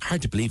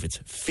 Hard to believe it's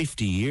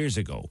 50 years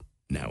ago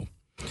now.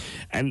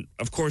 And,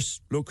 of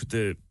course, look,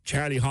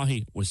 Charlie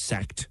Haughey was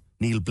sacked.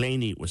 Neil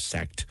Blaney was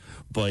sacked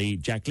by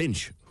Jack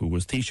Lynch, who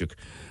was Taoiseach.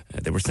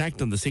 They were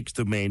sacked on the 6th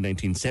of May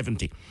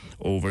 1970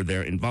 over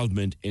their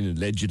involvement in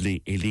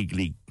allegedly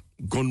illegally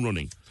gun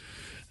running.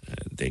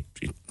 It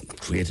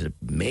created a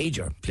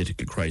major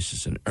political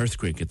crisis, an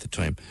earthquake at the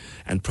time,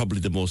 and probably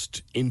the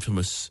most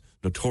infamous,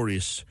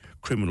 notorious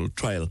criminal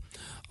trial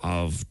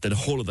of the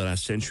whole of the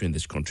last century in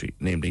this country,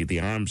 namely the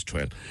arms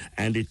trial.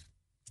 And it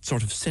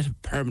sort of set a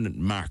permanent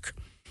mark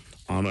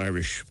on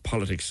Irish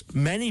politics.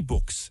 Many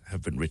books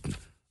have been written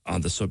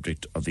on the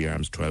subject of the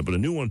arms trial, but a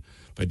new one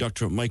by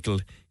Dr. Michael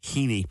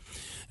Heaney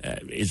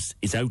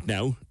is out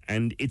now,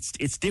 and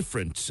it's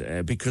different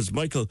because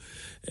Michael,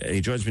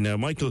 he joins me now.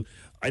 Michael,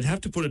 I'd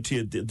have to put it to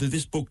you,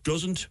 this book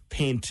doesn't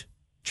paint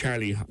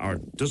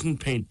doesn't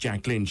paint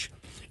Jack Lynch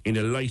in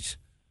a light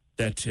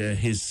that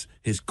his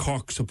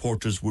Cork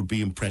supporters would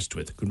be impressed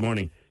with. Good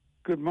morning.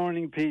 Good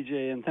morning,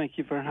 PJ, and thank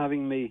you for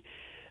having me.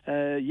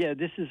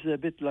 This is a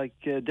bit like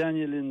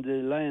Daniel in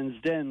the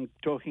Lion's Den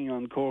talking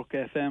on Cork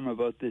FM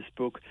about this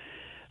book.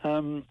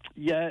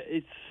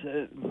 It's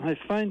my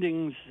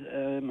findings,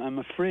 I'm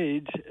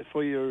afraid,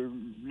 for your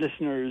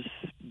listeners'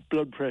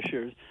 blood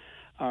pressure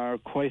are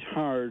quite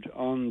hard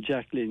on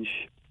Jack Lynch.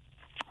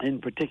 In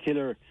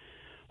particular,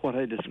 what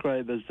I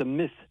describe as the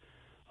myth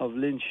of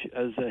Lynch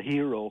as a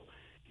hero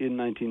in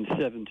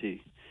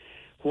 1970.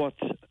 What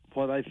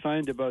I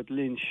find about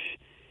Lynch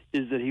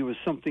is that he was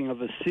something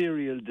of a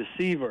serial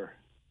deceiver,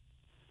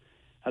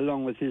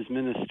 along with his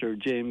minister,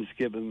 James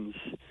Gibbons.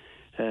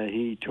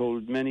 He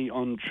told many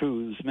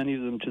untruths, many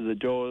of them to the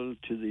Dáil,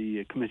 to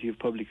the Committee of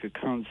Public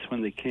Accounts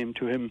when they came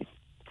to him.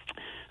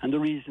 And the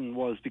reason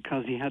was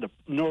because he had a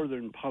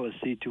northern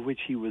policy to which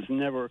he was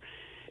never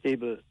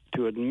able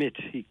to admit.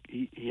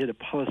 He had a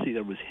policy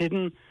that was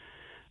hidden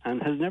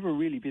and has never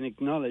really been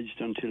acknowledged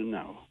until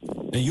now.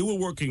 Now, you were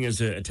working as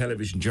a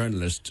television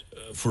journalist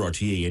for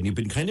RTE, and you've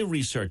been kind of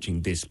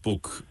researching this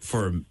book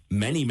for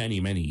many, many,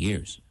 many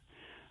years.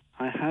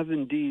 I have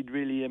indeed,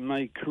 really.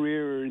 My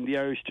career in the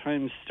Irish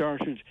Times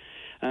started.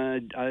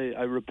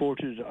 I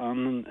reported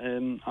on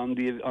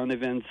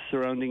events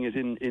surrounding it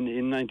in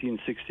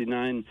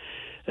 1969,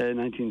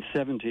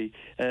 1970,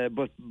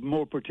 but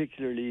more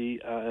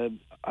particularly,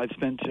 I've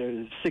spent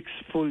 6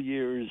 full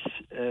years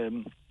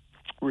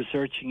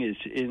researching it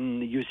in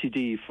the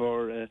UCD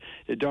for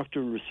a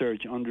doctoral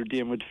research under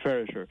Diarmuid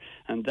Ferriter,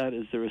 and that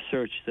is the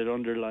research that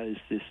underlies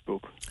this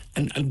book.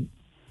 And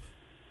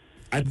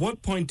at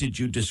what point did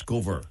you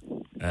discover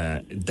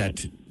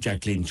that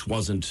Jack Lynch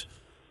wasn't,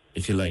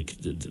 if you like,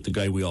 the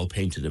guy we all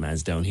painted him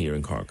as down here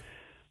in Cork?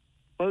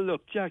 Well,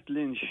 look, Jack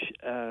Lynch,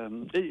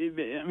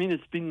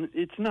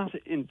 it's not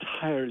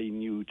entirely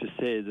new to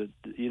say that,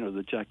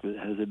 that Jack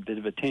has a bit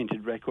of a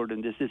tainted record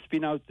in this. It's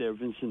been out there.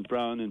 Vincent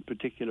Brown, in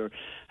particular,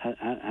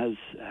 has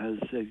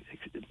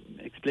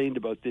explained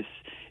about this.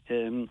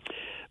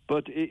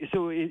 But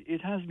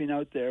it has been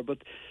out there.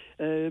 But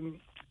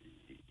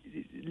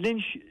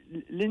Lynch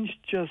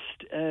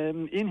just,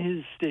 in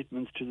his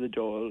statements to the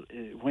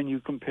Dáil, when you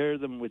compare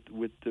them with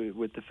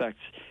the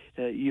facts,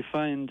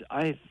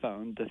 I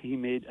found that he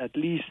made at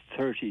least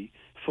 30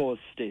 false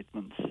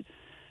statements.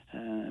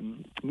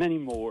 Many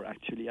more,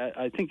 actually.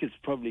 I think it's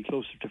probably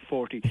closer to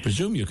 40. I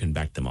presume you can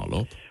back them all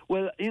up.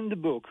 Well, in the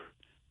book,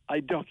 I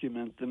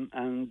document them,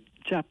 and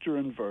chapter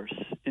and verse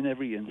in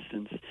every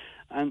instance.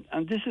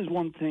 And this is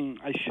one thing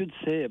I should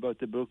say about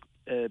the book,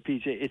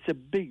 PJ. It's a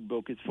big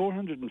book. It's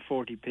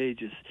 440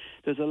 pages.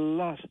 There's a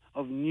lot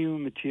of new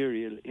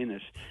material in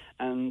it.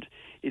 And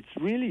it's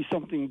really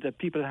something that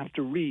people have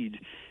to read,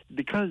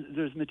 because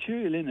there's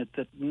material in it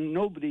that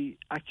nobody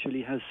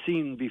actually has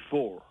seen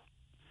before.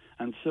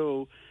 And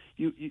so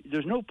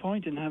there's no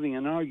point in having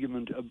an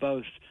argument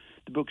about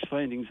the book's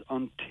findings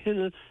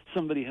until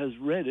somebody has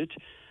read it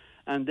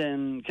and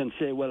then can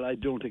say, well, I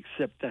don't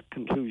accept that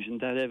conclusion.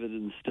 That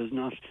evidence does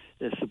not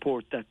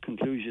support that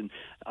conclusion.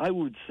 I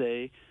would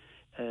say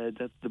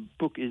that the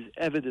book is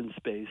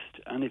evidence-based,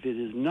 and if it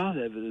is not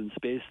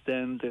evidence-based,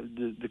 then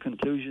the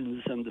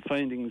conclusions and the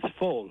findings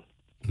fall.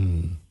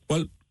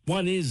 Well,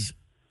 what is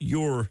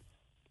your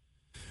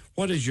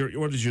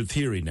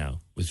theory now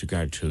with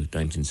regard to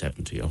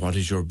 1970, or what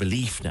is your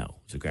belief now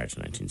with regard to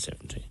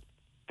 1970?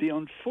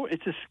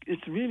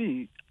 It's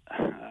really,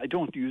 I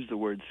don't use the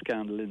word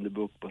scandal in the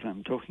book, but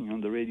I'm talking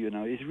on the radio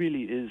now. It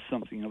really is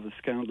something of a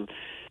scandal.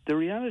 The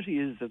reality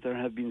is that there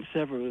have been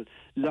several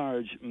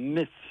large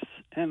myths,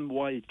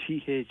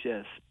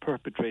 MYTHS,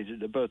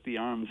 perpetrated about the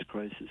arms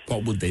crisis.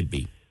 What would they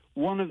be?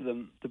 One of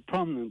them, the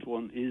prominent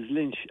one, is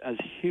Lynch as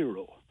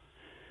hero.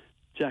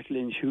 Jack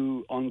Lynch,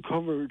 who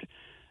uncovered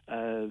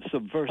a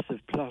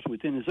subversive plot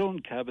within his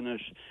own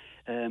cabinet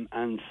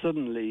and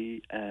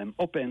suddenly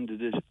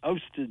upended it,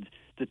 ousted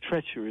the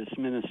treacherous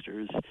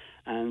ministers,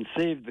 and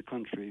saved the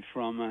country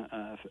from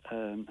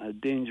a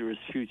dangerous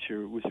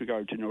future with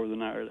regard to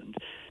Northern Ireland.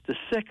 The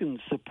second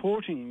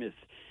supporting myth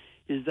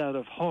is that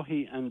of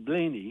Haughey and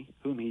Blaney,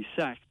 whom he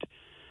sacked,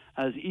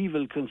 as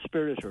evil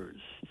conspirators.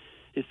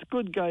 It's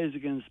good guys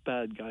against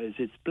bad guys.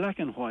 It's black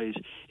and white.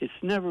 It's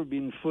never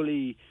been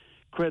fully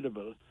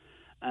credible,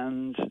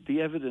 and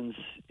the evidence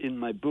in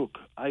my book,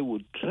 I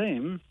would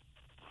claim,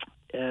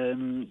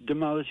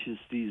 demolishes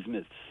these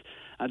myths.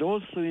 And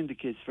also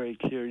indicates very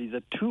clearly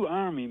that two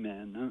army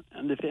men,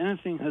 and if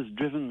anything has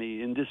driven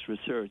me in this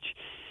research,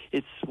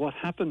 it's what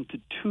happened to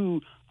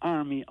two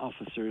army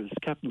officers,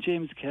 Captain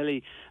James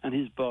Kelly and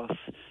his boss,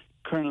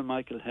 Colonel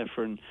Michael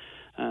Heffern.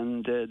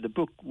 And the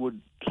book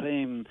would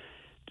claim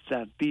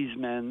that these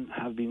men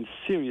have been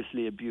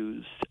seriously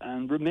abused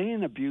and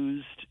remain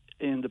abused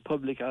in the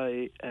public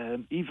eye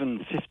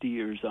even 50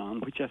 years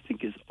on, which I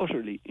think is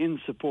utterly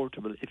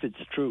insupportable if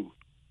it's true.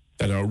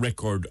 That our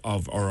record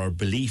of, or our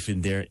belief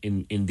in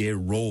their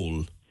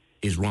role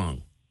is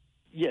wrong.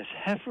 Yes,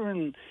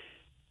 Heffern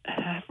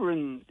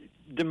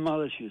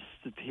demolishes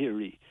the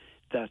theory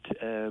that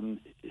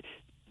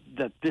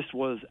that this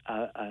was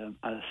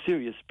a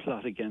serious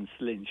plot against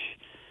Lynch.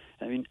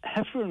 I mean,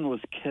 Heffern was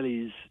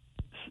Kelly's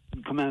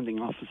commanding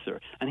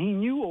officer, and he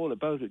knew all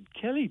about it.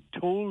 Kelly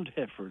told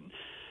Heffern,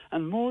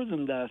 and more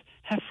than that,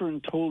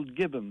 Heffern told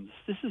Gibbons.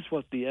 This is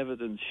what the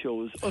evidence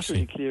shows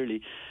utterly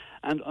clearly.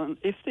 And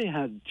if they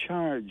had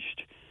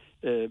charged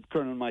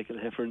Colonel Michael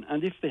Heffern,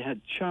 and if they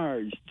had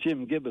charged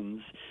Jim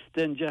Gibbons,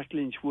 then Jack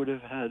Lynch would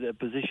have had a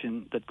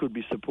position that could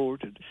be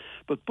supported.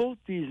 But both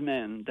these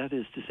men, that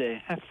is to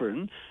say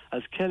Heffern,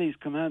 as Kelly's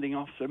commanding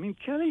officer, I mean,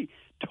 Kelly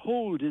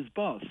told his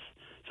boss.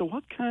 So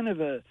what kind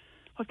of a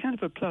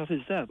plot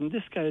is that? And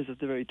this guy is at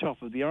the very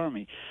top of the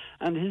army,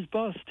 and his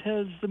boss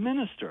tells the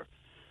minister.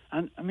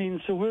 And I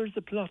mean, so where's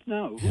the plot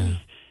now?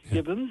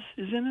 Gibbons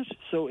is in it.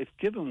 So if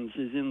Gibbons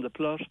is in the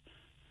plot,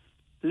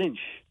 Lynch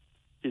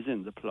is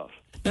in the plot.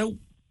 Now,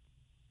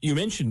 you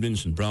mentioned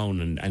Vincent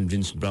Browne, and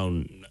Vincent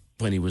Browne,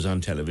 when he was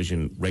on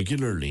television,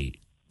 regularly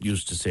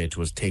used to say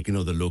to us, take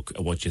another look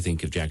at what you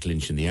think of Jack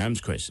Lynch and the arms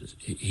crisis.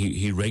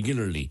 He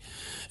regularly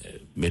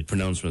made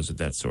pronouncements of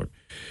that sort.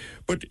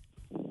 But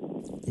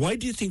why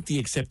do you think the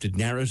accepted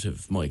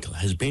narrative, Michael,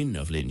 has been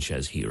of Lynch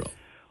as hero?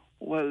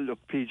 Well, look,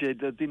 PJ,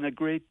 there's been a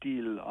great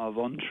deal of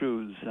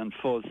untruths and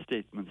false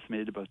statements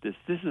made about this.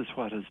 This is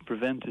what has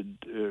prevented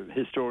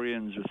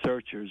historians,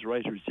 researchers,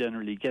 writers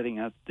generally getting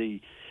at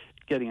the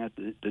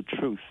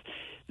truth.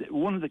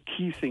 One of the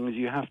key things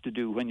you have to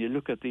do when you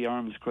look at the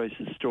arms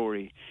crisis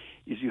story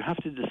is you have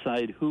to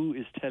decide who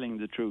is telling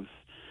the truth.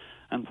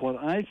 And what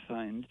I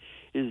find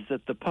is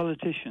that the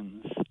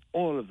politicians,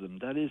 all of them,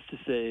 that is to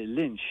say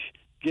Lynch,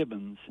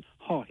 Gibbons,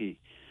 Haughey,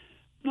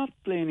 not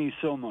Blaney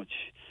so much,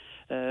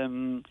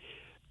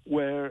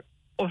 were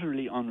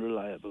utterly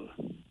unreliable.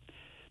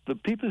 The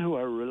people who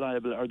are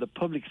reliable are the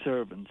public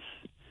servants,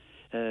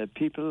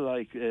 people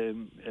like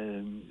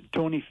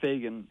Tony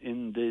Fagan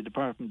in the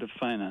Department of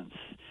Finance,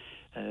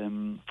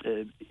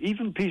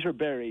 even Peter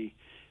Berry,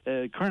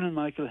 Colonel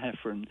Michael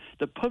Heffern,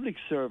 the public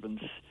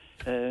servants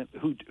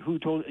who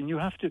told, and you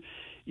have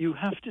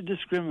to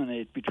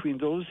discriminate between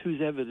those whose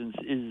evidence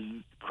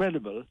is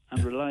credible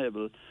and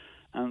reliable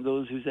and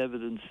those whose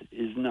evidence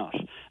is not.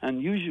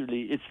 And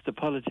usually it's the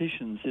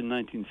politicians in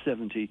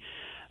 1970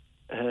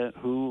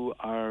 who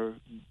are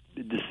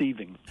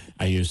deceiving.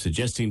 Are you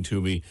suggesting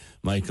to me,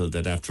 Michael,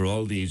 that after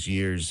all these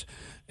years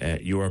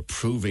you are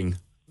proving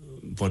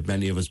what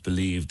many of us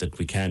believe, that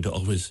we can't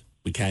always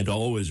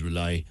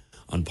rely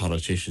on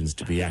politicians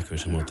to be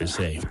accurate in what they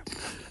say?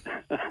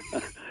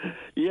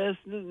 Yes,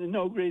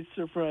 no great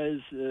surprise.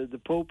 The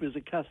Pope is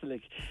a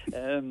Catholic.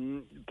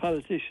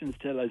 Politicians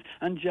tell us.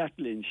 And Jack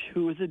Lynch,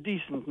 who was a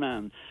decent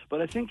man.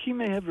 But I think he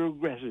may have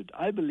regretted,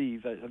 I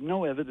have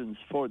no evidence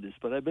for this,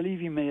 but I believe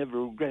he may have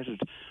regretted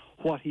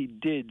what he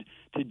did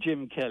to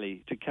Jim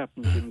Kelly, to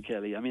Captain Jim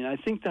Kelly. I mean, I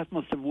think that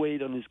must have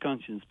weighed on his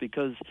conscience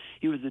because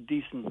he was a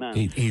decent man.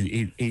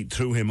 He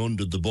threw him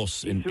under the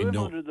bus.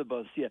 Under the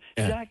bus, yeah.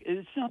 Jack,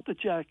 it's not that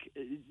Jack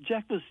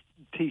was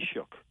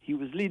Taoiseach. He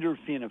was leader of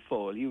Fianna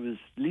Fáil. He was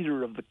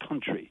leader of the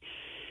country.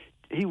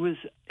 He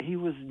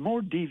was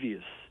more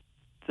devious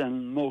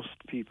than most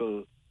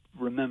people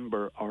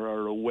remember or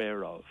are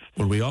aware of.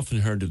 Well, we often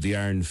heard of the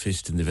iron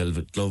fist and the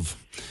velvet glove,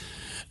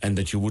 and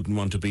that you wouldn't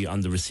want to be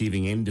on the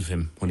receiving end of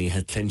him when he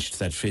had clenched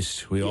that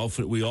fist. We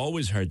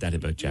always heard that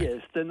about Jack.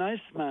 Yes, the nice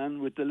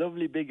man with the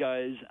lovely big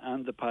eyes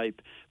and the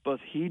pipe, but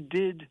he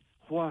did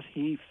what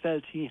he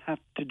felt he had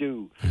to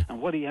do.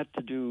 And what he had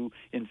to do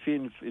in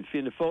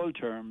Fianna Fáil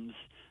terms,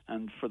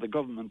 and for the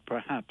government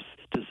perhaps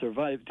to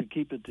survive, to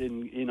keep it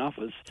in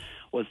office,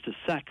 was to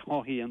sack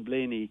Haughey and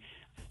Blaney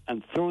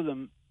and throw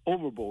them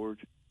overboard.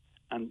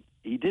 And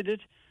he did it,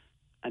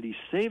 and he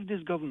saved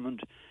his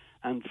government.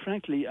 And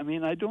frankly, I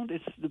mean,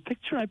 the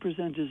picture I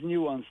present is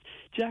nuanced.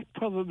 Jack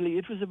probably,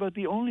 it was about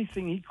the only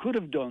thing he could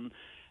have done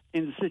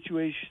in the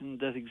situation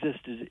that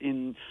existed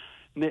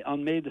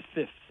on May the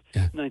 5th,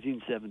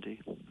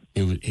 1970.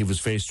 He was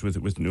faced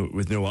with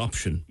no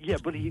option. Yeah,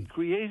 but he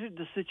created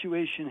the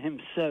situation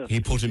himself.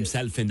 He put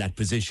himself in that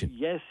position.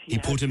 Yes. He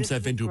put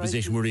himself into a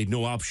position where he had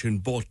no option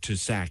but to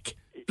sack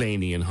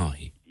Blaney and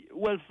Haughey.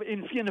 Well,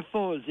 in Fianna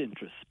Fáil's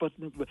interests,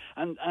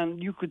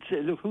 and you could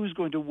say, look, who's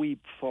going to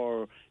weep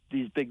for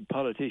these big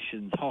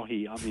politicians.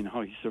 Haughey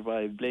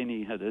survived.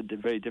 Blaney had a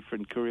very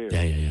different career.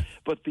 Yeah.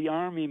 But the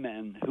army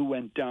men who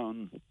went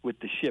down with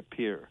the ship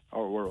here,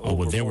 or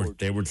were they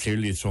were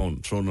clearly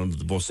thrown under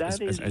the bus, as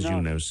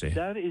you now say.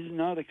 That is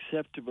not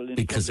acceptable.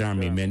 Because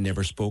army men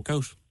never spoke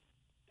out.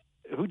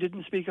 Who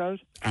didn't speak out?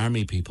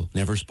 Army people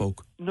never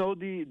spoke. No,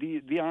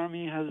 the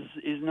army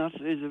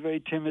is a very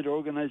timid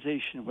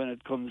organisation when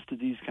it comes to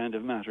these kind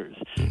of matters.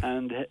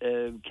 And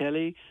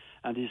Kelly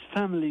and his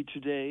family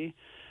today,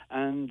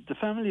 and the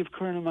family of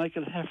Colonel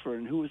Michael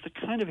Heffern, who was the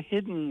kind of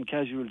hidden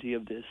casualty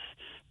of this,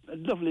 a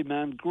lovely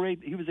man,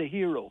 great. He was a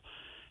hero.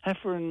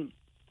 Heffern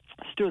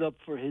stood up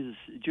for his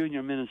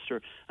junior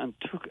minister and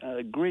took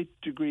a great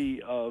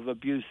degree of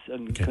abuse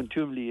and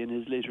contumely in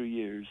his later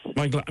years.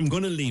 Michael, I'm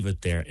going to leave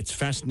it there. It's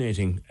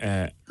fascinating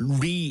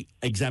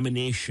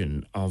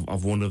re-examination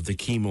of one of the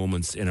key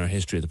moments in our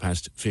history of the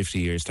past 50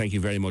 years. Thank you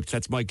very much.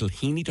 That's Michael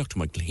Heaney. Dr.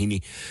 Michael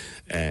Heaney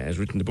has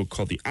written a book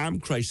called The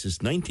Armed Crisis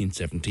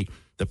 1970,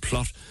 The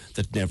Plot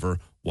That Never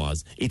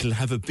Was. It'll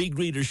have a big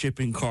readership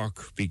in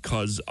Cork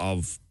because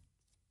of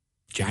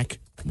Jack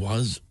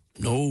was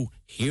no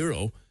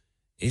hero,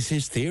 is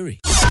his theory.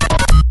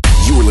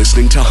 You're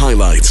listening to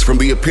highlights from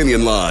The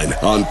Opinion Line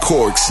on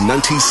Cork's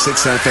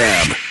 96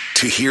 FM.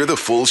 To hear the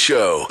full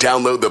show,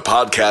 download the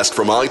podcast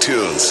from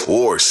iTunes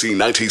or see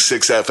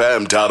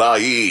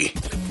 96fm.ie.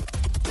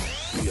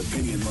 The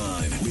Opinion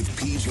Line with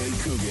PJ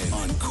Coogan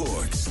on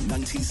Cork's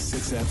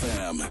 96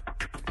 FM.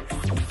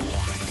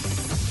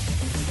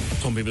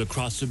 Some people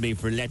cross with me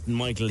for letting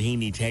Michael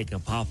Heaney take a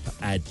pop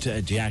at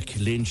Jack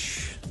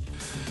Lynch,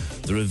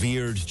 the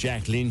revered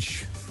Jack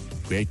Lynch.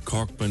 Great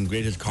Corkman,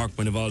 greatest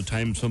Corkman of all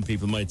time, some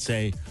people might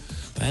say.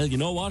 Well, you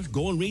know what?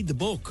 Go and read the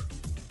book.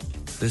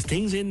 There's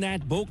things in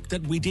that book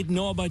that we didn't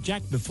know about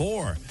Jack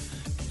before.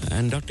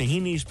 And Dr.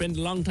 Heaney spent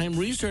a long time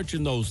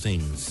researching those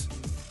things.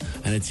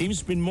 And it seems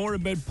to be more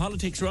about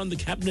politics around the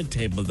cabinet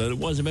table than it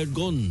was about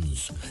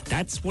guns.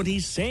 That's what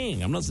he's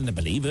saying. I'm not saying I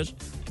believe it.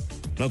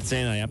 I'm not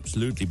saying I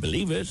absolutely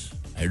believe it.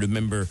 I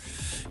remember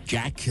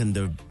Jack and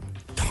the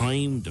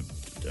time,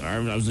 I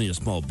was only a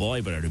small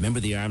boy, but I remember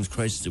the arms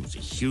crisis. It was a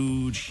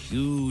huge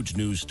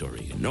news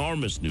story,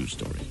 enormous news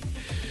story.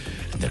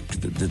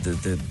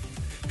 The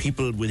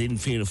people within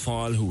Fianna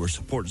Fáil who were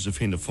supporters of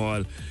Fianna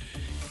Fáil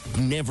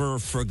never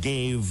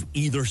forgave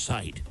either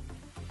side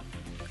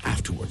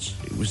afterwards.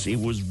 It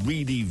was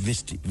really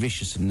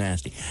vicious and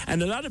nasty.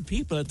 And a lot of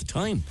people at the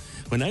time,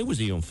 when I was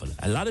a young fella,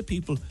 a lot of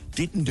people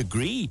didn't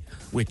agree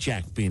with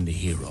Jack being the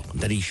hero,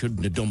 that he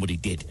shouldn't have done what he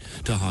did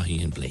to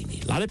Haughey and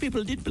Blaney. A lot of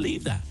people did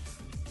believe that.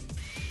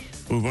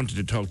 We wanted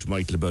to talk to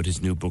Michael about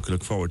his new book. I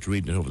look forward to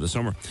reading it over the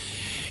summer.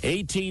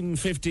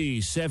 1850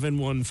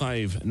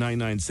 715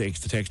 996.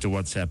 The text or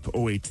WhatsApp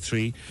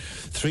 083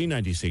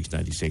 396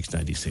 96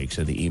 96,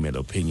 and the email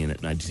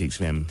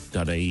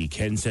opinion@96fm.ie.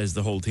 Ken says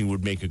the whole thing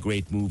would make a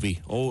great movie.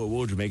 Oh, it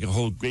would make a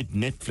whole great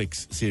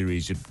Netflix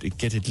series. You'd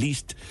get at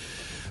least,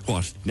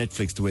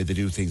 Netflix, the way they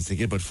do things, they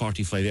get about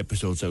 45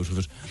 episodes out of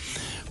it.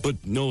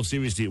 But no,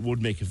 seriously, it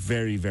would make a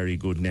very, very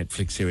good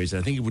Netflix series.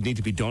 I think it would need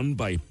to be done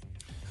by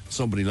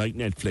somebody like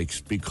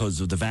Netflix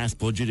because of the vast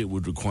budget it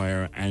would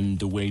require and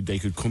the way they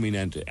could come in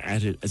at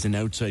it as an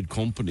outside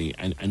company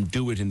and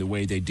do it in the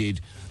way they did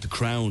The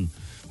Crown,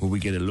 where we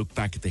get a look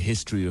back at the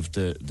history of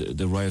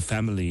the royal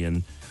family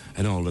and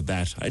all of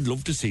that. I'd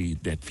love to see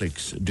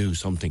Netflix do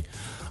something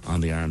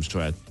on the arms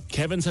trial.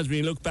 Kevin says when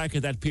you look back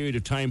at that period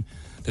of time,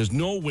 there's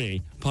no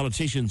way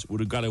politicians would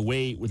have got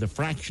away with a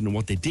fraction of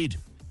what they did.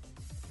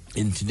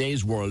 In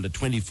today's world, the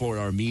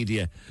 24-hour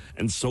media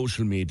and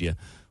social media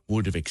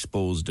would have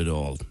exposed it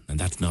all, and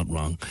that's not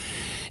wrong.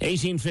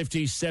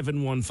 1850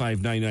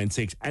 715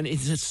 996, and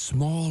it's a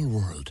small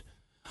world.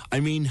 I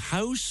mean,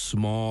 how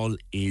small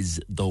is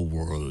the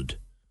world?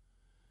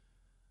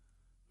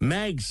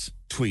 Mags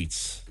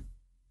tweets,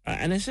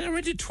 and I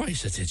read it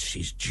twice. I said,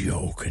 she's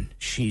joking.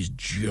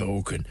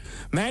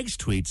 Mags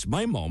tweets,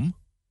 my mum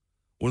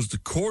was the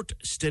court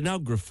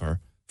stenographer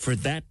for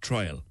that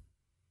trial,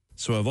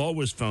 so I've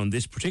always found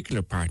this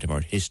particular part of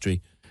our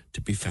history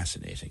to be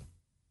fascinating.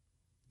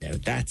 Now,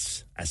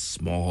 that's a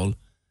small,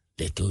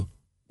 little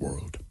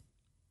world.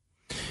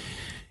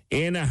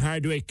 Éanna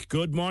Hardwick,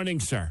 good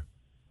morning, sir.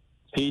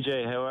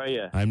 PJ, how are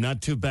you? I'm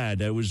not too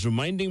bad. I was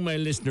reminding my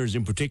listeners,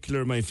 in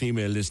particular my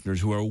female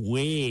listeners, who are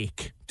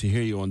awake to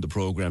hear you on the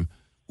programme,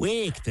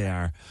 wake they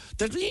are,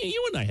 that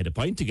you and I had a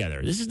pint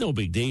together. This is no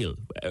big deal.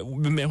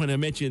 When I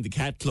met you in the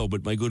Cat Club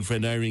with my good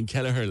friend Irene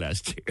Kelleher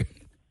last year.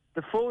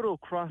 The photo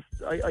crossed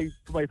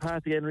my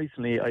path again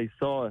recently. I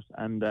saw it,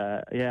 and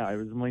I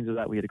was reminded of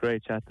that. We had a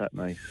great chat that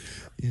night.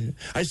 Yeah.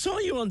 I saw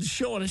you on the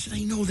show, and I said,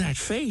 I know that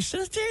face.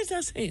 That's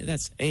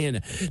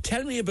Éanna.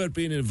 Tell me about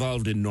being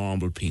involved in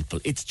Normal People.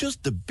 It's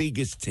just the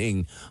biggest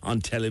thing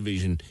on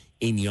television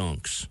in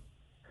Yonks.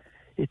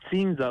 It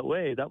seems that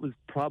way. That was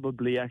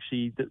probably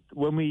actually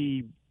when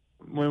we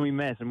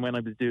met and when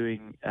I was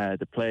doing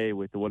the play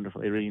with the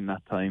wonderful Irene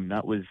that time.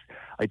 That was,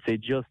 I'd say,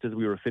 just as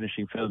we were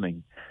finishing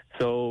filming.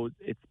 So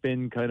it's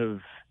been kind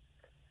of,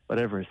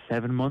 whatever,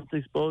 7 months,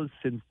 I suppose.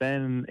 Since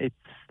then, it's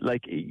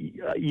like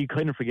you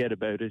kind of forget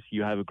about it.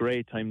 You have a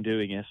great time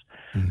doing it.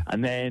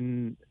 And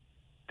then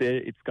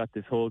it's got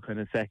this whole kind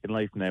of second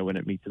life now when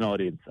it meets an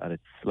audience. And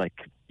it's like,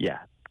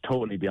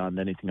 totally beyond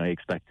anything I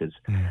expected.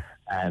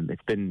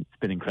 It's been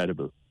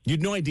incredible.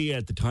 You'd no idea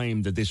at the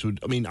time that this would...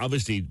 I mean,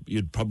 obviously,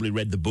 you'd probably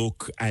read the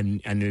book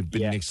and it'd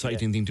been an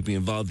exciting thing to be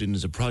involved in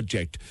as a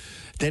project.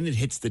 Then it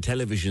hits the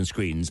television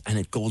screens and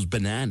it goes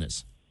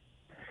bananas.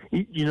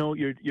 You know,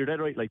 you're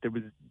dead right. Like, there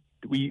was...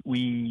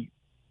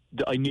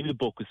 I knew the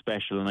book was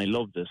special and I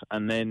loved it.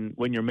 And then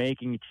when you're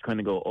making it, you kind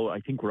of go, oh,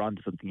 I think we're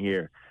onto something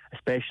here.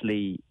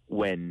 Especially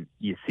when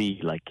you see,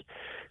 like,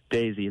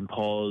 Daisy and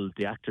Paul,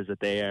 the actors that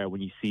they are,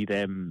 when you see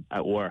them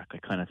at work, I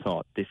kind of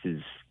thought, this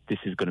is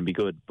going to be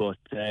good. But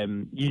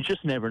you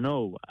just never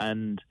know.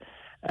 And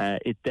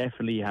it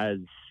definitely has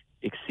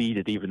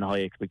exceeded even the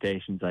high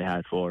expectations I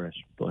had for it.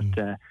 But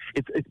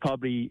it's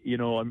probably, you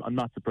know, I'm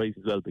not surprised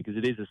as well, because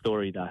it is a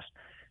story that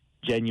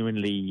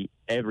genuinely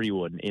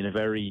everyone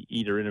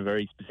either in a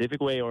very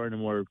specific way or in a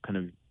more kind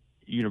of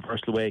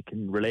universal way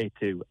can relate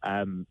to.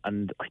 And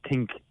I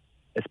think,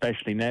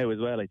 especially now as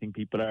well, I think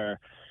people are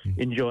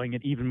enjoying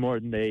it even more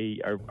than they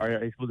are.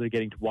 I suppose they're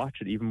getting to watch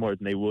it even more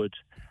than they would,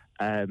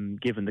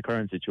 given the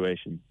current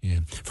situation. Yeah.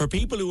 For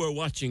people who are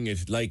watching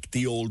it like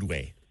the old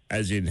way,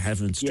 as in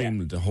having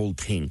streamed the whole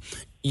thing,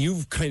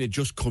 you've kind of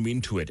just come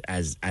into it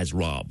as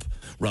Rob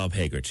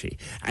Hegarty,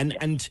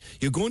 and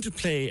you're going to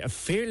play a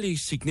fairly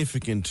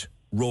significant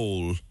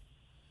role.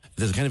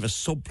 There's kind of a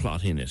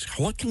subplot in it.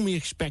 What can we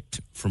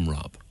expect from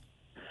Rob?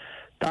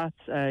 That's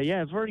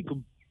very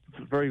good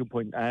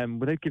point.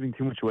 Without giving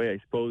too much away, I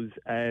suppose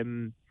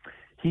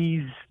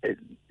he's.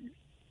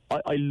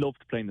 I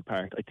loved playing the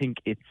part. I think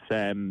it's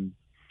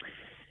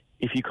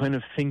if you kind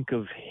of think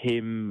of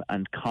him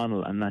and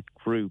Connell and that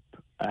group,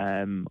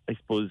 I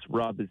suppose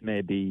Rob is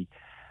maybe.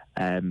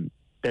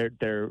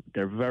 They're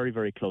very,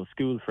 very close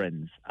school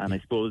friends, and I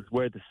suppose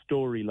where the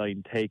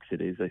storyline takes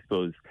it is, I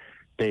suppose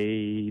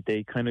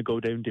they kind of go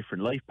down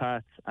different life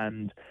paths,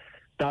 and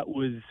that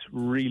was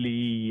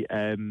really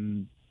I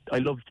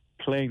loved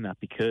playing that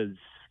because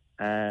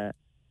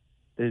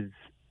there's,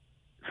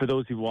 for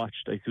those who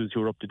watched, I suppose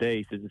who are up to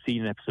date, there's a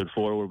scene in episode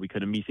 4 where we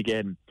kind of meet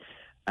again,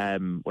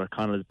 where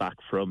Connell is back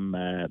from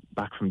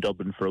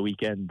Dublin for a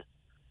weekend,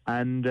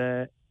 and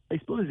I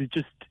suppose it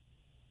just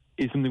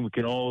is something we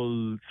can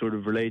all sort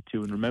of relate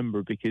to and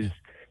remember, because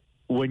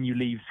when you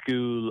leave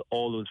school,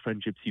 all those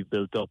friendships you've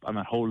built up and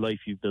that whole life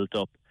you've built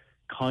up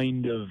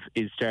kind of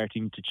is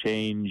starting to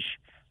change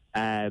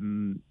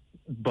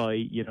by,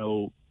 you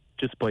know,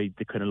 just by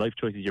the kind of life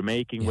choices you're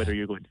making, whether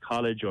you're going to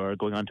college or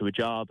going on to a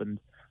job. And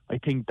I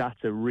think that's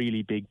a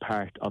really big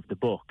part of the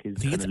book, is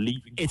kind of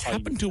leaving. It's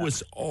happened to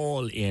us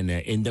all in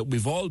that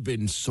we've all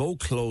been so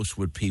close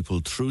with people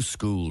through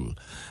school.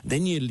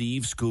 Then you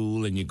leave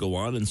school and you go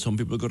on, and some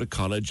people go to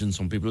college and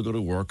some people go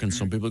to work and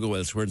some people go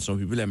elsewhere and some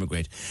people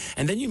emigrate.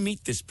 And then you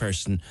meet this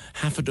person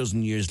half a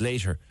dozen years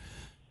later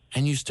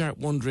and you start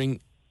wondering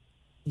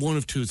one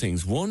of two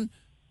things. One,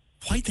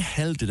 why the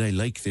hell did I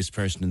like this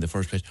person in the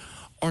first place?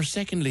 Or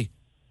secondly,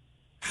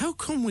 how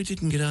come we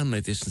didn't get on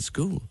like this in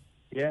school?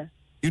 Yeah.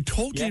 You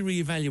totally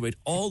reevaluate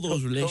all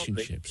those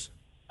relationships.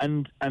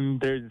 And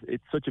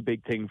it's such a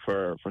big thing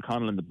for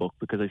Connell in the book,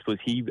 because I suppose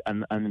he,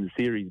 and in the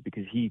series,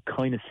 because he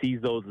kind of sees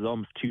those as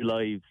almost two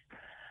lives.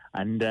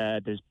 And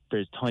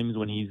there's times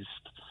when he's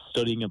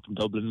studying up from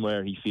Dublin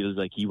where he feels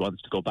like he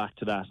wants to go back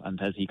to that, and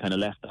has he kind of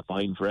left that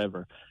behind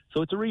forever.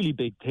 So it's a really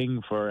big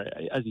thing for,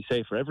 as you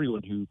say, for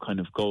everyone who kind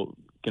of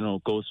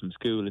goes from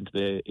school into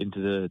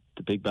the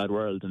big bad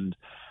world. And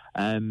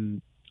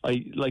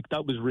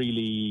that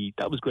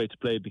was great to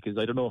play, because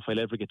I don't know if I'll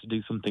ever get to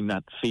do something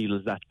that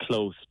feels that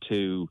close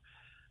to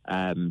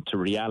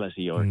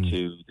reality or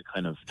to the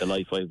kind of the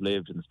life I've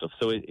lived and stuff.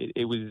 So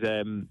it was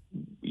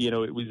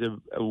it was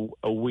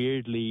a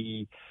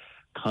weirdly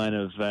kind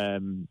of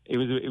it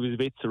was a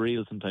bit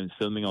surreal sometimes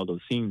filming all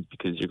those scenes,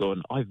 because you're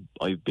going,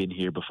 I've been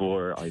here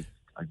before. I've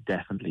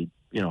definitely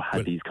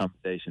had these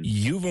conversations.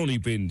 You've only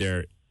been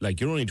there. Like,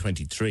 you're only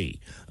 23.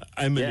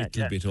 I'm a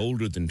little bit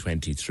older than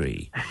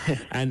 23.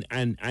 and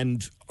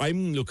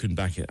I'm looking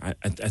back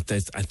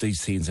at these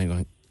scenes and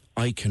going,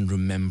 I can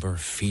remember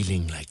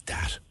feeling like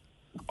that.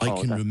 I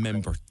can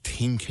remember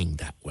thinking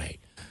that way.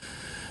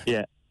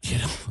 Yeah. You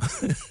know?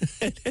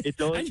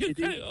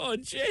 Oh,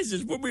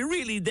 Jesus, were we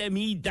really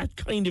that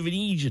kind of an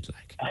idiot?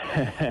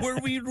 Like, were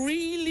we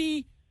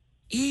really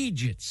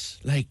idiots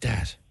like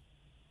that?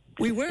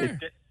 We were.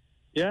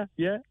 Yeah.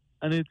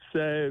 And it's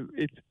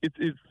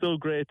so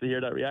great to hear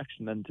that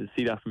reaction and to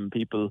see that from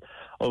people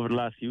over the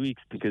last few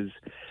weeks, because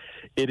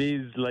it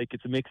is like,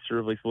 it's a mixture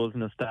of, I suppose,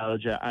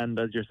 nostalgia and,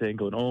 as you're saying,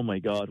 going, oh my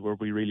God, were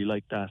we really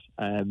like that?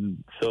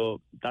 So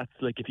that's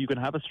like, if you can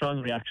have a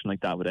strong reaction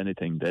like that with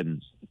anything,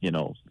 then,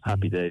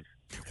 happy days.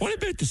 What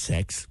about the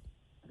sex?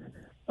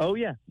 Oh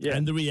yeah.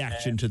 And the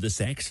reaction to the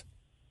sex?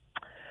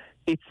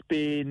 It's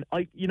been,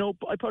 I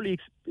probably,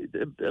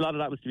 a lot of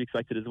that was to be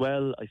expected as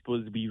well. I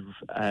suppose we've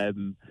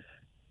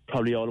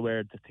probably all aware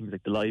of the things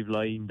like the live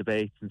line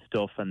debates and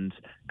stuff, and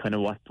kind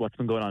of what's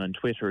been going on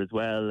Twitter as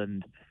well,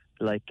 and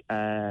like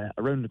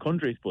around the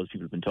country, I suppose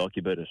people have been talking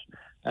about it.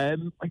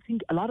 I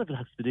think a lot of it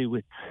has to do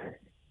with,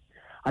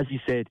 as you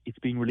said, it's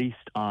being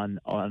released on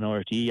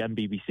RTE and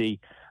BBC,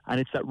 and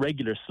it's that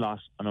regular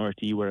slot on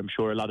RTE where I'm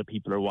sure a lot of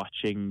people are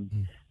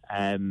watching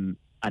and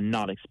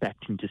not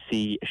expecting to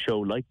see a show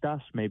like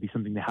that, maybe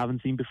something they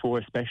haven't seen before,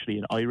 especially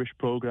an Irish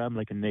programme,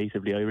 like a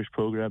natively Irish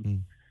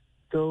programme.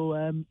 So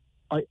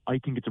I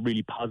think it's a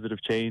really positive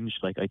change.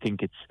 Like, I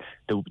think it's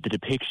the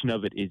depiction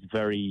of it is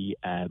very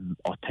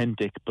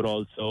authentic, but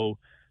also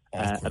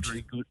a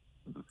very good,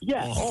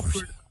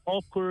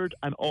 awkward,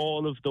 and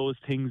all of those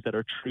things that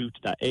are true to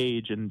that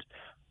age, and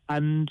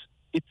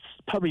it's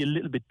probably a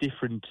little bit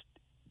different,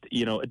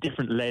 a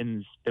different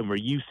lens than we're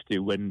used to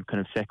when kind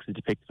of sex is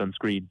depicted on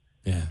screen.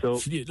 Yeah. So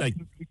like,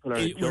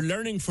 we're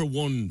learning for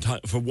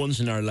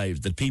once in our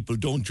lives that people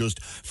don't just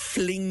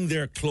fling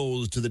their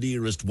clothes to the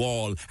nearest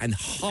wall and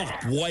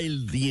hop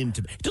wildly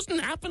into it. It doesn't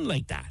happen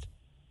like that.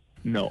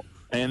 No,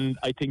 and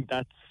I think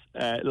that's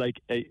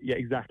yeah,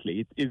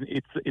 exactly.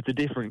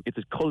 It's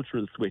a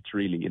cultural switch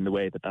really in the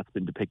way that that's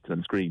been depicted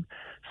on screen.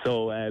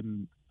 So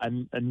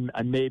and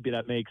maybe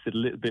that makes it a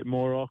little bit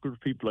more awkward for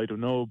people. I don't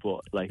know,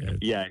 but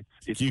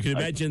it's you can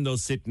imagine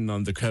those sitting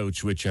on the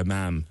couch with your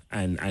mum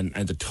and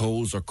the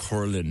toes are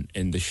curling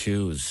in the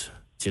shoes.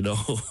 You know,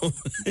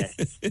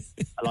 yes.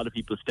 A lot of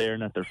people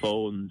staring at their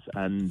phones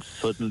and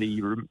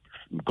suddenly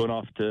going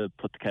off to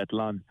put the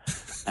kettle on.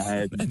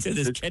 And so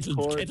this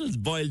kettle's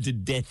boiled to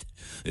death.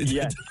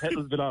 Yeah, the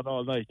kettle's been on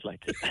all night,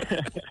 like.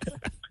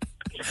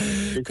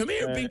 Come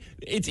here,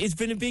 it's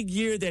been a big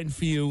year then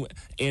for you,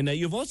 and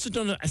you've also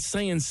done a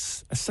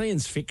science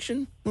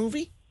fiction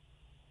movie.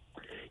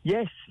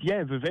 Yes,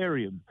 yeah,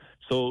 Vivarium.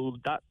 So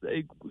that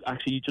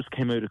actually just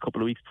came out a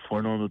couple of weeks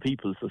before Normal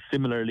People. So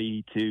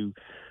similarly to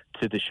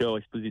the show,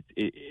 I suppose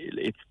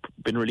it's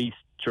been released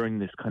during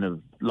this kind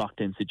of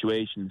lockdown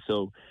situation.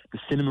 So the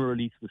cinema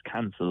release was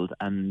cancelled,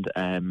 and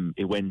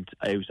it went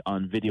out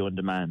on video on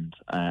demand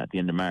at the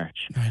end of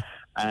March. Right.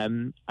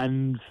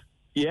 And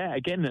yeah,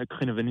 again, a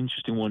kind of an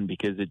interesting one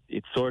because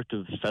it sort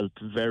of felt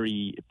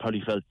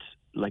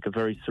like a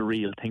very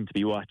surreal thing to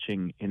be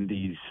watching in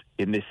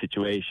this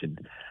situation.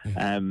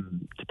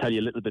 To tell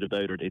you a little bit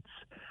about it, it's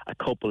a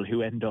couple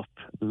who end up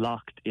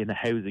locked in a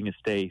housing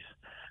estate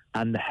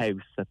and the house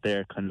that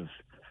they've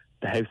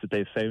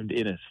found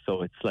in it.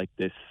 So it's like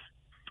this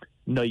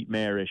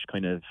nightmarish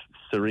kind of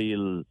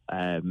surreal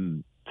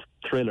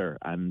thriller.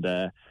 And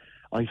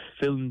I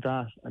filmed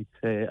that, I'd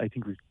say, I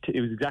think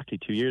it was exactly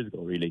 2 years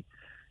ago, really.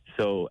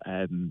 So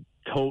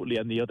totally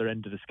on the other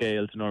end of the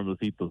scale to Normal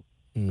People.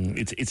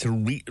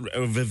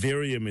 A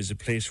vivarium is a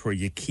place where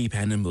you keep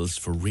animals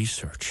for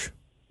research.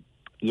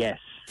 Yes.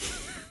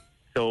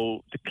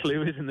 So the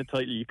clue is in the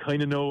title. You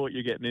kind of know what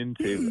you're getting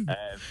into.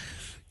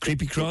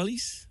 Creepy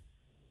crawlies?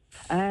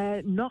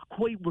 Not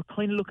quite. We're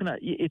kind of looking at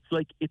it's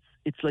like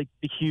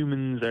the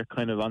humans are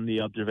kind of on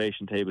the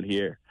observation table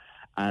here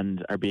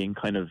and are being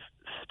kind of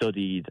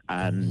studied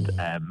and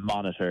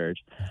monitored.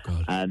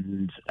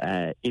 And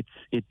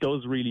it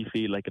does really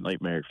feel like a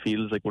nightmare. It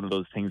feels like one of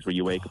those things where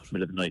you wake up in the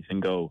middle of the night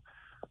and go,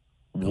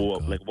 whoa,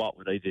 like what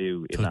would I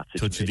do in that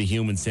situation? Touch of the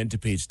human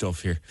centipede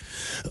stuff here.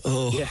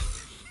 Oh. Yeah.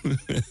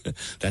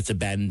 That's a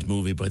banned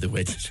movie, by the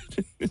way.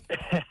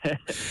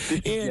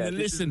 Ian,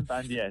 listen,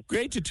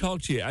 great to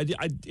talk to you.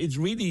 It's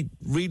really,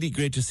 really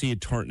great to see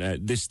it turn.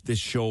 This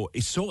show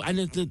is so, and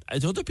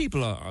it's other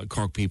people,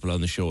 Cork people,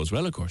 on the show as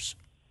well, of course.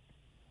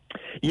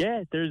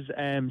 Yeah, there's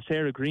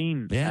Sarah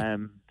Green,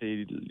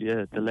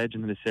 the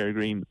legend of Sarah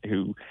Green,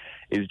 who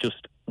is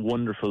just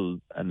wonderful,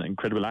 an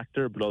incredible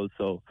actor, but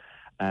also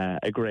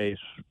a great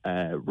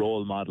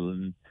role model.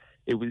 And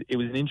it was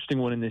an interesting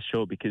one in this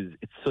show because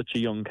it's such a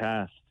young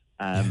cast.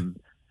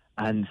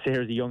 And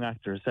Sarah's a young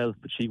actor herself,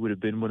 but she would have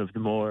been one of the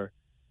more,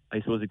 I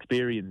suppose,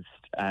 experienced.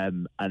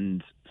 And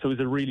so it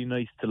was really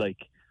nice to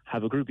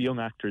have a group of young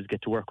actors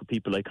get to work with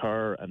people like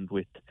her and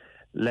with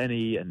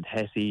Lenny and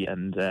Hetty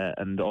and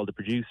all the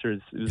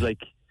producers. It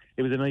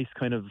was a nice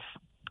kind of,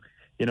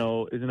 it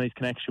was a nice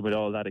connection with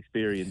all that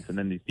experience, and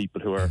then these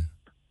people who are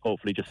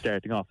hopefully just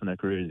starting off in their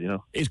careers.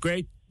 It's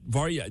great.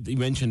 Varya, you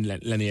mentioned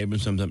Lenny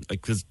Abrams sometimes,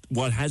 because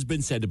what has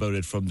been said about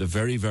it from the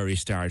very, very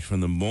start,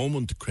 from the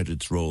moment the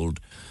credits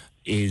rolled,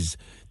 is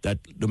that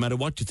no matter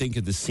what you think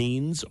of the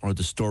scenes or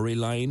the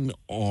storyline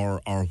or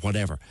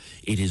whatever,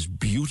 it is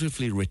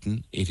beautifully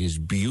written, it is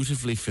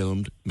beautifully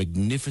filmed,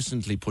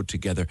 magnificently put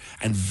together,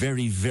 and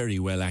very, very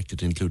well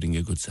acted, including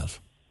your good self.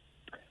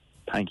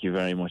 Thank you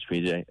very much,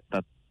 PJ.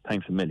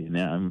 Thanks a million.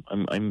 Yeah,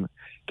 I'm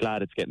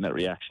glad it's getting that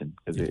reaction.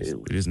 It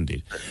is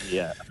indeed.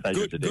 Yeah,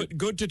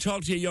 good to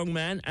talk to you, young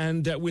man,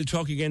 and we'll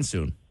talk again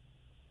soon.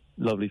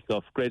 Lovely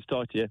stuff. Great to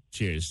talk to you.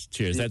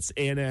 Cheers. That's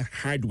Anna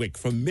Hardwick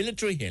from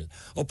Military Hill,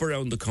 up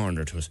around the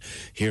corner to us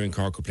here in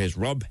Cork, who plays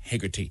Rob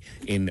Hegarty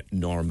in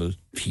Normal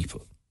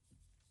People.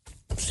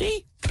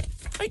 See,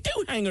 I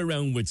do hang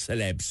around with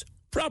celebs.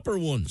 proper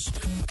ones.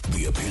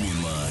 The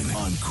Opinion Line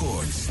on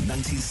Cork's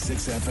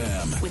 96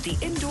 FM. With the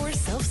indoor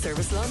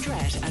self-service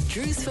laundrette at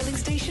Drew's Filling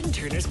Station,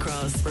 Turner's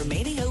Cross.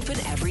 Remaining open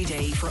every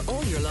day for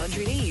all your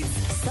laundry needs.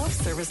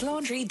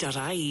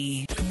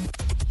 Selfservicelaundry.ie.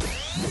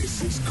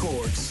 This is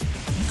Cork's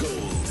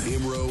Gold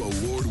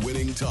IMRO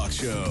award-winning talk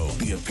show.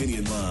 The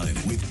Opinion Line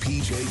with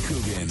PJ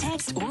Coogan.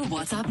 Text or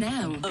WhatsApp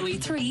now.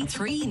 083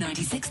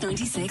 396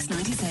 96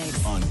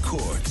 96. On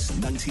Cork's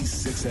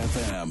 96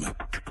 FM.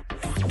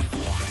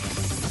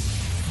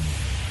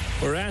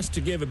 We're asked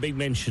to give a big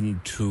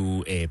mention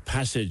to a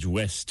Passage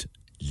West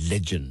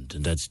legend,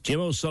 and that's Jim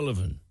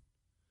O'Sullivan.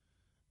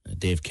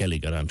 Dave Kelly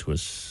got on to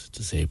us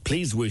to say,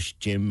 please wish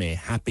Jim a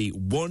happy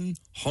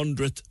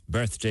 100th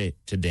birthday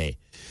today.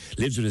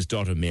 Lives with his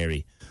daughter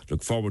Mary.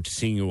 Look forward to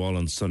seeing you all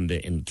on Sunday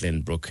in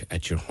Glenbrook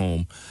at your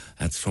home.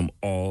 That's from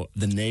all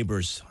the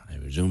neighbours. I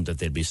presume that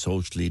they'll be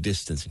socially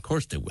distanced. Of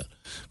course they will.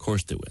 Of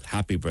course they will.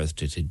 Happy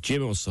birthday to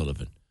Jim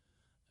O'Sullivan.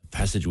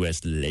 Passage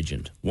West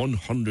legend,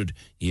 100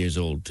 years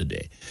old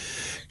today.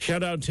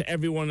 Shout out to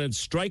everyone at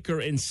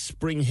Stryker in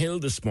Spring Hill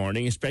this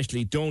morning,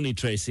 especially Donny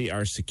Tracy,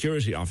 our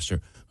security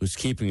officer, who's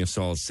keeping us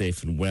all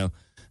safe and well.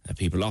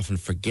 People often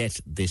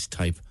forget this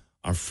type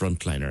of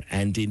frontliner,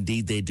 and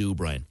indeed they do,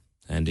 Brian.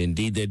 And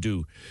indeed they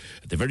do.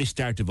 At the very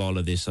start of all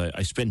of this,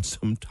 I spent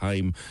some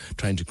time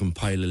trying to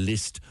compile a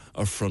list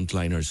of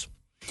frontliners.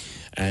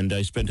 And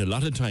I spent a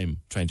lot of time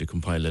trying to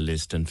compile a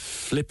list, and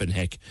flippin'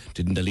 heck,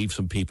 didn't I leave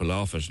some people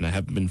off it, and I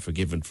haven't been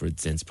forgiven for it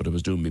since, but I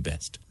was doing my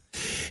best.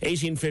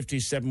 1850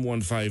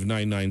 715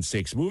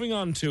 996. Moving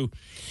on to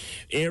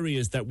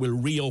areas that will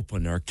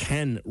reopen or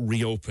can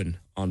reopen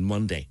on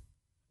Monday.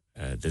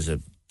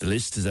 The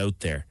list is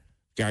out there.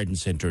 Garden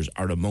centres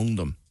are among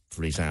them,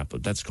 for example.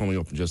 That's coming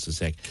up in just a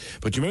sec.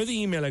 But you remember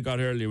the email I got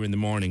earlier in the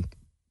morning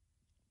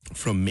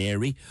from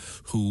Mary,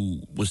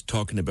 who was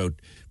talking about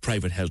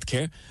private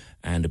healthcare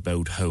and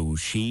about how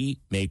she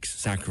makes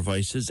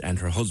sacrifices and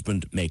her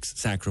husband makes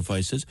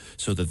sacrifices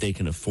so that they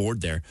can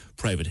afford their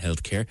private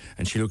healthcare.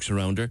 And she looks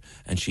around her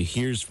and she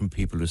hears from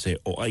people who say,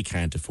 oh, I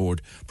can't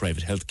afford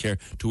private healthcare,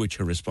 to which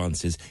her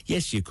response is,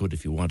 yes, you could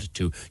if you wanted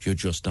to, you're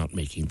just not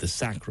making the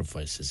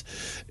sacrifices.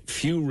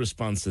 Few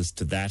responses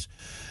to that.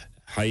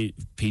 Hi,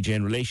 PJ,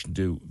 in relation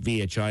to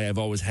VHI, I've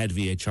always had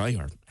VHI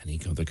or any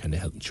other kind of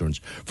health insurance.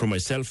 For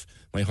myself,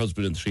 my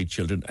husband and 3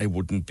 children, I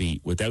wouldn't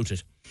be without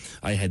it.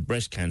 I had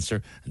breast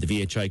cancer and the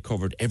VHI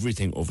covered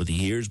everything over the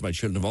years. My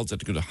children have also had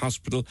to go to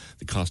hospital.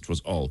 The cost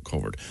was all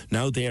covered.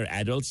 Now they're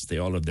adults. They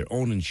all have their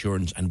own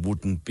insurance and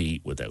wouldn't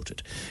be without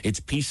it. It's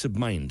peace of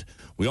mind.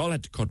 We all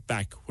had to cut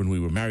back when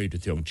we were married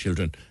with young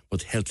children,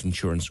 but health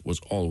insurance was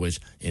always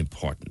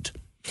important.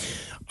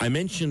 I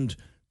mentioned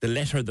the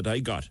letter that I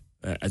got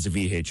as a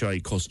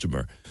VHI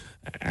customer,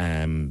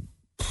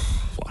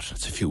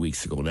 it's a few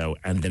weeks ago now,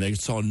 and then I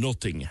saw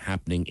nothing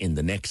happening in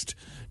the next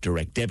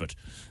direct debit.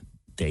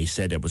 They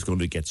said I was going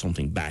to get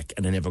something back,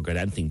 and I never got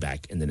anything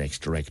back in the next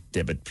direct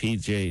debit.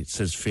 PJ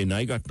says, Finn,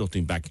 I got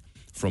nothing back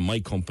from my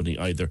company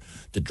either.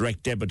 The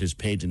direct debit is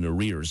paid in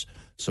arrears,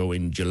 so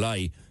in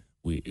July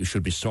it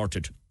should be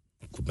sorted.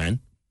 Good man.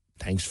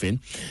 Thanks,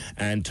 Finn.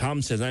 And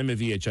Tom says, I'm a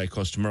VHI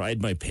customer. I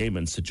had my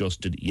payments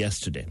adjusted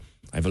yesterday.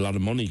 I have a lot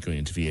of money going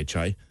into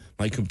VHI.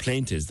 My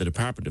complaint is the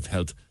Department of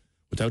Health,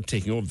 without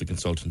taking over the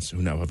consultants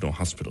who now have no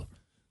hospital.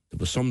 There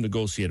was some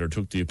negotiator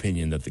took the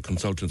opinion that the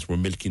consultants were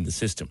milking the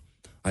system.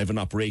 I have an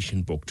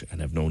operation booked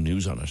and have no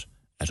news on it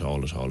at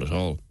all.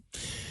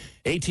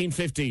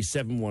 1850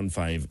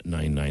 715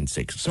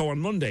 996. So on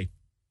Monday,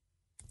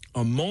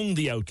 among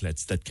the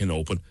outlets that can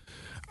open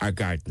are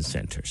garden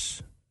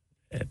centres.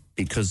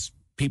 Because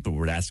people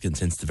were asking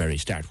since the very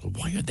start, well,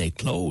 why are they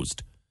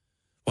closed?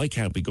 Why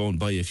can't we go and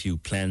buy a few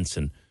plants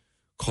and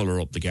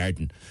colour up the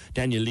garden?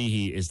 Daniel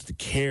Leahy is the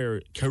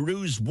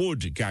Carews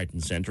Wood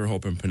Garden Centre. I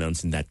hope I'm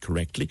pronouncing that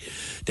correctly.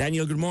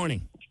 Daniel, good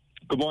morning.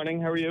 Good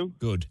morning, how are you?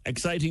 Good.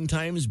 Exciting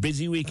times,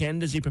 busy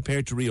weekend as you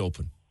prepare to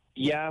reopen.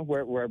 Yeah,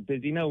 we're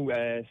busy now,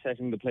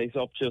 setting the place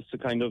up just to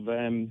kind of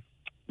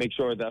make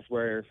sure that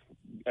we're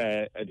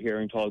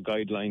adhering to all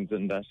guidelines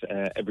and that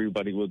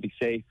everybody will be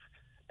safe.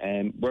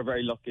 We're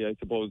very lucky, I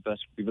suppose, that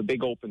we have a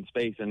big open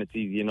space and it's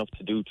easy enough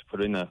to do to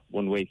put in a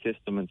one-way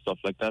system and stuff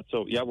like that.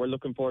 So, yeah, we're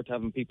looking forward to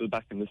having people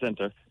back in the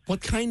centre. What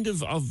kind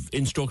of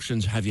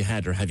instructions have you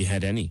had, or have you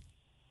had any?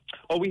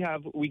 Oh, we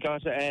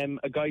got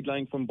a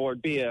guideline from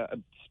Board BIA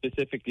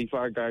specifically for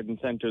our garden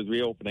centres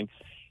reopening.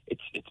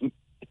 It's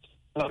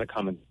a lot of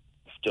common.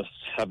 Just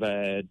have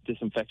a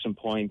disinfection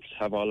point,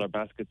 have all our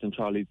baskets and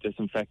trolleys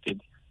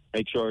disinfected,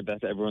 make sure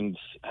that everyone's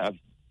have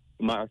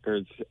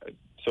markers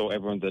so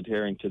everyone's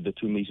adhering to the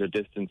 2 metre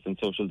distance and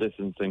social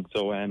distancing.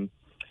 So,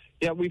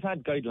 yeah, we've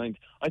had guidelines.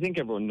 I think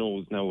everyone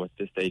knows now at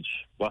this stage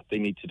what they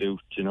need to do,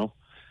 you know.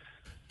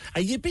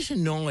 Are you a bit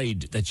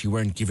annoyed that you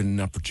weren't given an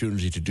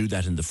opportunity to do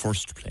that in the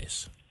first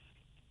place?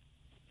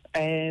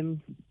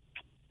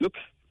 Look,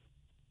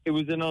 it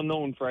was an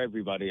unknown for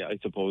everybody, I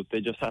suppose.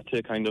 They just had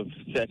to kind of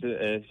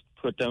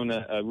put down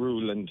a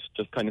rule and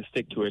just kind of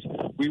stick to it.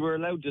 We were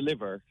allowed to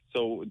deliver,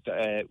 so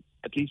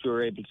at least we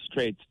were able to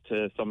trade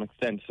to some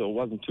extent, so it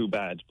wasn't too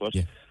bad. But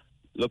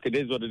look, it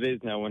is what it is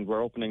now, and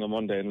we're opening on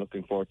Monday and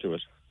looking forward to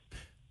it.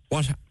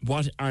 What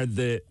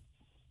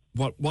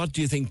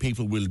do you think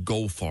people will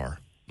go for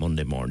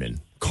Monday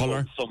morning?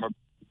 Colour? Summer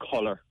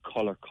colour.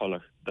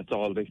 That's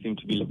all they seem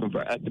to be looking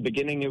for. At the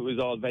beginning, it was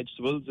all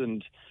vegetables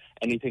and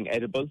anything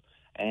edible.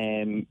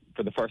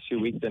 For the first few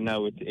weeks, and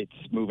now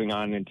it's moving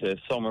on into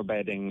summer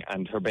bedding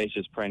and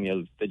herbaceous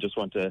perennials. They just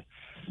want a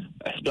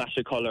splash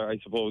of colour, I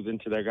suppose,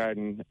 into their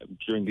garden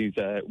during these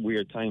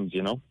weird times,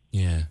 you know?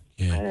 Yeah.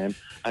 And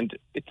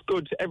it's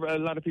good. A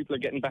lot of people are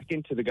getting back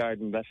into the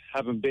garden that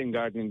haven't been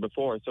gardening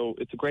before, so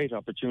it's a great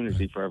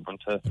opportunity for everyone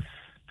to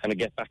kind of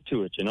get back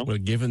to it, you know? Well,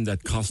 given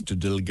that Costa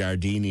del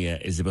Gardenia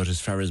is about as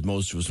far as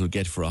most of us will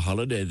get for a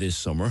holiday this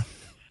summer...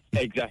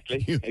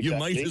 Exactly. You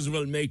might as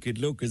well make it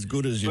look as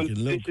good as you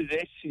can look. This is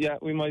it. Yeah,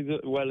 we might as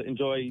well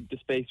enjoy the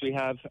space we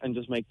have and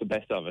just make the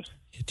best of it.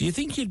 Do you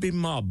think you'd be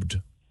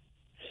mobbed?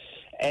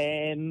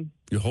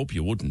 You hope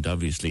you wouldn't,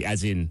 obviously,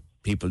 as in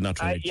people not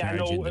trying to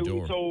charge in the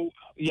door. So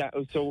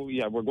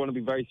we're going to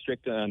be very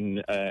strict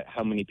on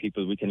how many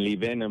people we can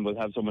leave in, and we'll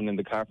have someone in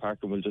the car park,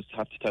 and we'll just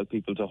have to tell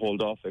people to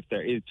hold off if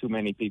there is too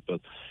many people.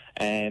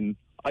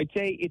 I'd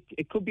say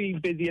it could be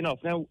busy enough.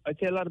 Now, I'd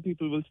say a lot of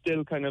people will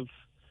still kind of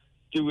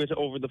do it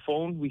over the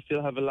phone. We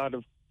still have a lot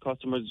of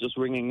customers just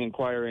ringing,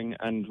 inquiring,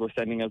 and we're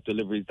sending out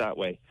deliveries that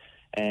way.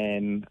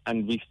 And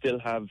we still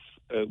have,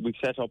 we've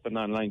set up an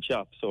online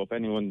shop, so if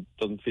anyone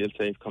doesn't feel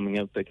safe coming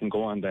out, they can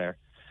go on there.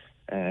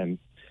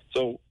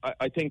 So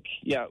I think,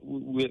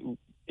 it'll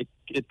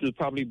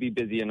probably be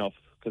busy enough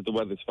because the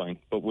weather's fine,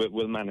 but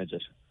we'll manage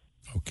it.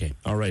 Okay.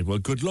 All right. Well,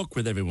 good luck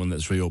with everyone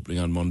that's reopening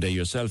on Monday.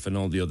 Yourself and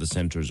all the other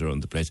centres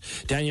around the place.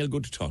 Daniel,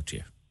 good to talk to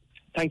you.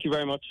 Thank you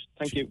very much.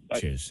 Thank you. Bye.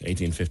 Cheers.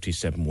 1850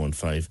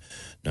 715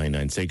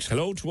 996.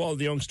 Hello to all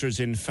the youngsters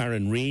in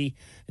Farranree,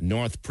 in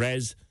North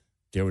Pres.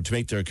 They were to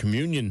make their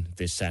communion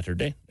this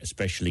Saturday,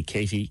 especially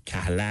Katie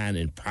Cahalan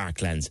in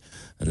Parklands,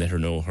 and let her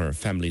know her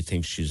family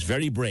thinks she's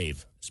very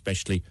brave,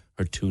 especially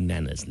her two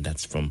nanas, and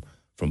that's from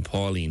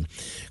Pauline.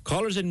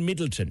 Callers in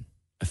Middleton.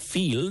 A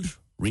field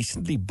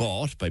recently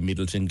bought by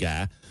Middleton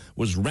GA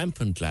was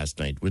rampant last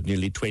night with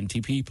nearly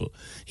 20 people.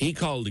 He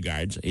called the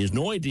guards. He has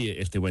no idea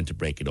if they went to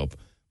break it up,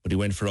 but he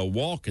went for a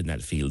walk in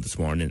that field this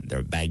morning. There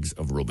are bags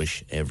of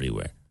rubbish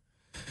everywhere.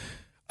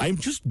 I'm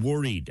just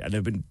worried, and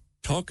I've been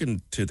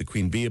talking to the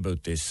Queen Bee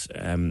about this.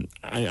 I'm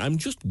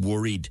just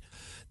worried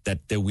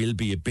that there will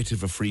be a bit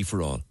of a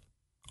free-for-all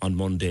on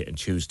Monday and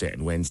Tuesday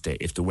and Wednesday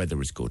if the weather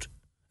is good,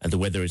 and the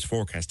weather is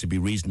forecast to be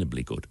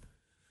reasonably good.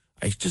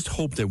 I just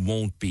hope there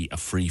won't be a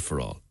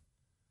free-for-all,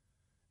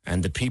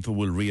 and that people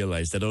will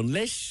realise that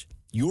unless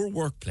your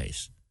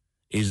workplace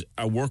is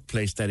a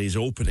workplace that is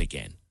open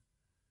again,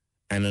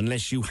 and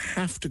unless you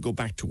have to go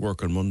back to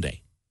work on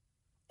Monday,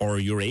 or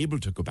you're able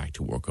to go back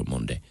to work on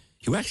Monday,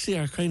 you actually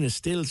are kind of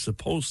still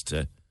supposed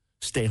to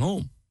stay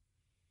home.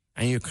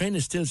 And you're kind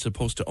of still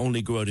supposed to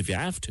only go out if you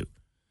have to.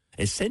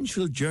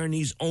 Essential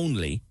journeys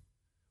only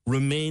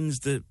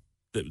remains the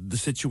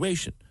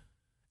situation.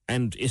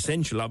 And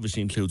essential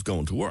obviously includes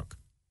going to work.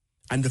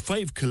 And the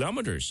 5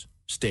 kilometres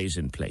stays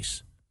in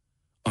place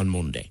on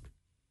Monday.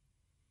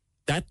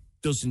 That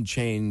doesn't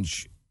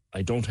change.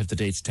 I don't have the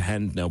dates to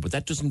hand now, but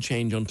that doesn't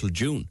change until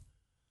June,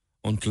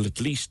 until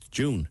at least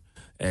June.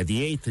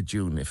 The 8th of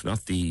June, if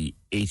not the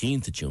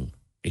 18th of June,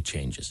 it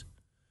changes.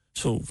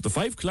 So the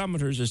 5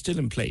 kilometres are still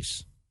in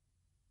place.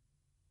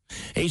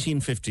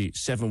 1850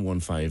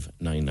 715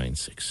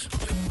 996.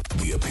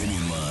 The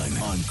Opinion Line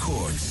on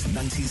Cork's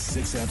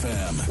 96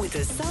 FM. With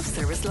a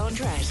self-service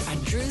laundrette at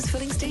Drew's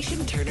Filling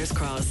Station, Turner's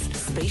Cross.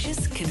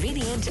 Spacious,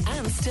 convenient,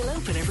 and still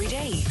open every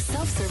day.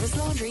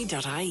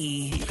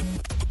 Selfservicelaundry.ie.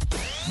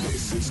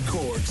 This is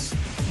Cork's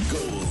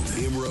Gold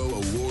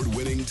IMRO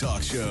award-winning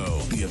talk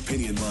show. The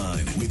Opinion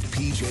Line with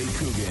PJ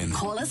Coogan.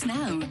 Call us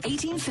now,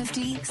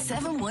 1850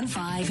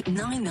 715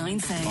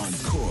 996. On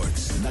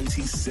Cork's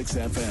 96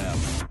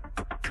 FM.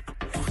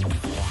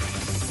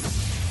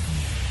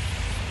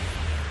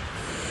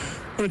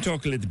 I want to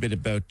talk a little bit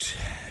about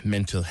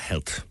mental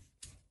health.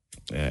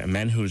 A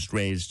man who's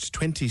raised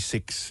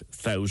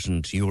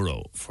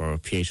 €26,000 for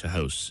Pieta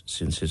House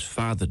since his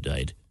father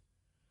died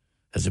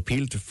has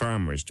appealed to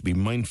farmers to be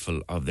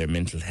mindful of their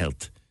mental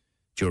health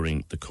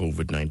during the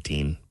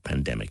COVID-19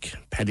 pandemic.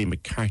 Paddy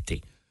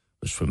McCarthy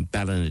was from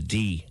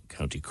Ballinadee,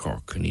 County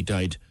Cork, and he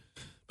died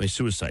by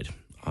suicide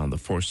on the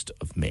 1st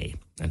of May.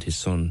 And his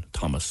son,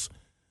 Thomas,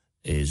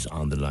 is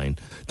on the line.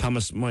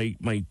 Thomas, my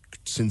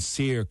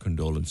sincere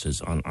condolences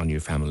on your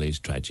family's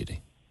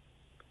tragedy.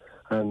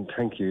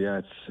 Thank you.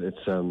 Yeah,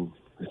 it's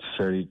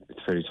very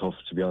tough,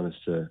 to be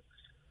honest.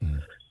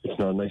 It's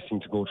not a nice thing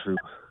to go through.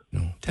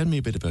 No, tell me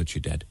a bit about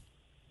your dad.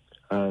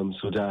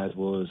 So Dad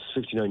was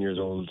 59 years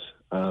old.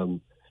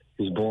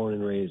 He was born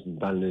and raised in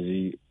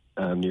Ballinadee,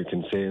 near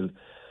Kinsale.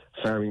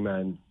 Farming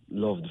man,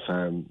 loved the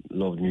farm,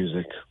 loved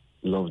music,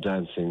 loved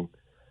dancing.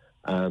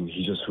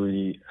 He just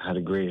really had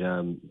a great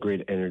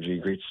energy,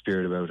 great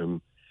spirit about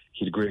him.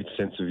 He had a great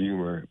sense of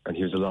humour, and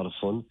he was a lot of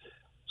fun.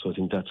 So I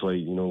think that's why,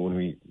 when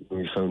we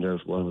found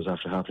out what was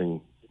after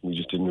happening, we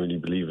just didn't really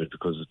believe it,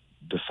 because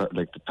the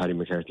Paddy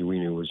McCarthy we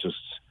knew was just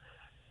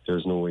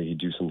there's no way he'd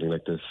do something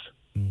like this.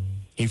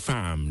 He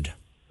farmed.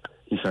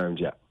 He farmed,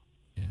 yeah.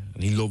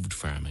 And he loved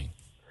farming.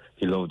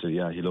 He loved it,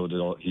 yeah. He loved it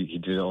all. He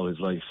did it all his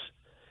life.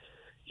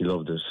 He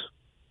loved it.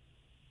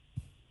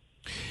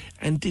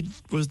 And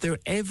was there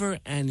ever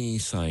any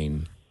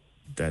sign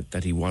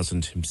that he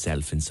wasn't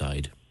himself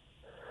inside?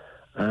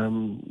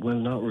 Well,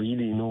 not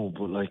really, no.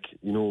 But, like,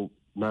 you know,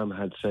 Mum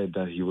had said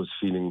that he was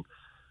feeling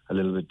a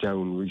little bit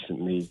down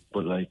recently.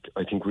 But, like,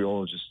 I think we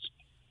all just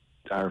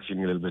are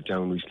feeling a little bit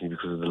down recently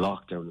because of the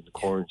lockdown and the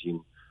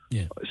quarantine.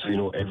 Yeah. So, you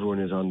know,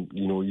 everyone is on,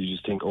 you know, you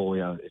just think, oh,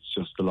 yeah, it's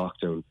just the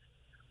lockdown.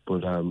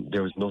 But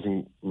there was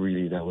nothing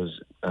really that was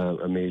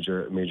a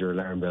major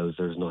alarm bells.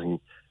 There was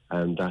nothing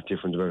that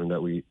different about him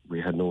that we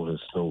had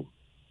noticed, no.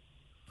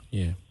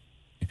 Yeah.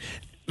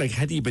 Like,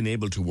 had he been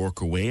able to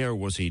work away, or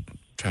was he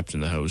trapped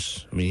in the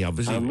house? I mean,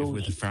 obviously,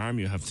 with the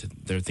farm,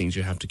 there are things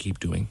you have to keep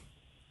doing.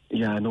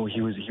 Yeah, no, he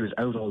was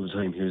out all the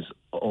time. He was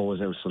always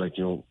out, so, like,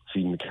 you know,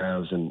 feeding the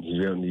calves, and he's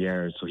out in the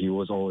yard, so he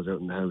was always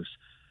out in the house.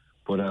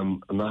 But a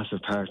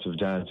massive part of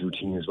Dad's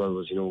routine as well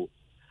was, you know,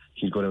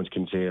 he'd go down to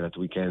Kinsale at the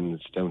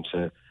weekends, down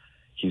to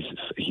his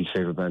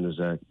favourite band was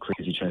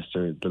Crazy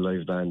Chester, the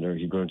live band, or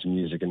he'd go into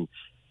music and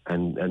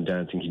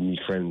dancing. He'd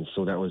meet friends,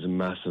 so that was a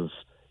massive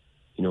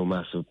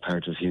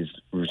part of his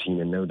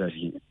routine. And now that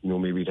he, you know,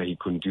 maybe that he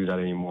couldn't do that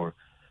anymore,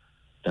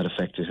 that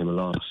affected him a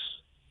lot.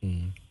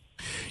 Mm.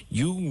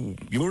 You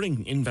were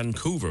in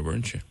Vancouver,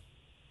 weren't you?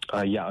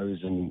 Yeah, I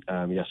was in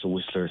so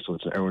Whistler, so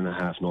it's an hour and a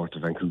half north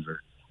of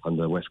Vancouver on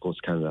the west coast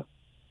of Canada.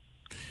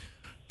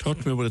 Talk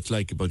to me what it's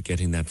like about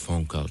getting that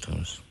phone call,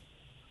 Thomas.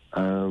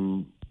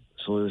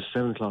 So it was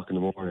 7 o'clock in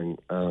the morning,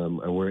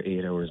 and we're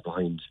 8 hours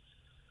behind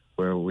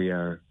where we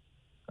are.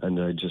 And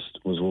I just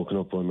was woken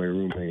up by my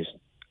roommate,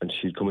 and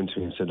she'd come into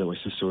me and said that my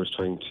sister was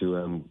trying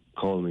to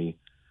call me,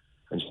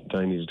 and that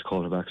I needed to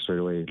call her back straight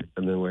away.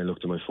 And then when I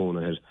looked at my phone,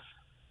 I had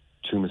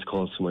 2 missed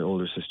calls to my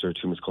older sister,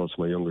 2 missed calls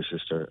to my younger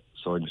sister.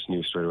 So I just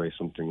knew straight away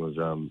something was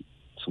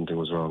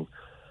wrong.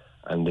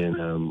 And then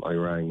I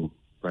rang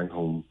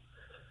home,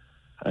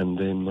 and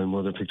then my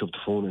mother picked up the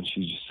phone and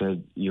she just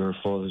said, "Your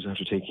father's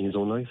after taking his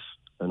own life."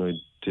 And I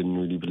didn't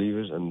really believe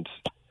it, and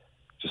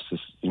just this,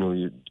 you know,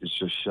 it's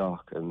just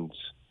shock. And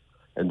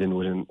then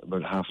within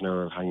about half an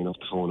hour of hanging up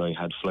the phone, I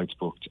had flights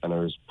booked and I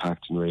was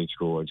packed and ready to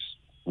go. I just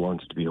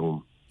wanted to be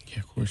home. Yeah,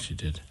 of course you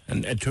did.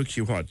 And it took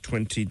you,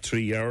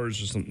 23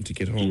 hours or something to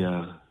get home?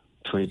 Yeah,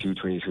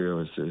 23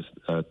 hours, 3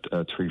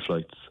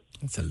 flights.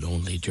 It's a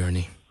lonely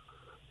journey.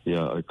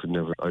 Yeah,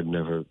 I'd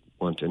never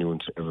want anyone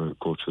to ever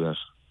go through that.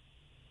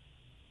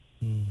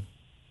 Mm.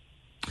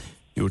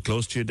 You were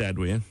close to your dad,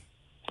 were you?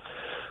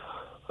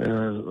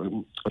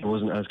 I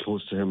wasn't as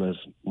close to him as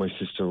my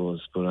sister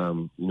was, but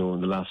you know,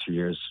 in the last few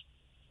years,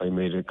 I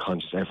made a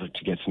conscious effort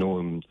to get to know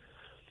him,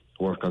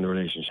 work on the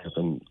relationship,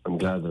 and I'm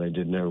glad that I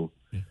did now.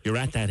 You're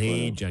at that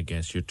age, I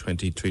guess. You're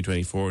 23,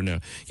 24 now.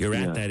 You're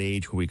at that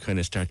age where we kind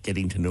of start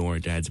getting to know our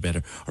dads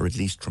better, or at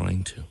least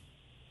trying to.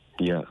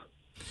 Yeah.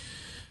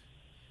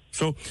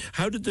 So,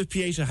 how did the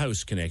Pieta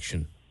House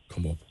connection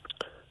come up?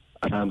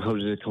 How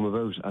did it come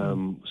about?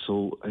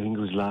 So, I think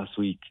it was last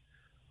week.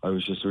 I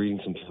was just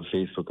reading something on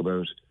Facebook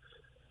about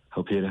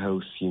how Pieta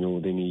House, you know,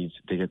 they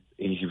get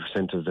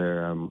 80% of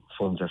their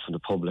funds are from the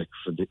public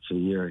for the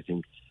year, I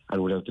think.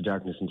 And without the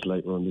Darkness into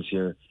Light run this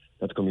year,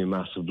 that's going to be a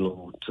massive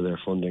blow to their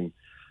funding.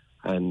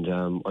 And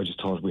I just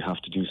thought we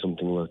have to do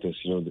something about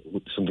this. You know,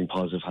 something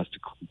positive has to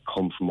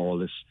come from all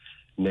this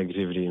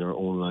negativity in our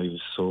own lives.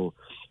 So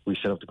we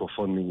set up the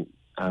GoFundMe,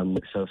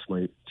 myself,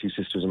 my 2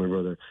 sisters and my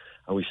brother,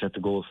 and we set the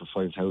goal for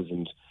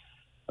 5,000.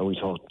 And we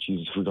thought,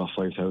 Jesus, if we got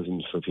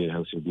 5,000 for Pieta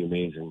House, it would be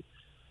amazing.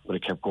 But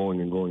it kept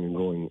going and going and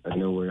going. And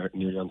now we're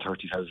nearly on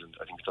 30,000.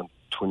 I think it's on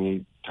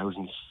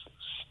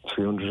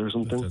 28,300 or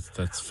something.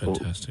 That's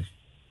fantastic. So,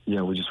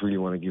 yeah, we just really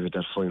want to give it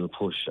that final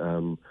push.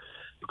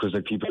 Because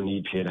like people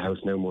need Pieta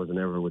House now more than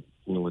ever with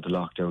the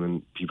lockdown,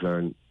 and people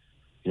are, you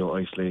know,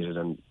 isolated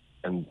and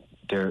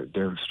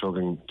they're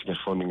struggling to get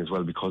funding as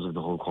well because of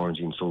the whole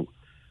quarantine. So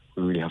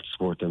we really have to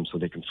support them so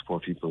they can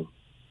support people.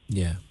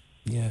 Yeah.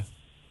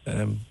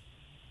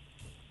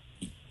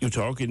 You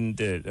talk I'm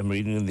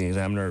reading in the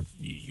Examiner.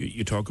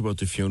 You talk about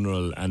the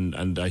funeral,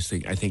 and I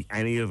think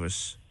any of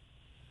us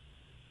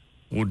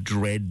would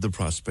dread the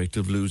prospect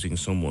of losing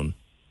someone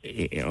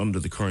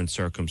under the current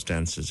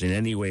circumstances in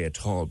any way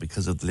at all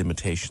because of the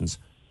limitations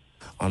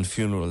on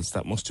funerals.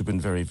 That must have been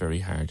very, very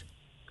hard.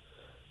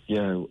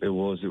 Yeah, it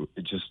was.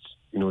 It just,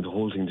 you know, the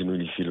whole thing didn't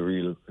really feel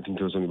real. I think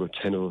there was only about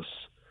 10 of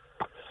us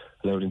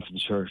allowed into the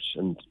church,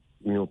 and,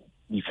 you know,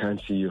 you can't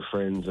see your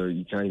friends or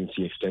you can't even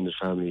see extended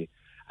family.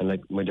 And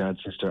like my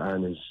dad's sister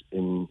Anne is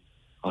in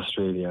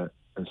Australia,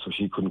 and so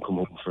she couldn't come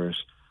home for it.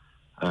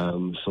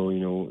 So, you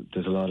know,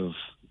 there's a lot of,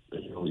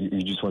 you know,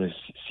 you just want to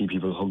see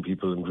people, hug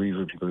people and grieve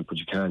with people, but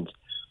you can't.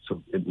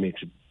 So it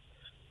makes it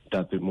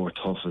that bit more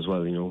tough as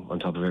well, you know, on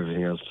top of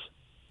everything else.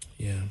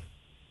 Yeah.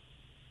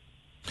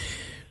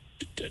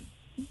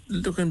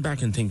 Looking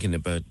back and thinking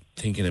about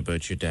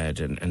your dad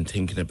and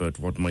thinking about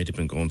what might have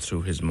been going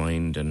through his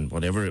mind, and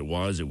whatever it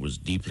was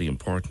deeply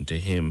important to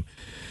him.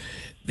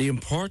 The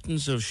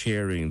importance of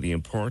sharing, the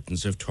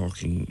importance of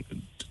talking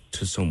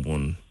to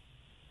someone,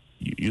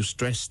 you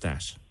stress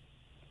that.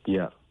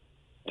 Yeah,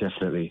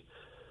 definitely.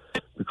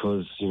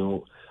 Because,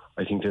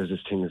 I think there's this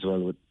thing as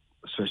well,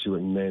 especially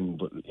with men,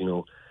 but,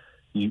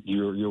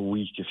 you're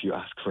weak if you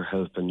ask for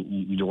help, and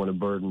you don't want to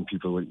burden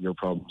people with your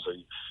problems, or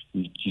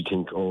you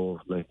think,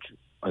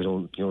 I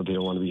don't, they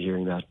don't want to be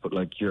hearing that, but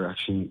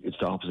it's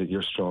the opposite.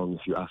 You're strong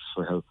if you ask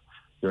for help.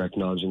 You're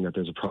acknowledging that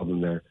there's a problem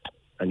there,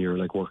 and you're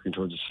working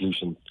towards a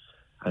solution,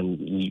 and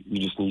you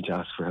just need to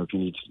ask for help. We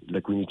need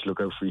to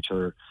look out for each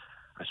other,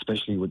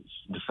 especially with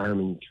the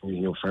farming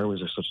community.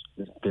 Farmers are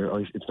it's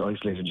an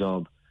isolated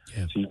job,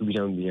 so you can be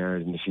down in the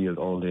yard in the field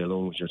all day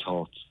alone with your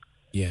thoughts.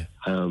 Yeah.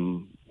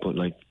 But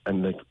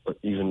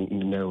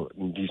even now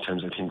in these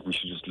times, I think we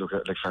should just look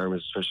at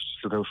farmers, especially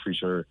just look out for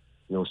each other.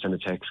 Send a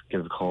text,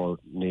 give a call,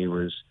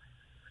 neighbours,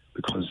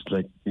 because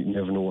you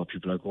never know what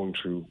people are going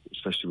through.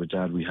 Especially with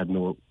Dad, we had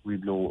no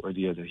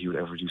idea that he would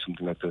ever do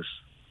something like this.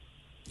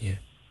 Yeah.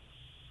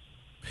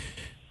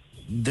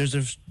 There's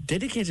a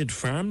dedicated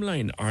farm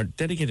line or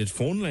dedicated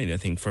phone line, I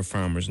think, for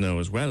farmers now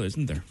as well,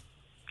 isn't there?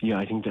 Yeah,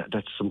 I think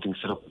that's something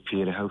set up at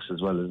Pieta House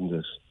as well, isn't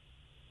it?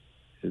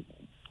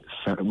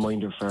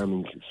 Minder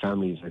Farming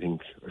Families, I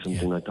think, or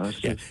something like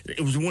that. Yeah,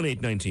 it was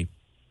 1890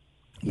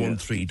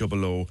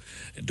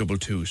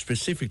 130022,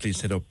 specifically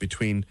set up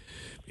between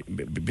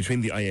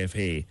the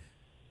IFA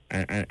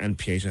and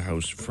Pieta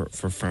House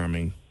for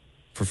farming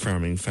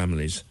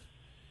families.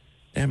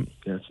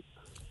 Yes.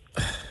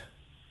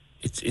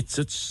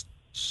 It's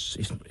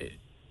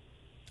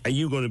are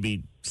you going to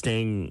be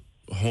staying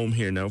home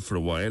here now for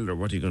a while, or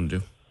what are you going to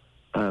do?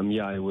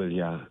 Yeah, I will.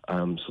 Yeah.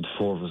 So the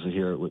four of us are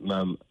here with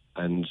Mum,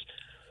 and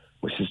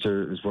my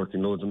sister is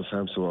working loads on the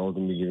farm, so we're all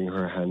going to be giving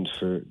her a hand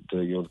for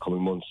the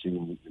coming months,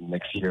 even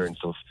next year and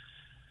stuff.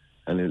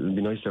 And it'll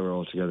be nice that we're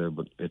all together,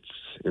 but it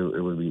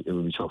will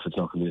be tough. It's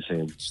not going to be the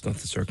same. It's not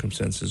the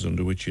circumstances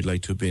under which you'd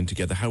like to have been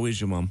together. How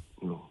is your mum?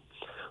 No,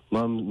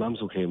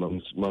 Mum's okay.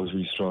 Mum's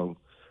really strong,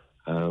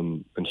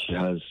 and she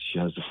has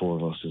the four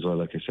of us as well.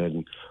 Like I said,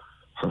 and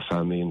her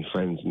family and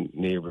friends and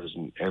neighbours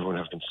and everyone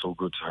have been so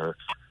good to her.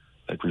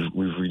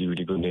 We've really,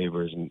 really good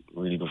neighbours and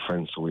really good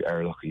friends, so we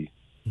are lucky.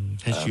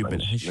 Has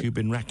she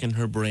been racking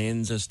her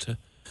brains as to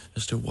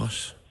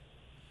what?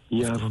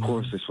 Yeah, of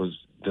course. This was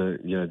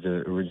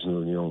the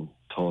original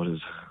thought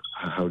is,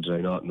 how did I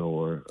not know,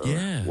 or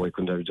why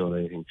couldn't I have done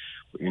anything?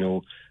 But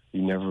you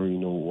never really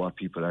know what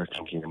people are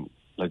thinking. And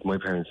my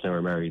parents now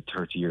are married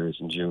 30 years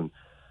in June,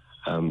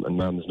 and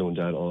Mum has known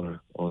Dad all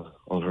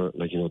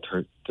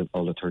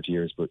the 30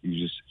 years. But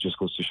you just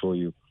goes to show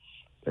you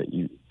that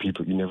you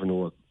never know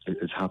what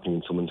is happening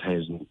in someone's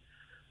head, and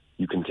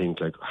you can think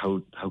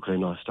how could I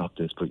not stop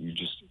this? But you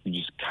just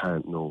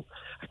can't know,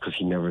 because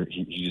he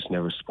just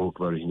never spoke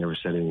about it. He never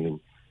said anything.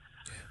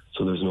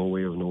 So there's no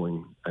way of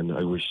knowing. And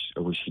I wish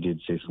he did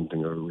say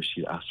something, or I wish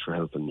he'd asked for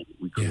help, and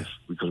we could have.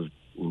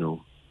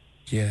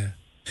 Yeah.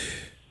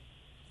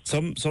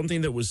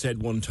 Something that was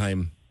said one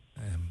time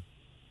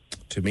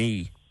to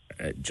me,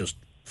 just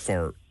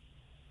for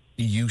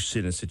use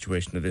in a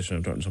situation like this when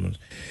I'm talking to someone: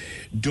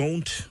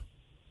 don't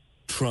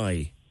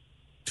try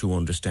to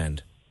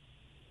understand.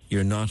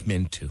 You're not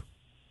meant to.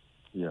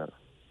 Yeah.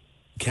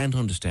 Can't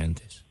understand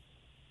this.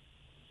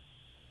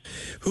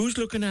 Who's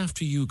looking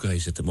after you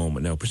guys at the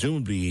moment now?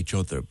 Presumably each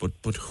other, but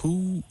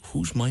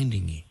who's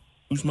minding you?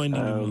 Who's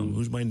minding your mum?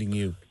 Who's minding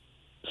you?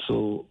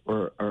 So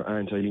our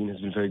Aunt Eileen has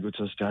been very good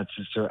to us, Dad's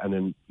sister, and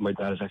then my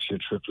dad is actually a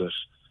triplet.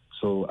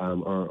 So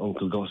our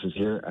Uncle Gus is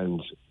here,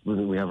 and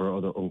we have our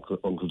other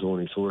Uncle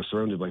Donny. So we're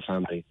surrounded by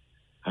family,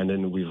 and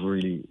then we've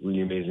really,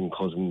 really amazing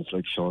cousins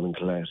like Sean and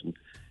Colette, and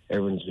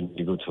everyone's been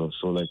really good to us.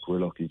 So we're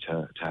lucky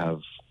to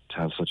have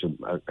such a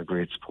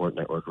great support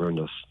network around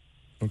us.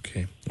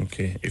 Okay.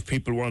 If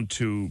people want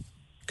to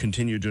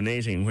continue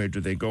donating, where do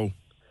they go?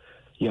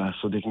 Yeah,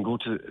 so you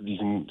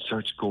can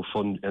search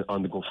GoFund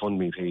on the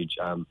GoFundMe page,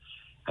 and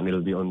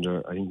it'll be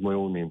under, I think, my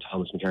own name,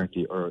 Thomas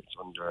McCarthy, or it's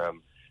under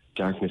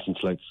Darkness and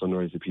Slight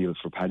Sunrise Appeal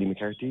for Paddy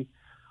McCarthy,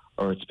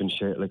 or it's been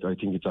shared. I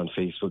think it's on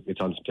Facebook. It's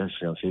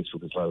definitely on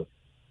Facebook as well.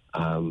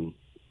 I'm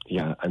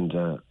going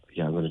to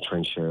try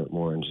and share it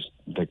more, and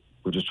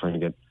we're just trying to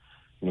get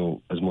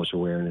as much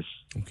awareness.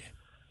 Okay.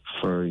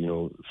 For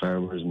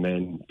farmers,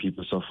 men,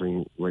 people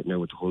suffering right now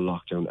with the whole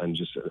lockdown, and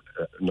just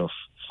enough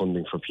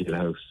funding for Pieta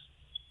House.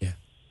 Yeah,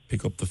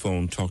 pick up the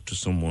phone, talk to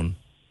someone.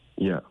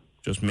 Yeah,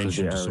 just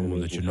mention to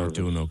someone that you're not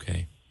doing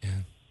okay.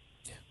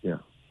 Yeah.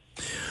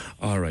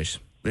 All right.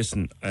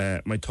 Listen,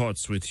 my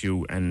thoughts with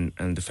you and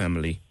the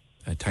family.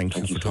 Thank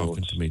you for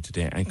talking to me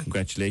today, and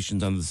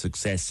congratulations on the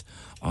success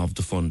of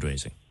the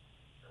fundraising.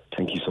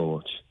 Thank you so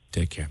much.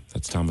 Take care.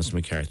 That's Thomas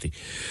McCarthy.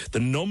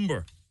 The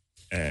number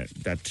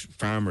that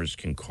farmers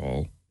can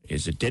call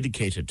is a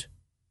dedicated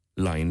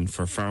line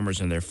for farmers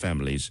and their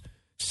families,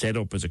 set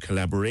up as a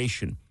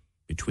collaboration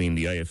between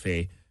the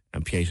IFA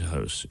and Pieta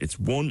House. It's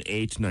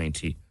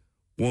 1890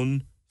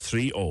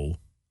 130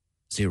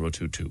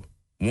 022.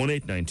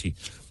 1890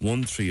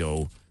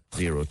 130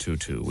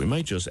 022. We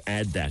might just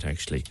add that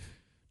actually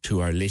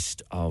to our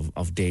list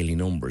of daily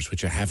numbers,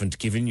 which I haven't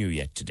given you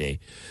yet today.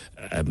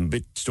 I'm a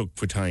bit stuck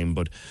for time,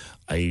 but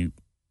I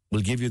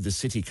will give you the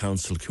City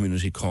Council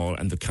community call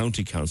and the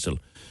County Council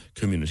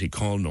community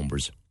call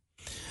numbers.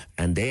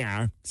 And they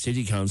are,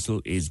 City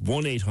Council is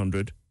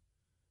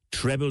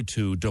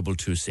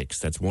 1-800-222-226.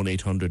 That's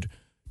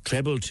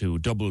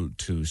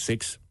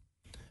 1-800-222-226.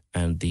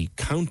 And the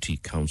County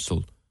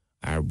Council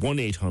are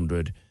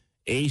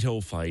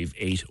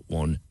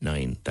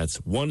 1-800-805-819. That's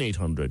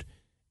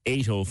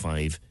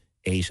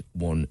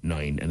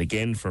 1-800-805-819. And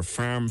again, for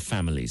farm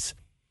families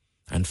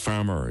and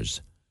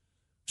farmers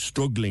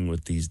struggling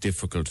with these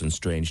difficult and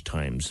strange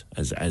times,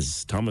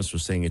 as Thomas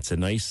was saying, it's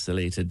an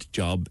isolated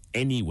job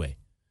anyway.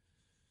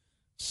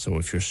 So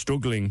if you're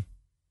struggling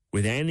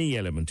with any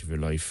element of your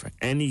life,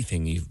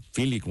 anything, you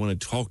feel you want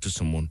to talk to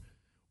someone,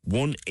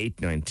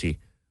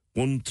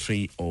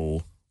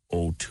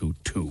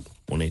 1-890-130-022.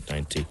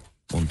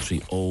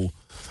 1-890-130-022.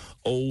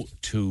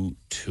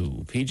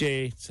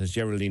 PJ, says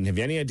Geraldine, have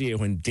you any idea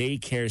when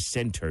daycare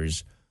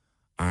centres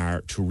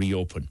are to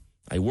reopen?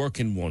 I work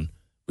in one.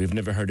 We've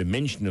never heard a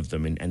mention of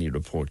them in any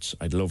reports.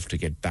 I'd love to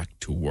get back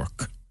to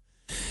work.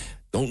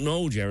 Don't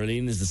know,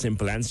 Geraldine, is the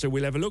simple answer.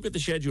 We'll have a look at the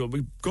schedule.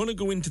 We're going to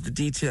go into the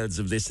details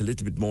of this a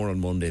little bit more on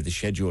Monday, the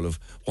schedule of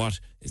what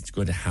is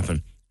going to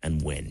happen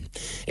and when.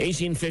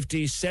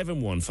 1850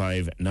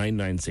 715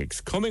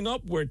 996. Coming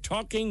up, we're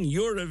talking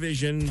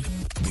Eurovision.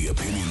 The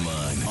Opinion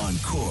Line on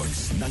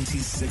Cork's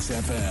 96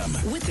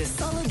 FM. With the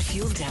Solid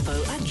Fuel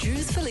Depot at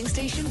Drew's Filling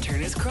Station,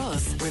 Turner's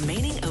Cross.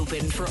 Remaining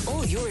open for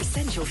all your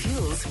essential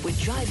fuels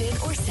with drive-in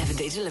or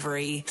 7-day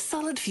delivery.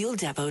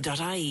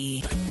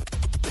 SolidFuelDepot.ie.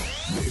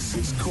 This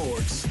is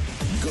Cork's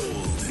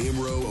Gold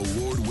IMRO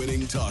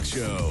award-winning talk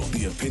show.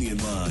 The Opinion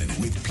Line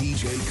with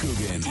PJ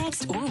Coogan.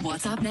 Text or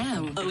WhatsApp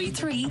now.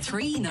 083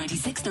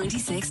 396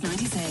 96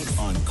 96.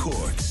 On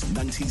Cork's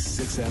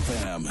 96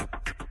 FM.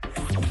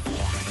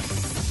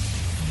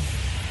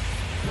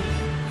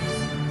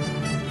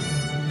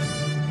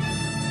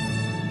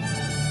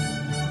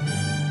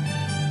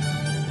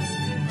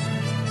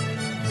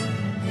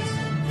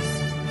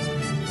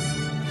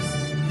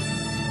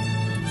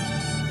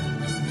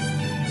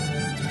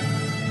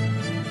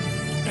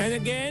 And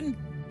again.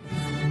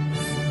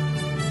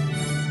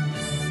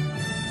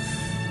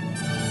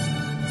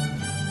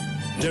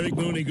 Derek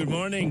Mooney, good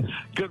morning.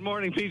 Good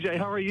morning, PJ.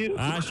 How are you?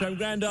 I'm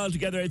grand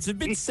altogether. It's a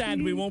bit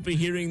sad we won't be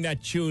hearing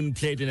that tune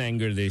played in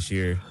anger this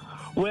year.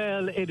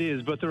 Well, it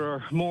is, but there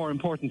are more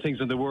important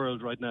things in the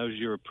world right now, as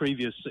your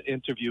previous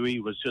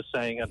interviewee was just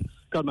saying, and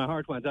God, my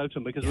heart went out to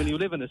him, because when you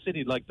live in a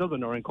city like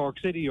Dublin or in Cork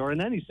City or in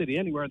any city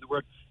anywhere in the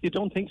world, you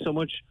don't think so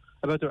much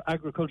about their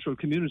agricultural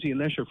community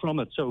unless you're from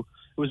it. So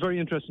it was very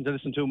interesting to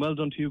listen to him. Well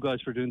done to you guys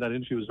for doing that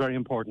interview. It was very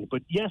important.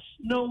 But yes,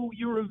 no,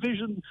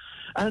 Eurovision,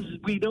 as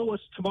we know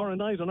it, tomorrow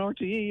night on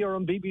RTE or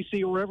on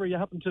BBC or wherever you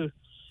happen to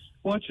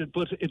watch it,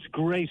 but it's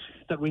great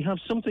that we have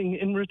something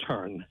in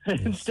return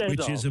instead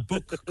Which is a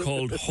book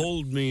called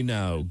Hold Me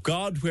Now.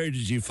 God, where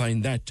did you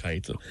find that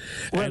title?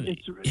 Well,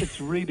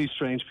 it's really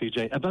strange,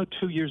 PJ. About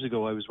 2 years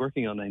ago, I was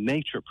working on a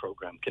nature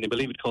program, can you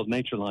believe it, called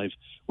Nature Live,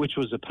 which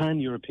was a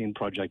pan-European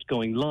project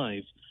going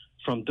live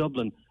from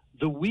Dublin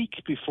the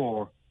week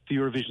before the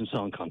Eurovision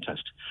Song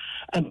Contest.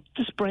 And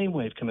this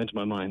brainwave came into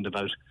my mind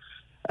about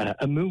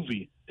a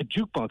movie, a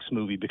jukebox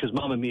movie, because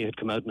Mamma Mia had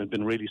come out and had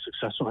been really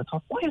successful. I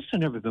thought, why has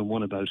there never been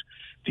one about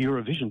the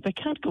Eurovision? They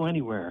can't go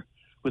anywhere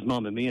with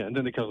Mamma Mia, and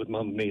then they come with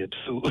Mamma Mia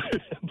too.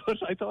 But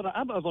I thought,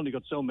 I've only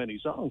got so many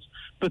songs.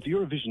 But the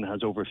Eurovision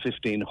has over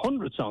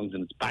 1,500 songs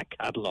in its back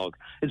catalogue.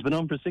 It's been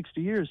on for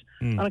 60 years.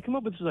 And I came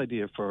up with this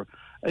idea for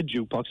a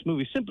jukebox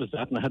movie, simple as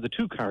that, and I had the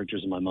two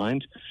characters in my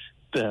mind,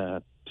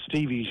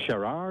 Stevie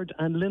Sherrard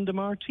and Linda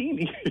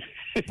Martini.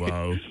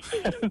 Wow.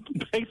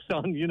 Based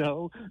on,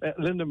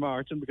 Linda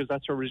Martin, because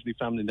that's her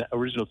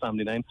original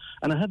family name.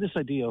 And I had this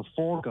idea of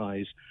four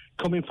guys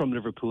coming from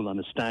Liverpool on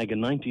a stag in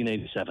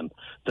 1987,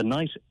 the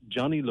night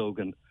Johnny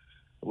Logan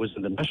was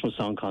in the National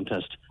Song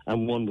Contest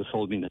and won with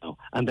Hold Me Now.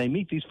 And they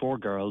meet these four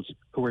girls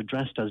who were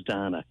dressed as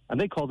Dana, and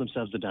they call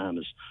themselves the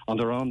Danas. And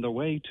they're on their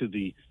way to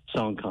the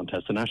song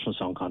contest, the National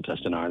Song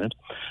Contest in Ireland.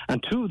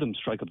 And two of them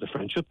strike up the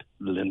friendship,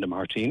 Linda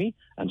Martini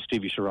and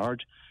Stevie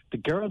Sherrard. The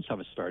girls have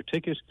a spare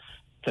ticket.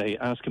 They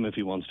ask him if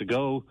he wants to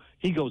go.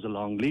 He goes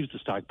along, leaves the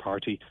stag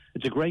party.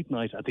 It's a great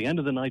night. At the end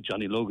of the night,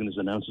 Johnny Logan is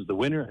announced as the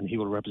winner, and he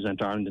will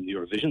represent Ireland in the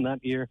Eurovision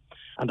that year.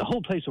 And the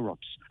whole place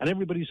erupts, and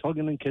everybody's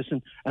hugging and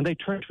kissing, and they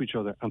turn to each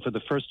other, and for the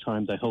first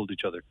time, they hold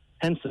each other.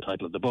 Hence the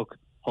title of the book,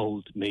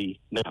 Hold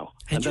Me Now.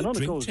 Had and you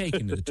drink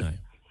taken at the time?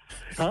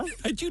 Huh?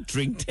 Had you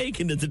drink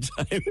taken at the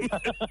time?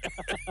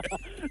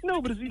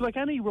 No, but it's like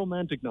any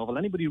romantic novel,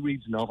 anybody who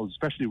reads novels,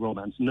 especially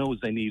romance, knows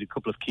they need a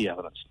couple of key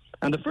elements.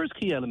 And the first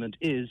key element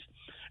is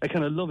a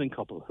kind of loving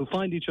couple who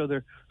find each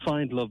other,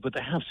 find love, but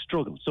they have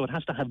struggle. So it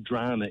has to have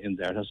drama in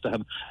there. It has to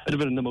have a bit of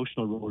an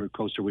emotional roller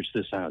coaster, which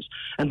this has.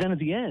 And then at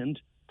the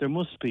end, there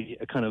must be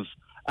a kind of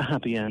a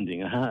happy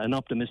ending, an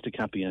optimistic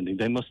happy ending.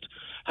 They must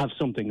have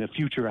something, a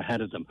future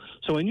ahead of them.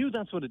 So I knew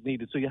that's what it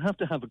needed. So you have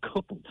to have a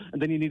couple,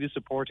 and then you need a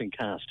supporting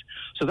cast.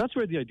 So that's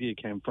where the idea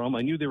came from.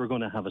 I knew they were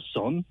going to have a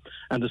son,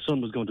 and the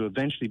son was going to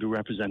eventually be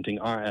representing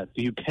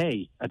the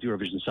UK at the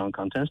Eurovision Song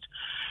Contest,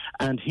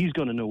 and he's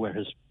going to know where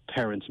his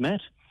parents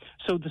met.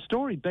 So the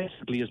story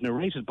basically is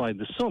narrated by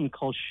the son,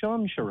 called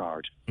Sean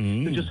Sherrard,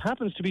 who just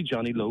happens to be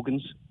Johnny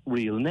Logan's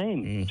real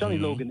name. Johnny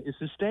Logan is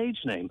his stage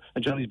name,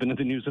 and Johnny's been in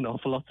the news an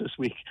awful lot this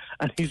week,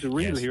 and he's a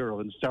real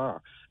hero and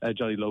star,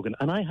 Johnny Logan.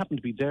 And I happened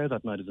to be there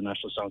that night at the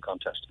National Song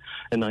Contest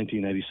in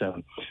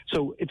 1987.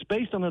 So it's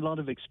based on a lot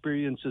of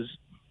experiences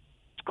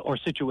or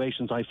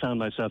situations I found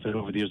myself in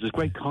over the years. There's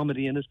great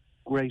comedy in it,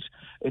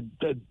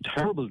 a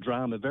terrible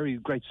drama, very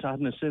great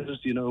sadness in it,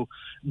 you know,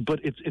 but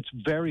it's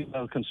very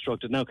well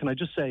constructed. Now, can I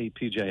just say,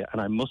 PJ,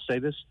 and I must say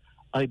this,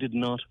 I did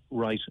not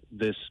write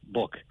this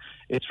book.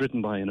 It's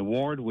written by an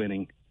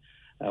award-winning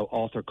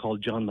author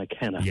called John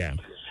McKenna. Yeah.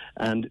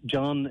 And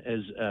John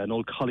is an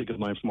old colleague of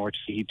mine from RT.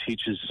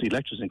 He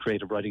lectures in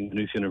creative writing at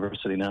Maynooth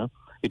University now.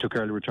 He took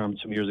early retirement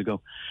some years ago,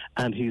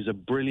 and he's a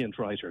brilliant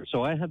writer.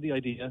 So I had the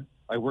idea.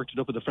 I worked it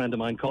up with a friend of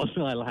mine called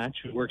Niall Hatch,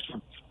 who works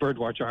for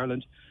Birdwatch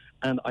Ireland.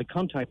 And I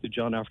contacted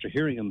John after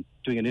hearing him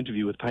doing an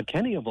interview with Pat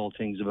Kenny, of all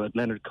things, about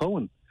Leonard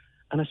Cohen.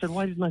 And I said,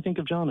 why didn't I think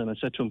of John? And I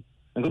said to him,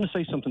 I'm going to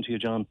say something to you,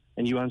 John,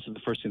 and you answer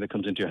the first thing that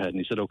comes into your head. And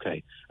he said,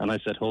 okay. And I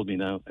said, hold me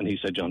now. And he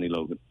said, Johnny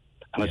Logan.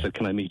 And I said,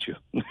 can I meet you?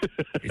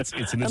 It's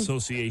an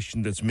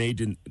association that's made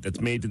in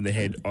the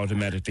head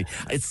automatically.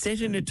 It's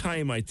set in a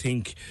time, I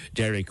think,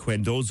 Derek,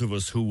 when those of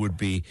us who would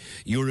be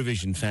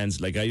Eurovision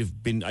fans, like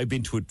I've been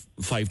to it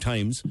 5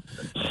 times.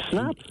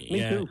 Snap, me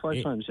too,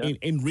 5 times, yeah.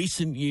 In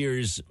recent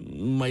years,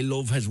 my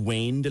love has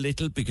waned a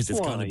little because it's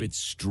gone a bit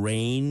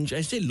strange.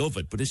 I still love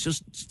it, but it's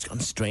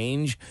gone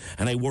strange,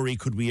 and I worry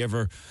could we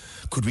ever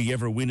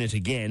win it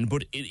again?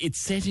 But it's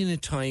set in a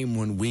time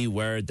when we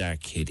were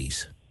dark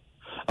kiddies.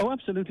 Oh,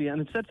 absolutely.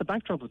 And it sets the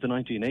backdrop of the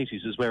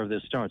 1980s is where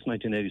this starts,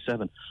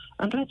 1987.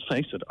 And let's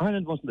face it,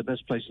 Ireland wasn't the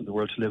best place in the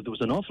world to live. There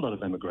was an awful lot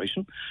of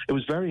emigration. It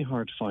was very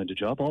hard to find a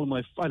job.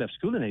 I left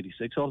school in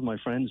 86. All of my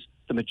friends,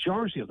 the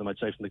majority of them, I'd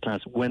say, from the class,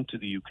 went to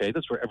the UK.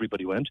 That's where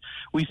everybody went.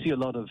 We see a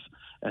lot of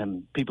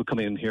people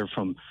coming in here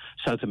from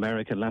South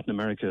America, Latin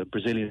America,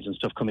 Brazilians and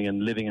stuff coming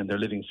in, living, and they're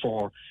living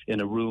 4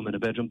 in a room, in a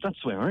bedroom. That's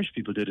the way Irish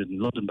people did it in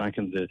London back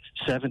in the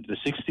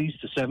 60s,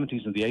 the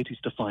 70s and the 80s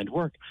to find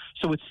work.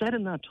 So it's set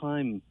in that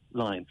timeline.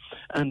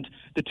 And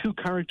the 2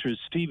 characters,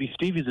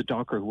 Stevie's a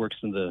docker who works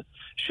in the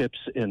ships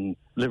in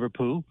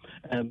Liverpool.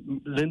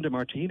 Linda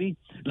Martini.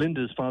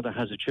 Linda's father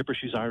has a chipper.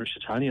 She's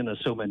Irish-Italian, as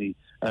so many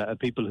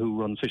people who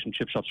run fish and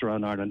chip shops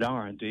around Ireland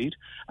are, indeed.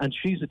 And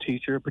she's a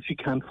teacher, but she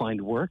can't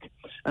find work.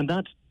 And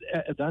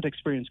that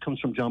experience comes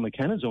from John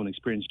McKenna's own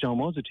experience. John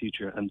was a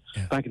teacher, and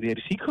back in the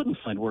 80s, he couldn't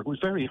find work. It was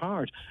very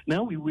hard.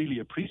 Now we really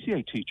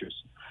appreciate teachers.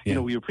 You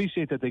know, we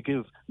appreciate that they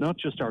give not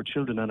just our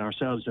children and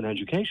ourselves an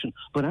education,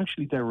 but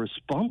actually they're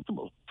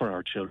responsible for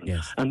our children.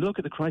 Yes. And look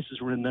at the crisis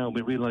we're in now.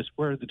 We realise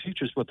where are the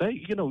teachers, but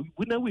they, you know,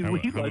 now we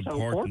realise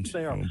how important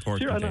they are.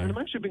 And I'm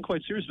actually being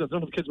quite serious about it. I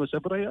don't have kids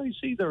myself, but I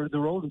see their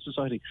role in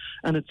society.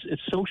 And it's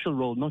social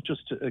role, not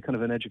just a kind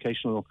of an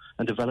educational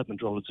and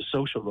development role. It's a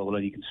social role,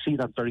 and you can see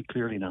that very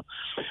clearly now.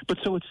 But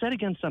so it's set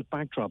against that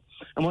backdrop.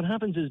 And what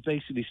happens is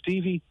basically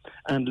Stevie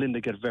and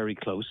Linda get very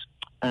close,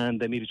 and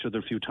they meet each other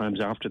a few times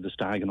after the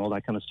stag and all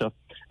that kind of stuff.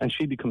 And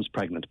she becomes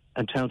pregnant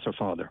and tells her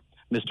father,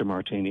 Mr.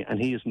 Martini, and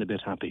he isn't a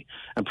bit happy,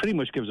 and pretty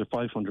much gives her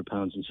 £500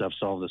 and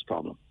solve this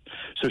problem.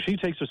 So she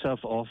takes herself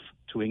off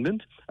to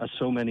England, as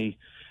so many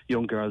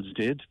young girls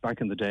did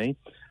back in the day,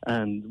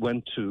 and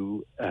went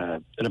to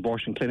an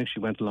abortion clinic. She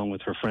went along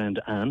with her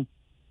friend Anne.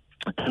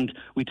 And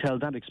we tell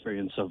that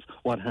experience of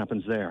what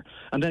happens there.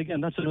 And then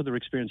again, that's another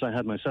experience I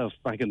had myself.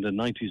 Back in the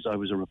 90s, I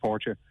was a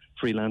reporter,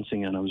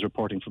 freelancing, and I was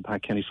reporting for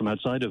Pat Kenny from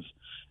outside of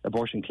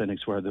abortion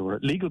clinics where there were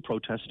legal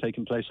protests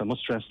taking place, I must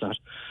stress that.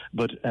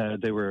 But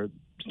they were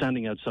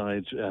standing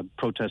outside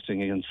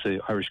protesting against the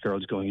Irish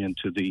girls going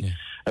into the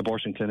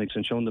abortion clinics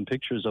and showing them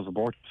pictures of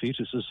aborted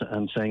fetuses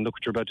and saying, look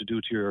what you're about to do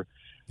to your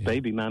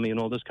baby, mammy, and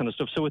all this kind of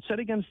stuff. So it's set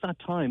against that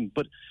time.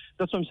 But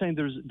that's what I'm saying.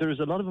 There's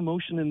a lot of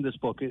emotion in this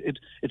book.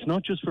 It's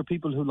not just for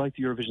people who like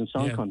the Eurovision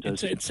Song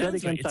Contest. It's set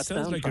against that soundtrack. It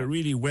sounds like a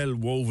really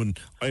well-woven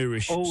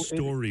Irish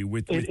story.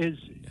 It is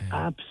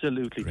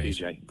absolutely, great,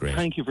 PJ. Great,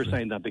 Thank you for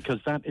saying that, because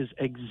that is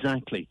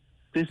exactly,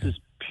 this is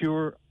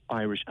pure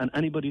Irish, and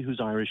anybody who's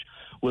Irish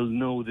will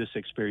know this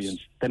experience.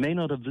 They may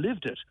not have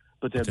lived it,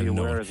 but they'll be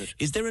aware of it.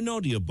 Is there an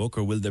audiobook,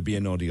 or will there be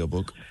an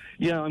audiobook?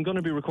 Yeah, I'm going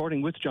to be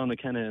recording with John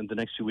McKenna in the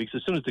next 2 weeks.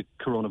 As soon as the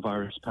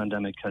coronavirus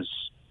pandemic has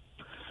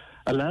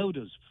allowed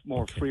us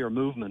more freer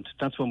movement,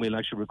 that's when we'll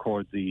actually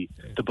record the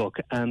book.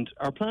 And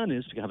our plan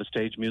is to have a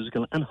stage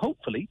musical and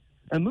hopefully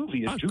a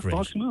movie, a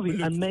jukebox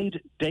movie, and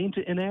made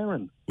Dainta in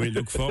Éireann. We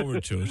look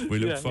forward to it. We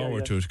look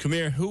forward to it. Come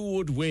here, who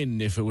would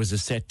win if it was a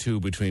set 2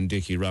 between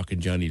Dickie Rock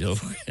and Johnny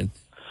Logan?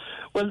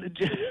 Well,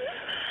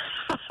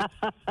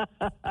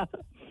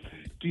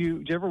 do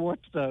you ever watch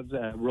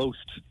the roast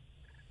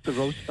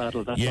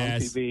battle that's on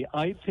TV?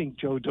 I think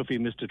Joe Duffy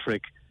missed a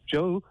trick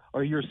Joe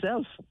or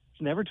yourself.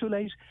 It's never too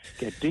late.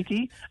 Get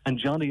Dickie and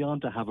Johnny on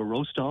to have a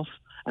roast off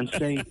and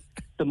say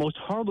the most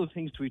horrible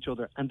things to each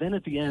other, and then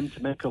at the end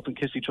to make up and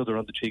kiss each other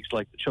on the cheeks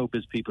like the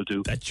showbiz people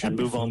do, and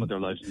move on with their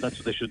lives. And that's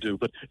what they should do.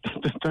 But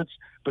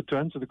but to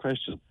answer the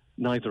question,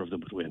 neither of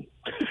them would win.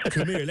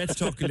 Come here, let's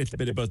talk a little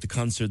bit about the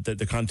concert,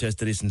 the contest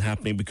that isn't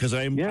happening, because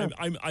I'm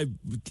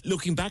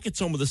looking back at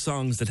some of the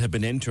songs that have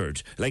been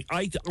entered. Like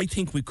I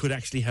think we could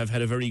actually have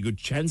had a very good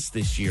chance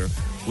this year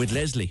with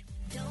Leslie.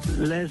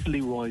 Leslie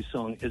Roy's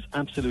song is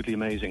absolutely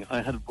amazing. I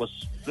was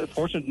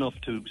fortunate enough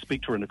to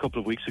speak to her a couple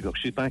of weeks ago.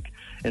 She's back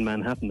in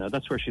Manhattan now.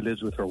 That's where she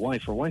lives with her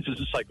wife. Her wife is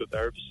a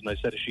psychotherapist, and I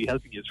said, is she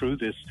helping you through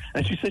this?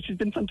 And she said she's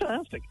been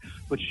fantastic.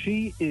 But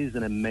she is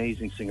an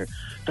amazing singer.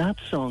 That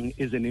song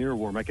is an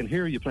earworm. I can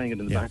hear you playing it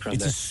in the background.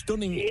 It's there. A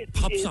stunning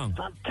pop song. It's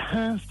a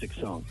fantastic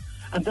song.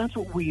 And that's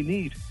what we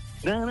need.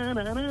 Na, na,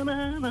 na, na,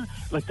 na, na.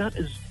 Like, that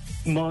is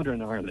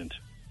modern Ireland.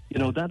 You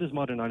know, that is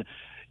modern Ireland.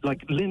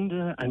 Like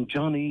Linda and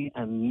Johnny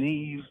and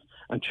Niamh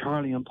and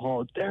Charlie and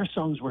Paul, their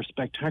songs were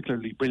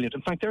spectacularly brilliant.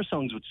 In fact, their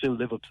songs would still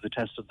live up to the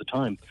test of the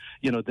time.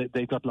 You know,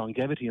 they've got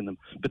longevity in them.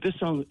 But this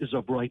song is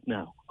of right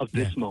now, of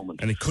this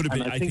moment. And it could have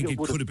been, I think it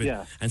could have been.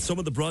 Yeah. And some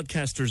of the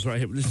broadcasters,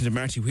 I listened to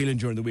Marty Whelan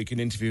during the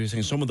weekend interview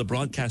saying some of the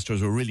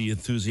broadcasters were really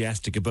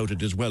enthusiastic about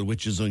it as well,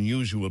 which is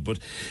unusual. But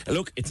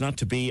look, it's not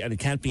to be, and it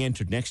can't be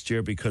entered next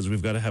year because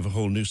we've got to have a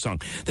whole new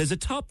song. There's a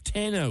top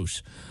 10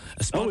 out.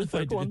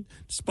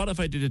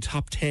 Spotify did a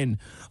top 10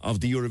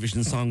 of the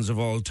Eurovision songs of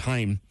all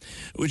time.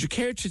 Would you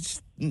care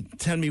to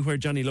tell me where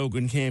Johnny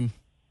Logan came?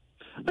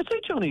 I'd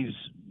say Johnny's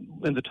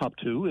in the top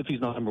 2 if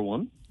he's not number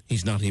 1.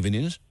 He's not even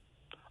in it?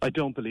 I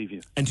don't believe you.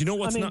 And do you know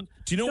what's not?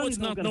 Do you know Johnny what's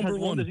not Logan number has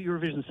 1? won the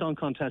Eurovision Song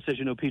Contest, as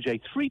you know, PJ,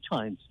 3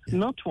 times,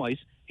 not twice.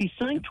 He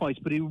sang twice,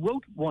 but he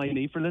wrote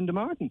Whiny for Linda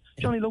Martin.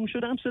 Johnny Logan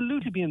should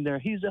absolutely be in there.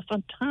 He's a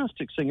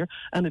fantastic singer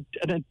and a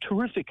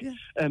terrific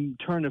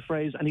turn of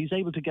phrase, and he's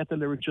able to get the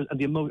lyrics and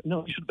the emotion.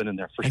 No, he should have been in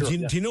there for sure.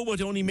 Do you know what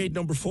only made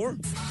number 4?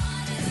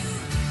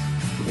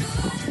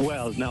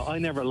 Well, now, I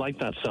never liked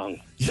that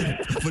song.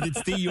 But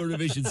it's the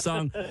Eurovision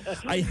song.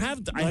 I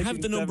have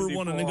the number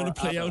 1, and I'm going to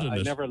play out on it.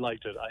 I never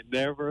liked it. I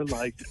never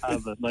liked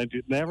ABBA. I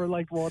never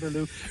liked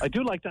Waterloo. I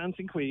do like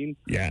Dancing Queen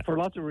for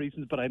lots of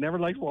reasons, but I never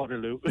liked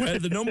Waterloo. Well,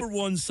 the number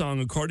 1 song,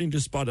 according to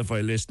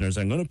Spotify listeners,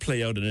 I'm going to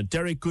play out on it.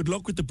 Derek, good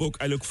luck with the book.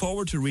 I look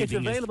forward to reading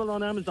it. It's available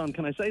on Amazon,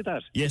 can I say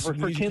that? Yes,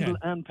 for Kindle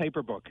and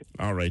paper book.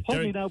 All right.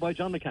 Hold Me Now by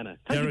John McKenna.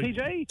 Thank you,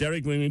 PJ.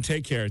 Derek,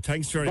 take care.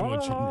 Thanks very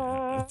much.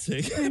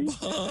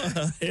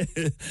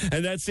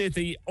 And that's it.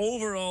 The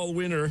overall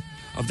winner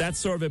of that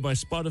survey by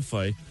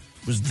Spotify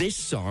was this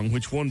song,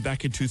 which won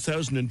back in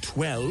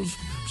 2012. It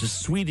was a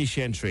Swedish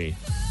entry.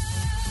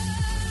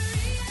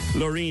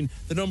 Loreen,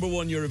 the number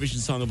 1 Eurovision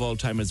song of all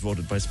time as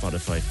voted by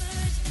Spotify.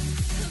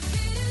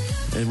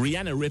 A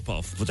Rihanna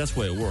ripoff, but that's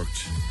why it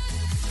worked.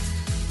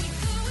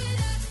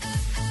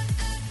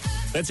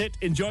 That's it.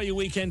 Enjoy your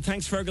weekend.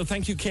 Thanks, Fergal.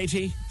 Thank you,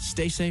 Katie.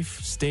 Stay safe.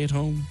 Stay at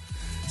home.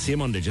 See you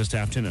Monday just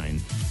after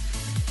 9.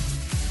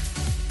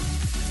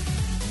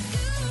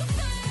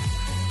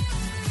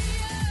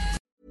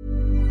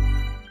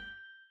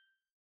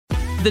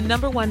 The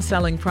number 1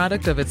 selling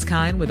product of its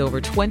kind with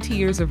over 20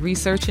 years of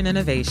research and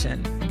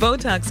innovation.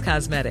 Botox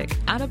Cosmetic,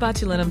 out of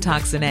botulinum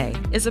toxin A,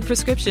 is a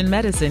prescription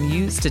medicine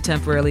used to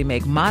temporarily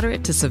make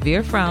moderate to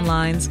severe frown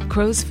lines,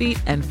 crow's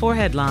feet, and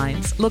forehead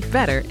lines look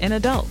better in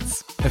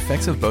adults.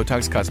 Effects of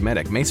Botox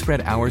Cosmetic may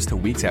spread hours to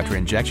weeks after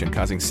injection,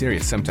 causing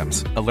serious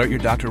symptoms. Alert your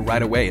doctor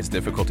right away as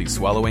difficulty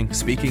swallowing,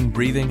 speaking,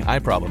 breathing, eye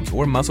problems,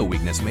 or muscle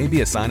weakness may be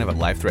a sign of a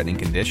life-threatening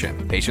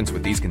condition. Patients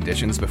with these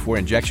conditions before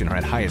injection are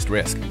at highest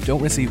risk. Don't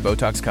receive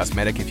Botox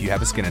Cosmetic if you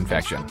have a skin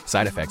infection.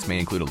 Side effects may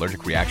include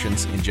allergic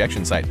reactions,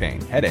 injection site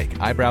pain, headache,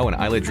 eyebrow and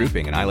eyelid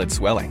drooping, and eyelid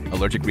swelling.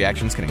 Allergic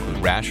reactions can include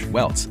rash,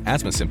 welts,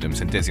 asthma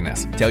symptoms, and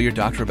dizziness. Tell your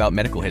doctor about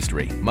medical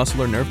history,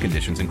 muscle or nerve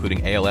conditions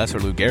including ALS or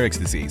Lou Gehrig's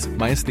disease,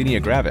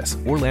 myasthenia gravis,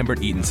 or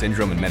Lambert-Eaton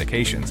syndrome, and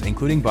medications,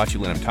 including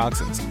botulinum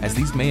toxins, as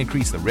these may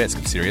increase the risk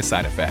of serious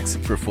side effects.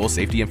 For full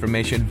safety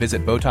information,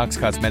 visit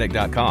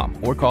BotoxCosmetic.com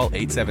or call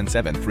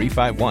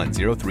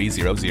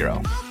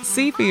 877-351-0300.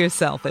 See for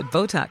yourself at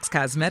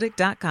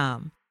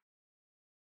BotoxCosmetic.com.